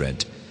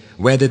kindred,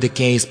 whether the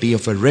case be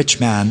of a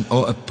rich man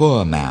or a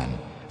poor man,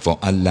 for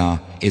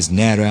Allah is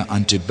nearer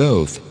unto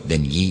both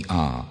than ye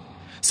are.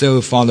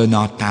 So follow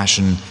not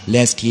passion,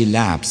 lest ye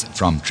lapse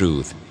from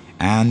truth.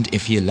 And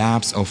if ye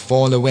lapse or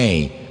fall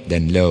away,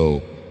 then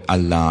lo,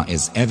 Allah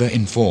is ever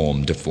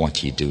informed of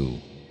what ye do.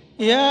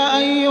 يا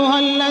أيها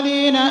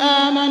الذين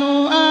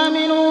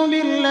آمنوا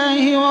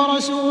بالله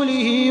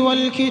ورسوله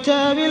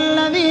والكتاب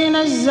الذي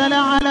نزل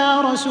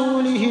على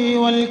رسوله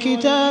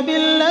والكتاب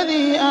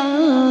الذي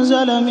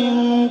أنزل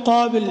من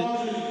قبل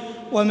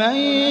ومن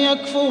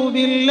يكفر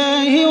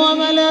بالله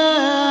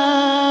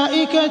وملائكته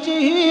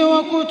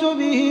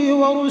وكتبه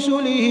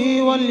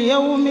ورسله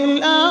واليوم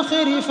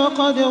الآخر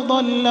فقد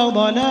ضل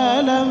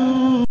ضلالا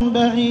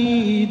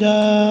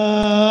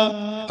بعيدا.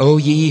 O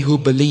ye who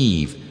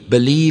believe,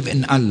 believe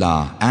in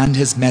Allah and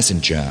His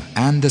Messenger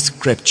and the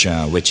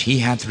Scripture which He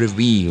hath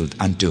revealed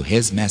unto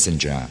His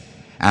Messenger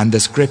and the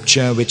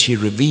Scripture which He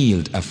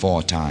revealed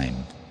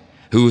aforetime.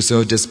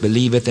 Whoso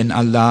disbelieveth in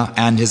Allah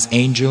and His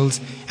angels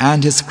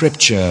and His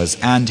Scriptures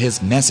and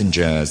His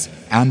messengers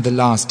and the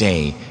last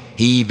day,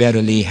 he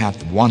verily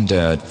hath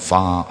wandered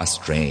far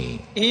astray.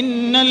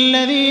 إن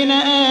الذين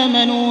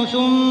آمنوا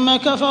ثم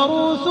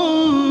كفروا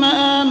ثم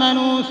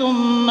آمنوا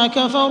ثم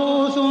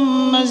كفروا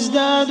ثم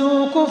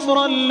ازدادوا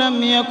كفرا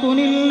لم يكن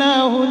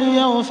الله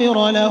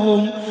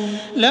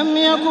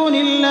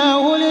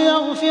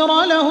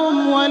ليغفر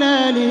لهم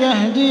ولا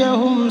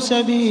ليهديهم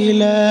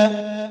سبيلا.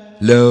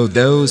 Lo,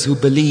 those who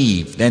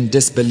believe, then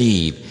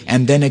disbelieve,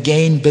 and then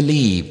again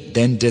believe,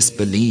 then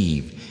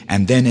disbelieve,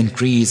 and then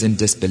increase in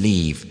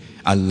disbelief,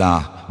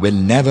 Allah will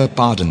never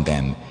pardon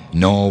them,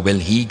 nor will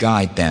He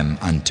guide them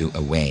unto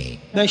a way.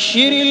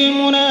 بشر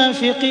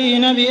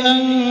المنافقين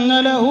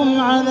بأن لهم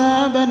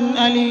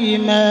عذابا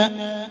أليما.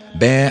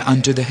 Bear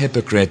unto the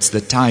hypocrites the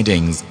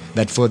tidings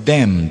that for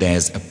them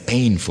there's a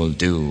painful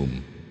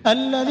doom.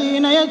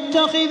 الذين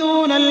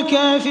يتخذون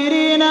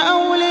الكافرين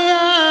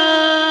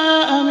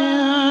أولياء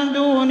من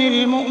دون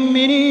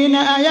المؤمنين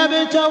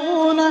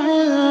أيبتغون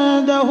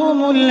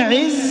عندهم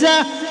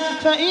العزة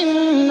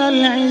فإن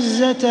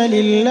العزة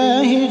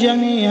لله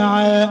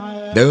جميعا.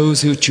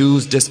 Those who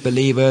choose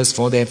disbelievers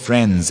for their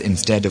friends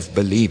instead of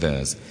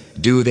believers,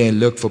 do they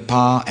look for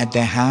power at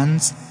their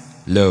hands?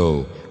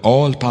 Lo,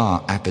 all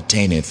power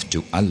appertaineth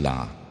to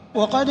Allah.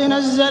 وقد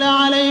نزل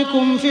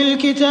عليكم في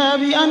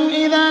الكتاب أن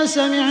إذا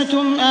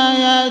سمعتم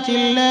آيات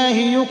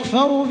الله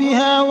يكفر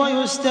بها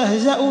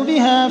ويستهزأ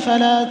بها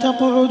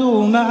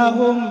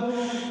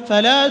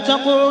فلا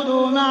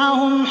تقعدوا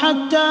معهم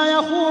حتى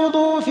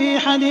يخوضوا في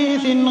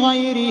حديث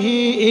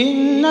غيره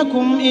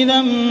إنكم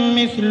إذا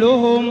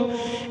مثلهم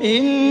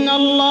إن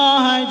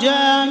الله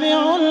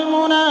جامع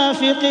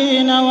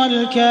المنافقين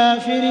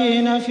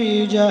والكافرين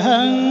في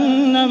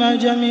جهنم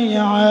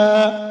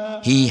جميعا.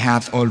 He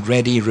hath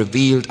already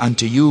revealed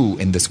unto you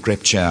in the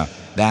Scripture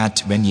that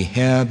when ye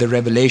hear the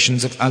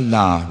revelations of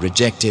Allah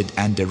rejected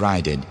and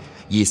derided,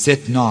 ye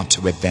sit not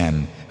with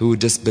them who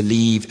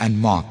disbelieve and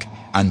mock,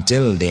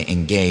 until they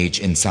engage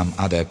in some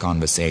other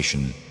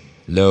conversation.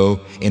 Lo,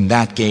 in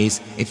that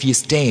case, if ye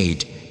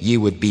stayed, ye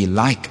would be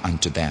like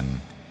unto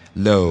them.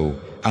 Lo,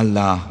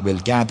 Allah will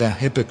gather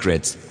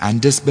hypocrites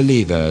and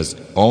disbelievers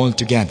all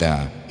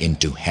together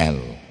into hell.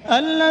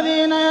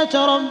 الذين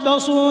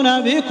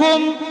يتربصون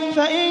بكم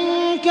فإن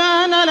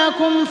كان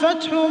لكم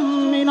فتح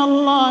من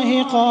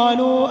الله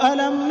قالوا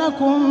ألم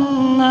نكن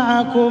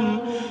معكم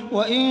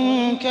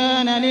وإن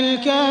كان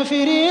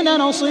للكافرين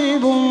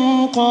نصيب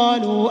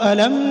قالوا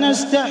ألم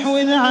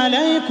نستحوذ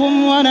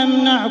عليكم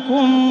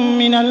ونمنعكم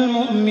من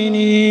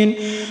المؤمنين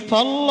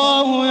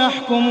فالله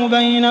يحكم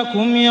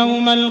بينكم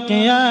يوم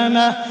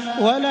القيامة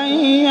ولن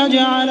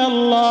يجعل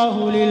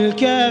الله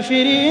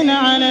للكافرين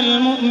على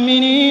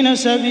المؤمنين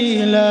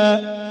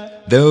سبيلا.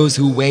 Those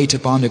who wait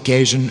upon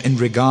occasion in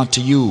regard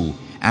to you,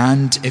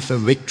 and if a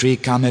victory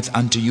cometh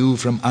unto you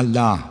from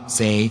Allah,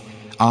 say,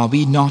 Are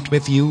we not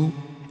with you?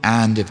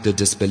 And if the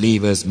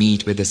disbelievers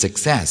meet with a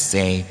success,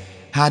 say,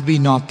 Had we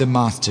not the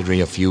mastery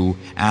of you,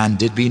 and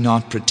did we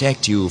not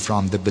protect you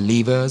from the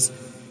believers?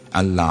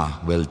 Allah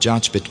will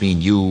judge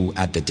between you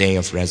at the day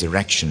of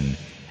resurrection,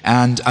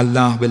 and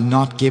Allah will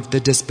not give the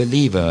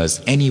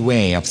disbelievers any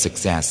way of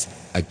success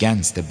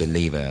against the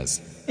believers.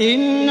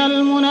 إن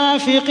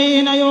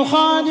المنافقين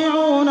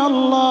يخادعون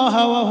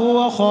الله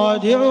وهو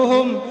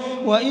خادعهم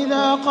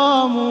وإذا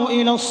قاموا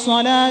إلى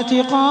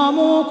الصلاة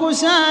قاموا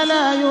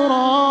كسالى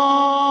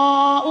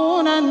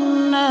يراءون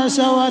الناس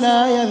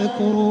ولا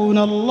يذكرون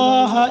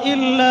الله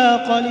إلا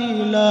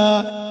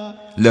قليلا.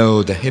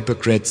 Lo, the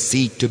hypocrites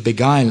seek to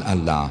beguile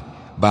Allah,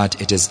 but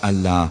it is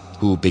Allah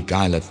who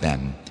beguileth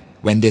them.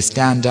 When they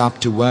stand up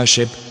to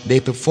worship, they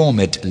perform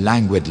it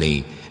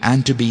languidly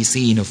and to be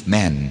seen of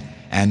men,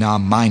 and are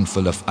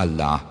mindful of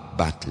Allah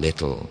but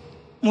little.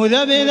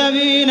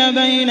 مذبذبين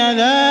بين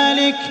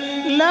ذلك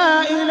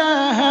لا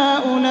إله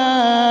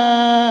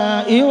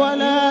هؤلاء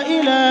ولا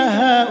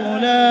إله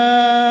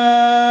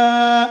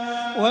هؤلاء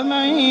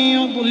ومن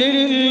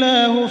يضلل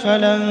الله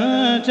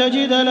فلن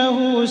تجد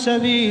له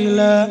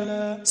سبيلا.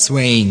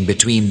 Swaying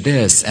between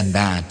this and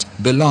that,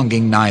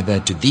 belonging neither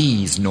to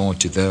these nor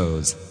to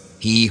those.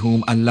 He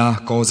whom Allah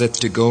causeth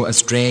to go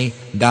astray,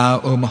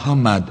 thou, O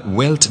Muhammad,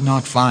 wilt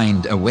not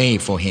find a way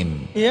for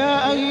him.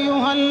 يا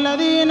أيها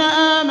الذين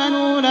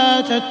آمنوا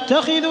لا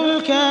تتخذوا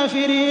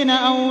الكافرين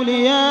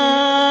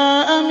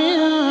أولياء من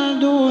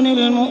دون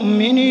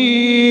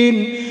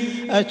المؤمنين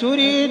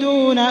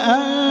أتريدون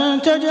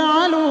أن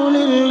تجعلوا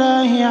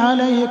لله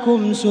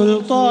عليكم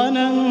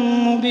سلطانا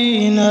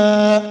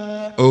مبينا.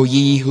 O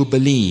ye who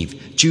believe,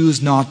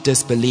 choose not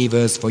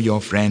disbelievers for your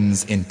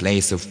friends in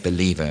place of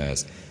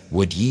believers.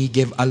 Would ye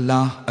give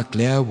Allah a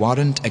clear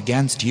warrant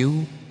against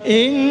you?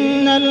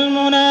 إن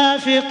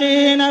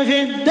المنافقين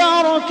في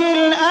الدرك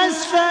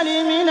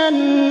الأسفل من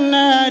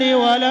النار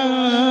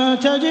ولن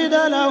تجد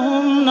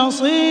لهم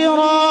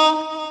نصيرا.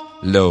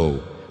 Lo,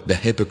 the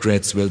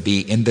hypocrites will be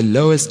in the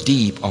lowest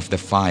deep of the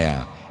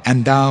fire,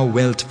 and thou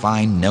wilt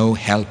find no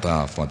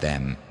helper for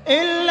them.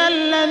 إلا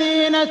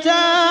الذين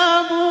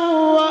تابوا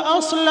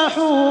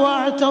وأصلحوا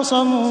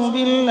واعتصموا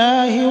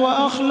بالله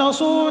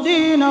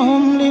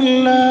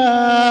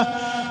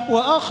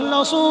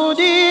وأخلصوا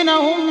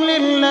دينهم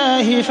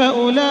لله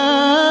فأولئك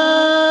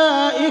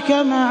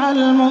مع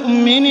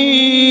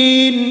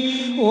المؤمنين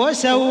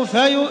وسوف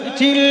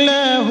يؤتي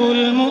الله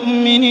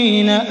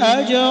المؤمنين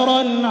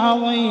أجرا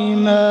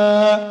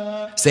عظيما.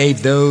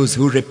 Save those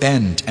who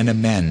repent and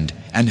amend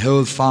and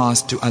hold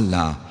fast to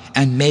Allah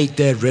and make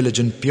their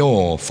religion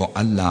pure for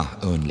Allah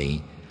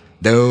only.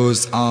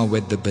 Those are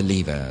with the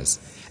believers,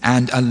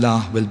 and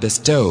Allah will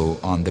bestow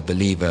on the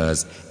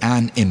believers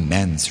an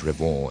immense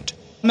reward.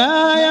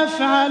 ما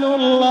يفعل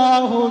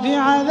الله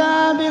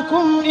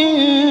بعذابكم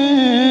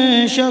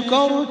إن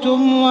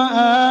شكرتم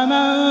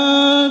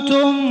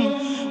وآمنتم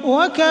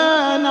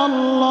وكان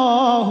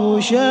الله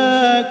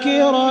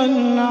شاكرا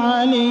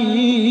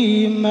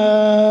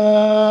عليما.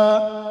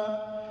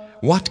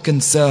 What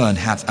concern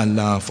hath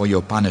Allah for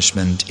your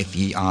punishment if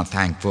ye are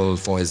thankful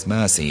for His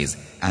mercies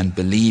and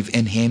believe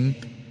in Him?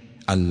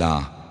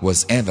 Allah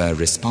was ever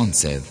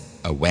responsive,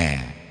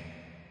 aware.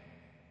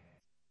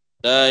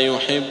 لا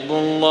يحب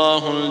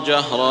الله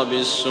الجهر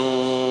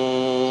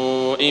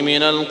بالسوء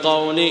من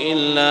القول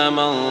إلا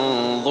من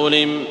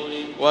ظلم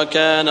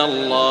وكان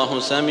الله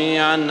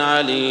سميعا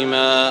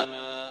عليما.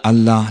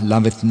 Allah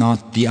loveth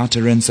not the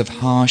utterance of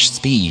harsh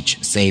speech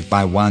save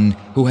by one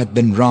who hath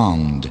been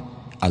wronged.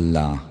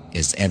 Allah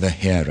is ever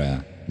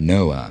hearer,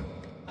 knower.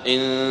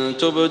 إن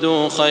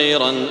تبدوا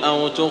خيرا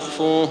أو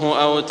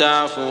تخفوه أو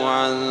تعفوا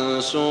عن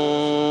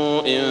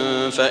سوء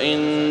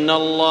فإن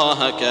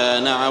الله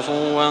كان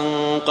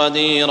عفوا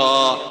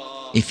قديرا.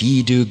 If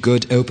ye do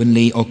good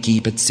openly or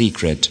keep it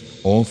secret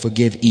or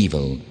forgive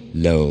evil,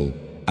 lo,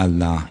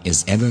 Allah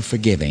is ever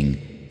forgiving,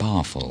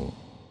 powerful.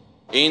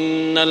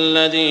 إن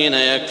الذين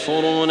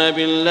يكفرون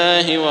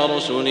بالله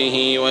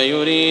ورسله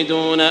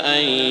ويريدون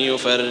أن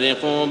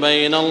يفرقوا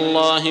بين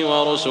الله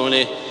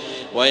ورسله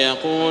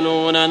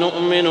ويقولون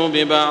نؤمن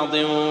ببعض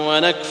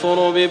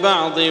ونكفر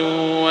ببعض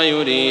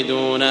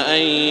ويريدون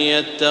أن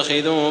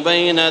يتخذوا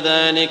بين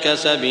ذلك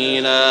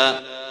سبيلا.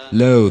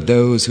 Lo,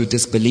 those who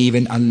disbelieve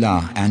in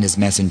Allah and His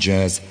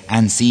messengers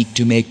and seek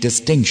to make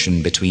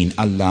distinction between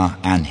Allah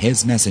and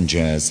His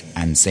messengers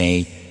and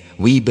say,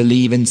 we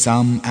believe in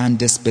some and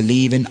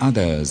disbelieve in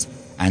others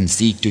and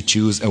seek to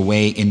choose a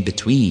way in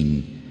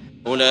between.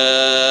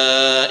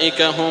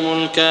 أولئك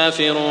هم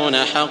الكافرون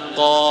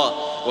حقا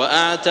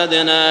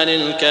وأعتدنا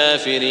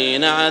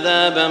للكافرين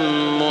عذابا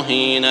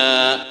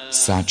مهينا.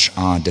 Such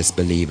are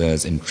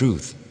disbelievers in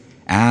truth.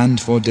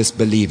 And for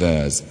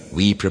disbelievers,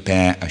 we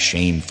prepare a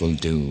shameful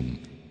doom.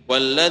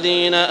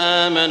 والذين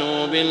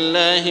آمنوا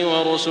بالله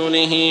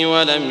ورسله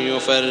ولم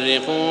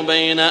يفرقوا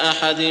بين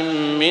أحد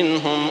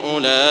منهم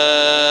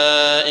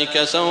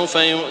أولئك سوف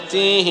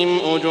يؤتيهم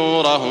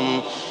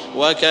أجورهم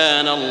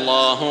وكان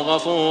الله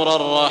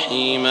غفورا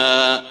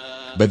رحيما.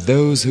 But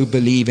those who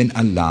believe in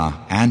Allah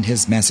and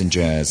His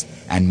messengers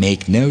and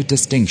make no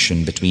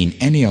distinction between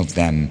any of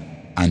them,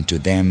 unto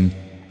them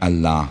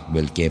Allah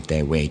will give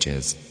their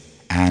wages.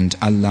 And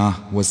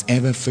Allah was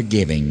ever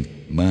forgiving,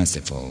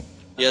 merciful.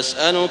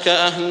 يسألك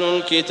أهل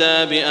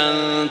الكتاب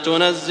أن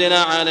تنزل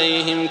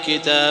عليهم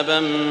كتابا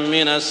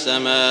من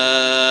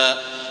السماء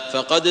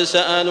فقد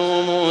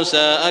سألوا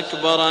موسى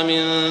أكبر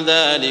من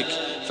ذلك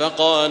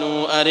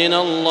فقالوا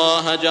أرنا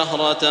الله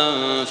جهرة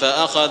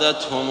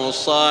فأخذتهم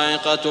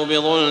الصاعقة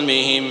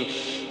بظلمهم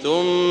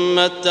ثم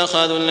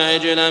اتخذوا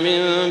العجل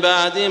من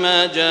بعد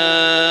ما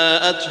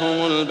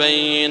جاءتهم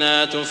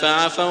البينات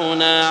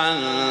فعفونا عن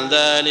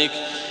ذلك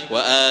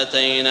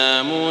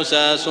وآتينا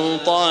موسى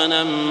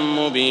سلطانا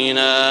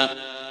مبينا.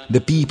 The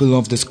people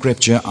of the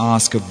scripture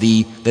ask of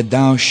thee that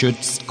thou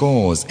shouldst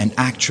cause an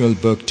actual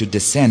book to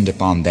descend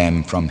upon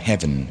them from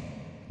heaven.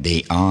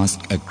 They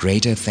asked a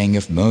greater thing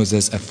of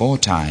Moses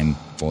aforetime,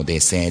 for they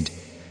said,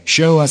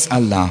 show us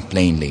Allah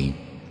plainly.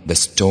 The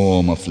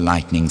storm of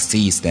lightning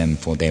seized them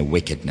for their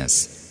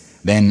wickedness.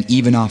 Then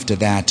even after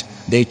that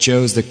they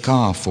chose the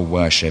calf for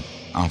worship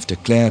after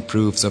clear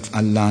proofs of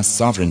Allah's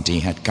sovereignty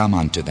had come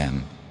unto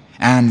them.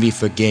 And we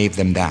forgave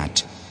them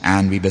that,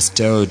 and we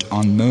bestowed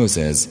on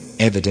Moses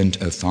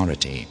evident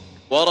authority.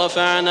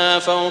 ورفعنا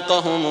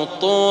فوقهم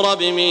الطور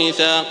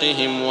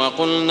بميثاقهم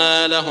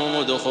وقلنا لهم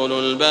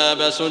ادخلوا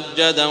الباب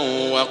سجدا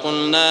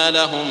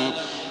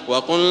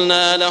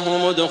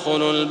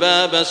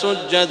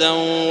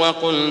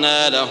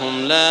وقلنا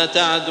لهم لا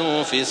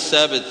تعدوا في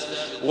السبت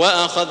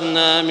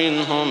وأخذنا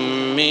منهم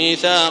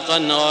ميثاقا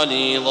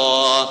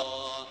غليظا.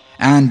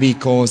 And we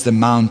caused the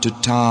mount to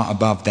tower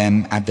above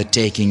them at the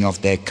taking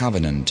of their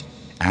covenant,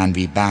 and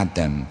we bade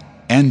them,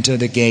 enter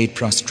the gate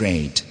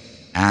prostrate,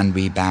 and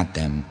we bade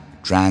them,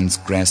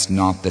 transgress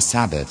not the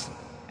Sabbath,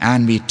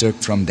 and we took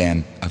from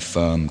them a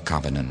firm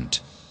covenant.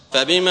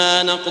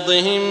 فبما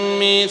نقضهم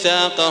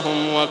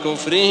ميثاقهم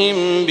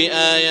وكفرهم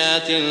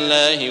بآيات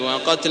الله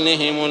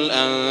وقتلهم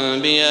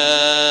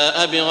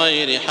الأنبياء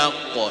بغير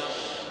حق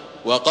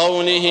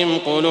وقولهم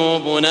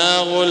قلوبنا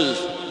غلف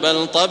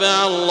بل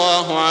طبع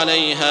الله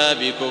عليها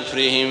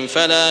بكفرهم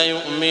فلا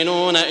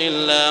يؤمنون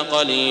إلا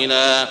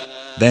قليلا.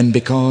 Then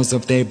because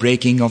of their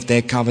breaking of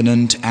their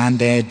covenant and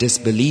their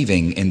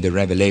disbelieving in the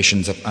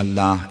revelations of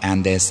Allah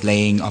and their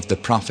slaying of the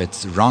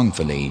prophets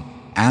wrongfully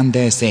and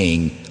their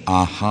saying,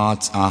 our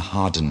hearts are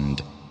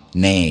hardened.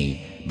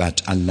 Nay,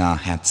 but Allah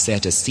hath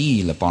set a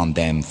seal upon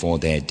them for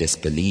their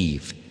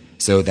disbelief,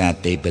 so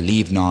that they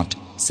believe not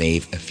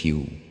save a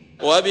few.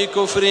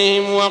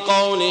 وبكفرهم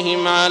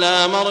وقولهم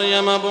على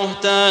مريم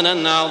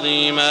بهتانا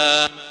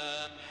عظيما.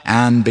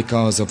 And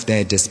because of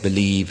their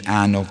disbelief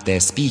and of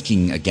their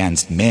speaking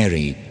against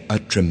Mary, a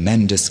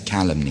tremendous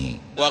calumny.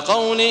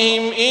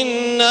 وقولهم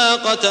إنا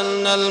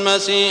قتلنا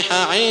المسيح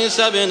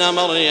عيسى ابن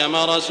مريم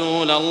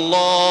رسول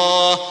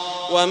الله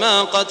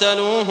وما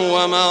قتلوه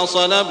وما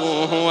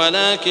صلبوه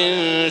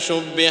ولكن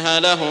شبه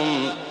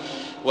لهم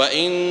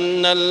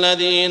وإن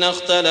الذين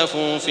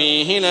اختلفوا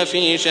فيه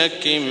لفي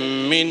شك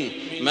منه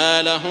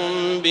ما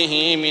لهم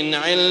به من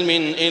علم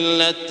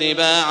إلا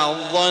اتباع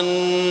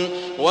الظن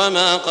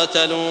وما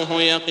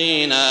قتلوه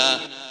يقينا.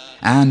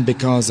 And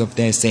because of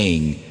their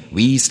saying,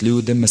 we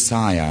slew the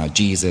Messiah,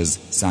 Jesus,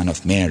 son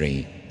of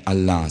Mary,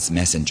 Allah's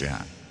messenger.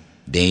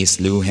 They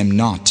slew him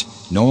not,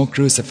 nor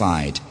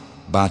crucified,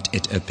 but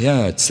it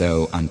appeared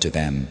so unto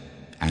them.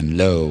 And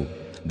lo,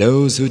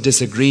 those who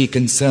disagree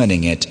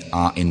concerning it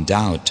are in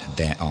doubt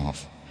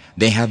thereof.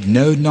 They have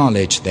no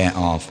knowledge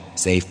thereof,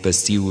 save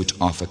pursuit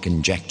of a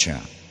conjecture.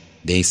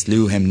 They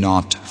slew him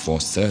not for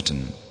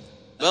certain.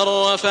 بل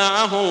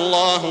رفعه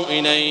الله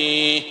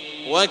إليه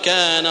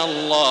وكان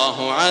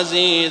الله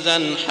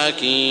عزيزا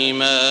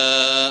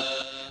حكيما.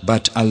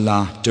 But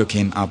Allah took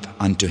him up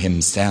unto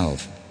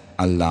himself.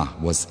 Allah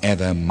was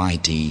ever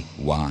mighty,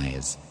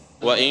 wise.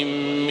 وإن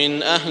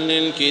من أهل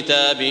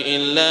الكتاب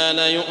إلا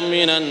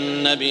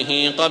ليؤمنن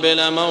به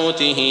قبل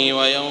موته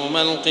ويوم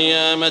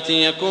القيامة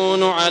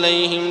يكون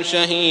عليهم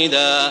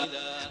شهيدا.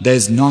 There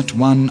is not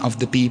one of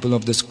the people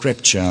of the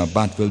scripture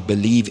but will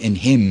believe in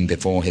him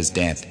before his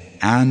death,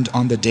 and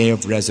on the day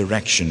of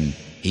resurrection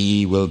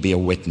He will be a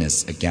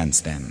witness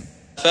against them.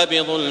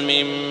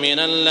 فبظلم من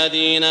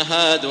الذين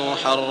هادوا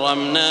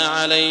حرمنا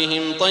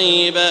عليهم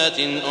طيبات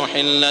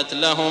أحلت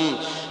لهم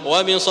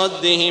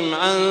وبصدهم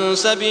عن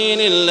سبيل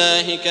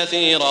الله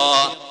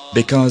كثيرا.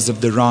 Because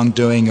of the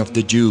wrongdoing of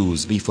the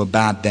Jews, we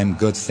forbade them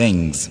good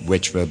things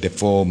which were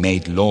before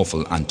made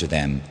lawful unto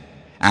them,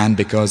 and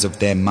because of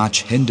their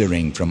much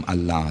hindering from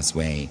Allah's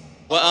way.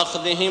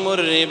 وأخذهم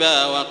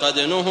الربا وقد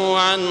نهوا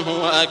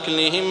عنه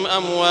وأكلهم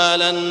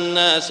أموال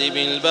الناس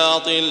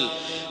بالباطل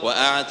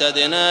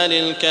وأعتدنا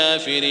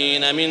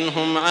للكافرين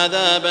منهم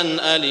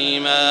عذابا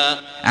أليما.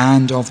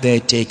 And of their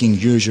taking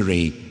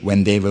usury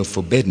when they were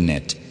forbidden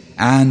it,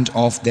 and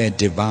of their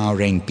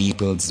devouring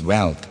people's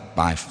wealth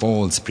by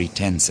false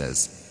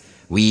pretenses.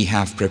 We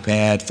have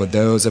prepared for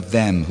those of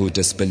them who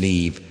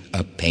disbelieve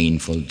a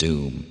painful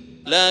doom.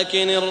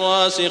 لكن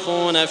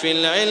الراسخون في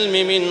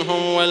العلم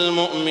منهم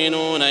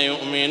والمؤمنون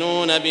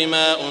يؤمنون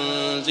بما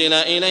أنزل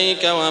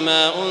إليك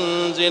وما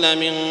أنزل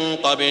من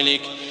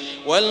قبلك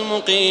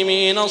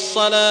والمقيمين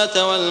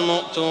الصلاة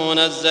والمؤتون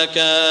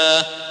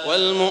الزكاة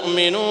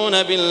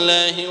والمؤمنون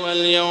بالله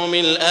واليوم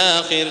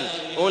الآخر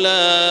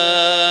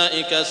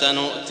أولئك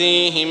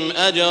سنؤتيهم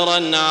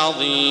أجرا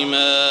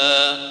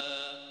عظيما.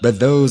 But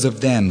those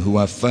of them who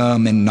are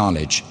firm in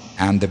knowledge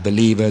and the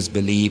believers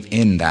believe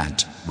in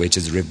that which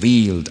is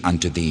revealed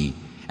unto thee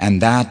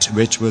and that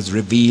which was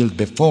revealed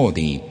before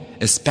thee,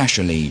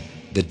 especially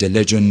the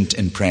diligent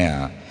in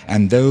prayer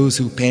and those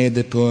who pay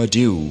the poor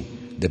due,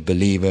 the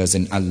believers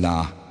in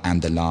Allah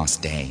and the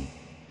last day.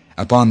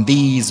 Upon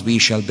these we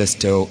shall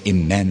bestow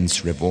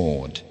immense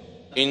reward.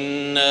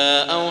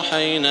 إنا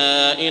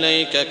أوحينا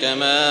إليك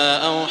كما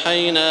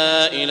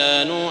أوحينا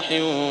إلى نوح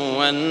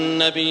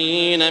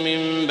والنبيين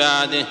من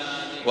بعده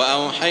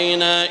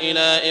وأوحينا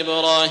إلى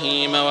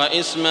إبراهيم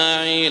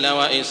وإسماعيل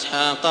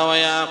وإسحاق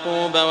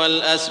ويعقوب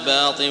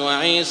والأسباط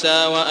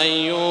وعيسى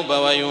وأيوب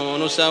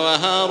ويونس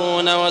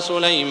وهارون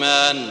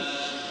وسليمان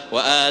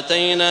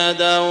وآتينا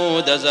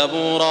داود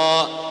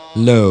زبورا.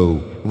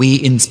 Lo,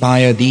 we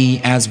inspire thee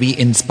as we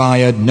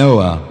inspired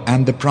Noah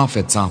and the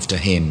prophets after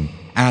him,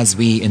 as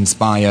we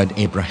inspired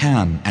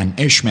Abraham and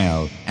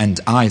Ishmael and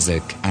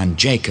Isaac and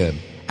Jacob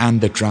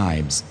and the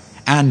tribes,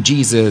 and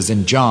Jesus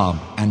and Job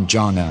and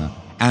Jonah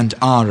and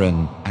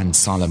Aaron and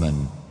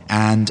Solomon,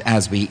 and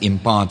as we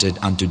imparted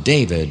unto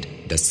David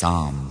the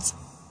Psalms.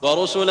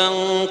 ورسلا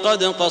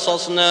قد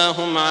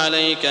قصصناهم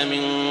عليك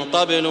من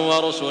قبل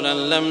ورسلا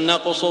لم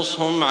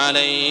نقصصهم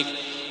عليك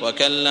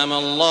وكلم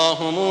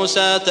الله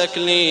موسى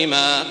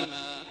تكليما.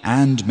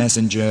 And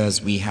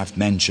messengers we have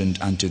mentioned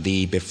unto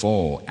thee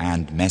before,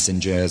 and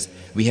messengers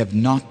we have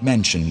not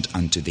mentioned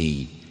unto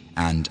thee,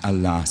 and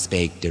Allah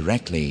spake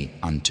directly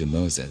unto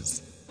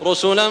Moses.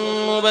 رسلا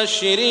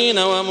مبشرين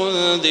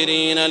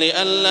ومنذرين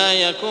لئلا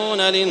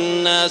يكون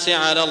للناس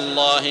على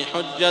الله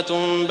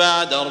حجة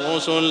بعد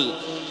الرسل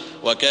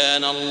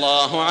وكان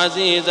الله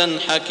عزيزا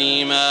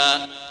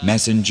حكيما.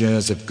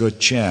 Messengers of good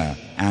cheer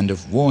and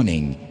of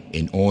warning,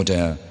 in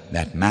order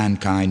that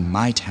mankind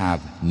might have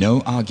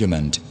no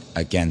argument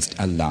against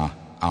Allah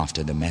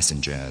after the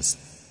messengers.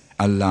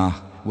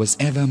 Allah was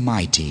ever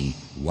mighty,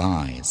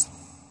 wise.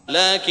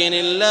 لكن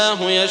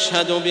الله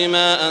يشهد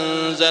بما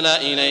أنزل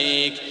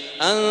إليك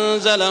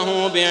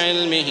أنزله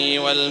بعلمه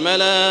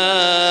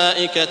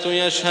والملائكة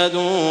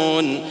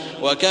يشهدون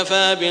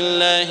وكفى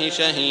بالله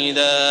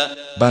شهيدا.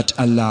 But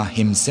Allah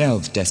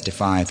himself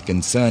testifieth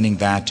concerning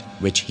that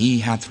which he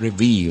hath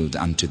revealed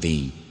unto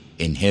thee.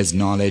 In his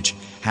knowledge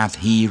hath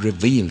he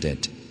revealed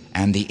it,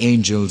 and the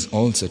angels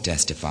also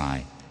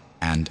testify,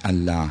 and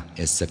Allah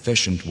is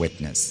sufficient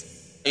witness.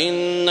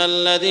 إن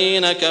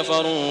الذين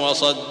كفروا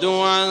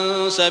وصدوا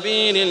عن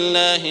سبيل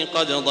الله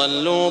قد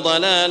ضلوا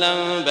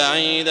ضلالا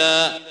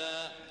بعيدا.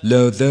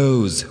 Lo,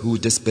 those who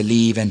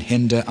disbelieve and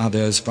hinder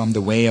others from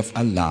the way of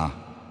Allah,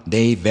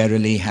 they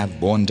verily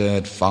have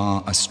wandered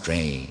far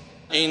astray.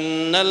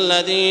 إن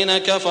الذين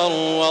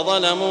كفروا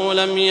وظلموا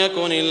لم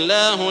يكن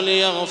الله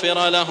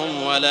ليغفر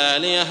لهم ولا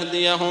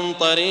ليهديهم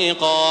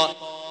طريقا.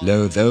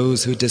 Lo,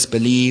 those who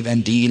disbelieve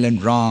and deal in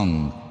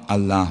wrong,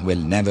 Allah will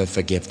never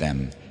forgive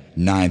them,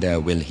 neither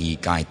will He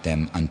guide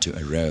them unto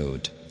a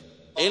road.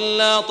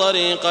 إلا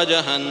طريق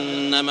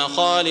جهنم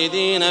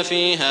خالدين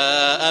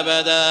فيها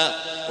أبدا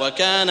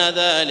وكان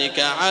ذلك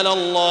على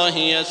الله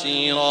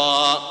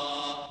يسيرا.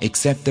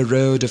 Except the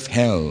road of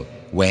hell,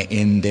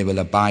 wherein they will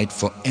abide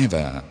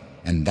forever,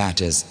 and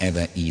that is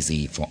ever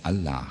easy for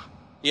Allah.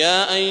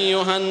 يا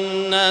أيها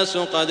الناس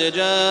قد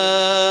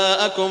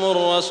جاءكم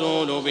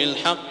الرسول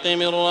بالحق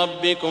من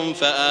ربكم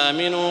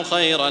فآمنوا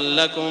خيرا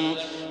لكم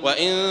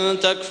وإن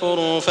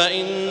تكفروا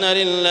فإن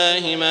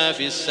لله ما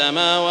في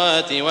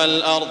السماوات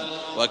والأرض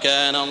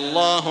وكان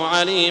الله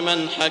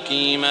عليما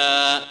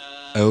حكيما.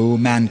 O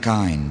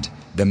mankind,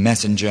 the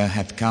messenger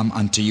hath come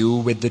unto you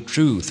with the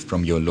truth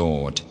from your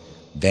Lord.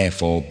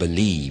 Therefore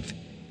believe,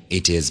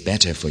 it is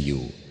better for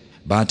you.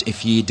 But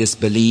if ye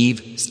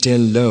disbelieve,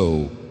 still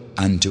lo,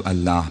 unto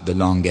Allah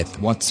belongeth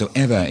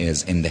whatsoever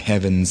is in the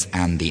heavens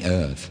and the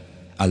earth.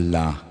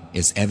 Allah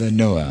is ever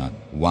knower,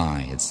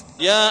 wise.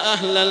 يا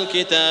أهل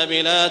الكتاب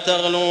لا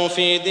تغلوا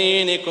في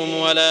دينكم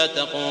ولا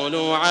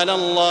تقولوا على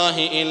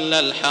الله إلا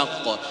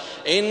الحق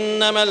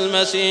إنما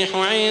المسيح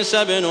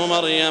عيسى ابن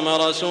مريم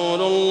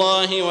رسول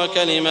الله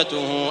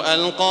وكلمته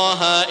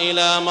ألقاها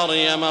إلى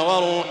مريم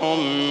وروح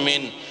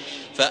منه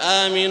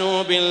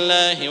فآمنوا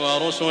بالله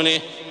ورسله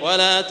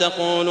ولا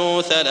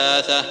تقولوا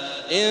ثلاثة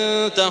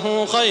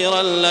انتهوا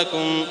خيرا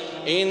لكم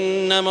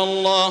إنما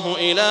الله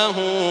إله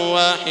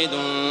واحد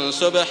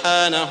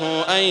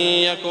سبحانه أن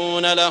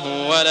يكون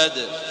له ولد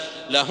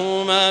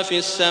له ما في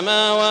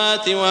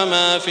السماوات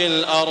وما في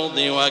الأرض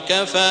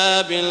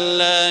وكفى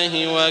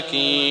بالله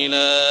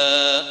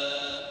وكيلا.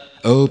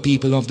 O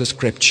people of the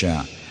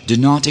scripture, do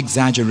not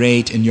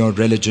exaggerate in your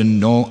religion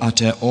nor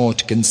utter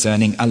aught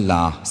concerning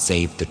Allah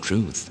save the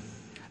truth.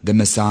 The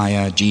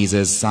Messiah,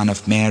 Jesus, son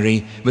of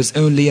Mary, was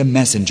only a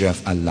messenger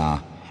of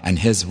Allah, and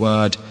his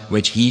word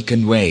which he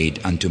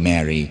conveyed unto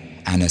Mary,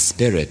 and a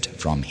spirit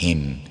from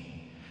him.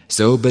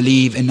 So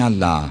believe in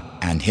Allah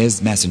and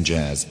his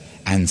messengers,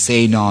 and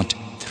say not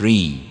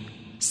 3.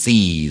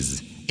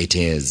 Cease, it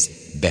is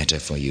better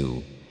for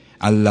you.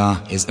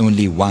 Allah is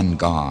only one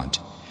God.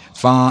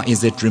 Far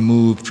is it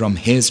removed from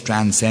his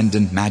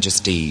transcendent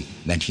majesty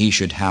that he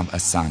should have a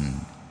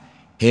son.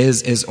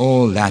 His is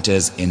all that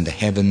is in the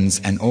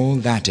heavens and all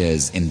that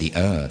is in the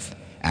earth,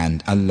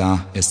 and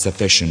Allah is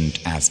sufficient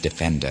as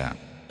defender.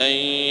 أن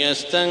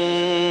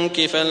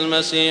يستنكف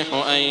المسيح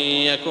أن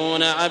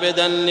يكون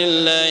عبدا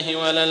لله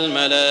ولا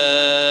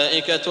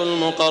الملائكة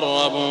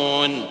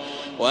المقربون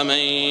ومن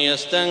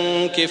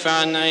يستنكف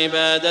عن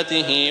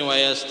عبادته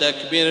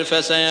ويستكبر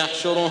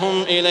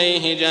فسيحشرهم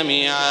إليه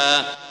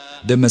جميعا.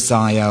 The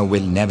Messiah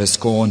will never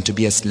scorn to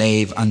be a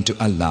slave unto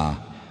Allah,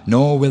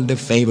 nor will the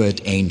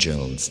favored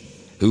angels.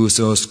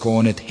 Whoso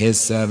scorneth his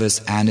service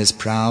and is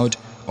proud,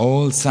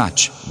 all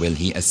such will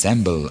he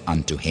assemble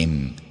unto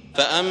him.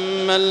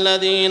 فأما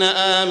الذين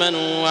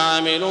آمنوا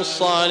وعملوا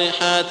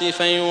الصالحات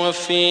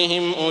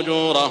فيوفيهم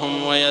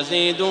أجورهم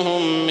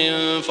ويزيدهم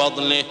من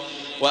فضله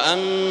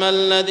وأما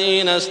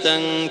الذين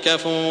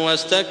استنكفوا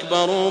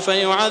واستكبروا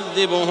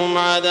فيعذبهم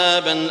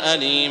عذابا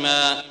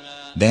أليما.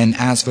 Then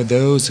as for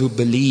those who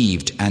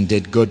believed and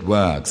did good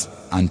works,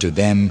 unto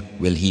them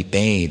will he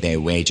pay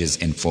their wages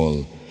in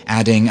full,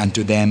 adding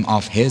unto them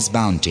of his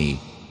bounty.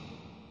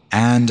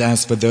 And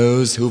as for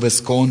those who were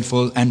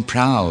scornful and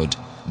proud,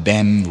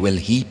 them will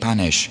he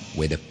punish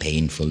with a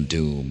painful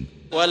doom.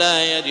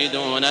 ولا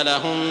يجدون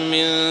لهم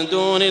من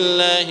دون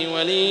الله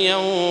وليا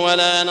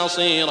ولا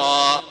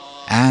نصيرا.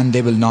 And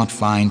they will not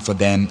find for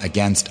them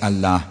against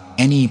Allah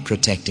any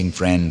protecting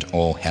friend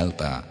or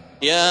helper.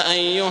 يا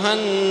أيها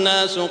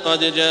الناس قد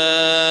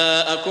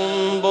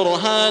جاءكم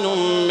برهان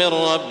من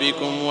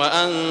ربكم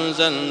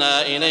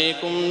وأنزلنا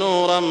إليكم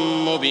نورا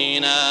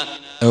مبينا.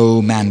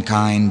 O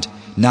mankind,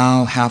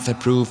 now hath a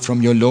proof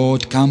from your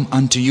Lord come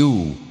unto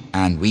you,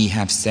 and we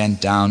have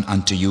sent down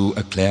unto you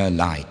a clear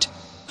light.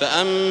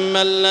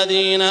 فأما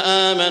الذين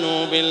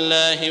آمنوا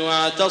بالله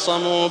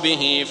واعتصموا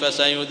به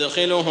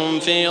فسيدخلهم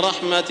في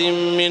رحمة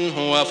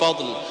منه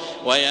وفضل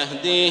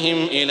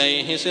ويهديهم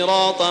إليه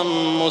صراطا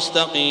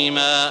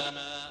مستقيما.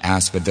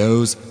 As for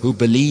those who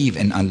believe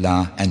in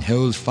Allah and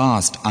hold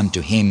fast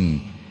unto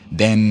Him,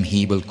 them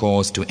He will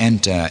cause to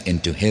enter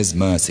into His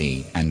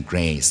mercy and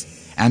grace,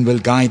 and will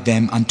guide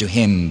them unto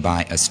Him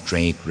by a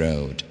straight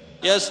road.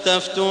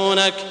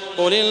 يستفتونك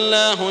قل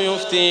الله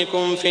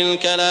يفتيكم في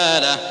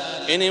الكلالة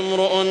إن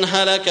امرؤ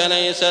هلك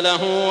ليس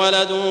له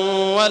ولد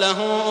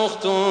وله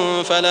أخت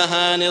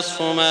فلها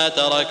نصف ما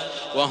ترك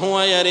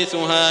وهو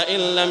يرثها إن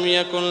لم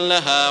يكن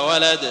لها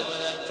ولد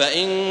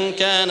فإن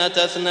كانت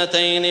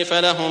اثنتين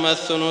فلهما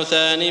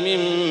الثلثان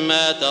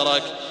مما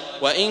ترك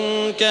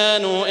وإن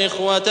كانوا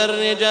إخوة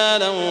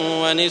رجالا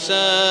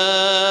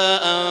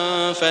ونساء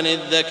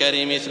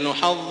فللذكر مثل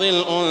حظ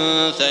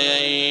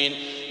الأنثيين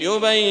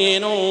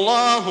يبين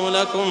الله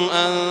لكم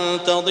أن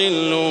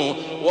تضلوا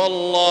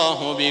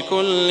والله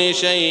بكل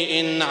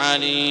شيء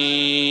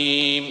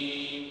عليم.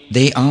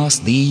 They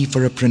ask thee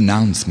for a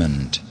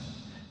pronouncement.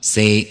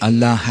 Say,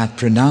 Allah hath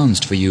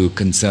pronounced for you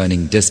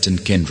concerning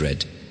distant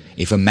kindred.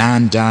 If a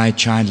man die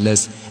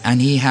childless and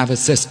he have a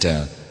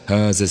sister,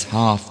 hers is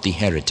half the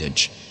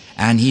heritage,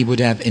 and he would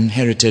have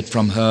inherited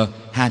from her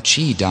had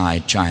she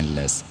died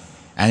childless.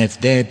 And if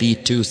there be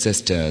 2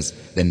 sisters,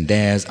 then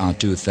theirs are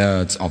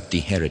 2/3 of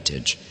the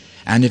heritage.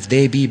 And if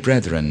they be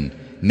brethren,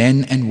 men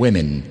and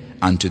women,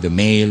 unto the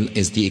male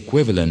is the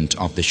equivalent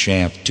of the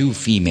share of 2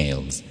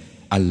 females.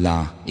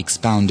 Allah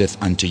expoundeth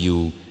unto you,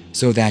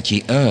 so that ye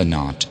err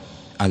not.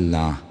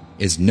 Allah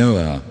is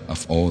knower of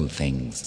all things.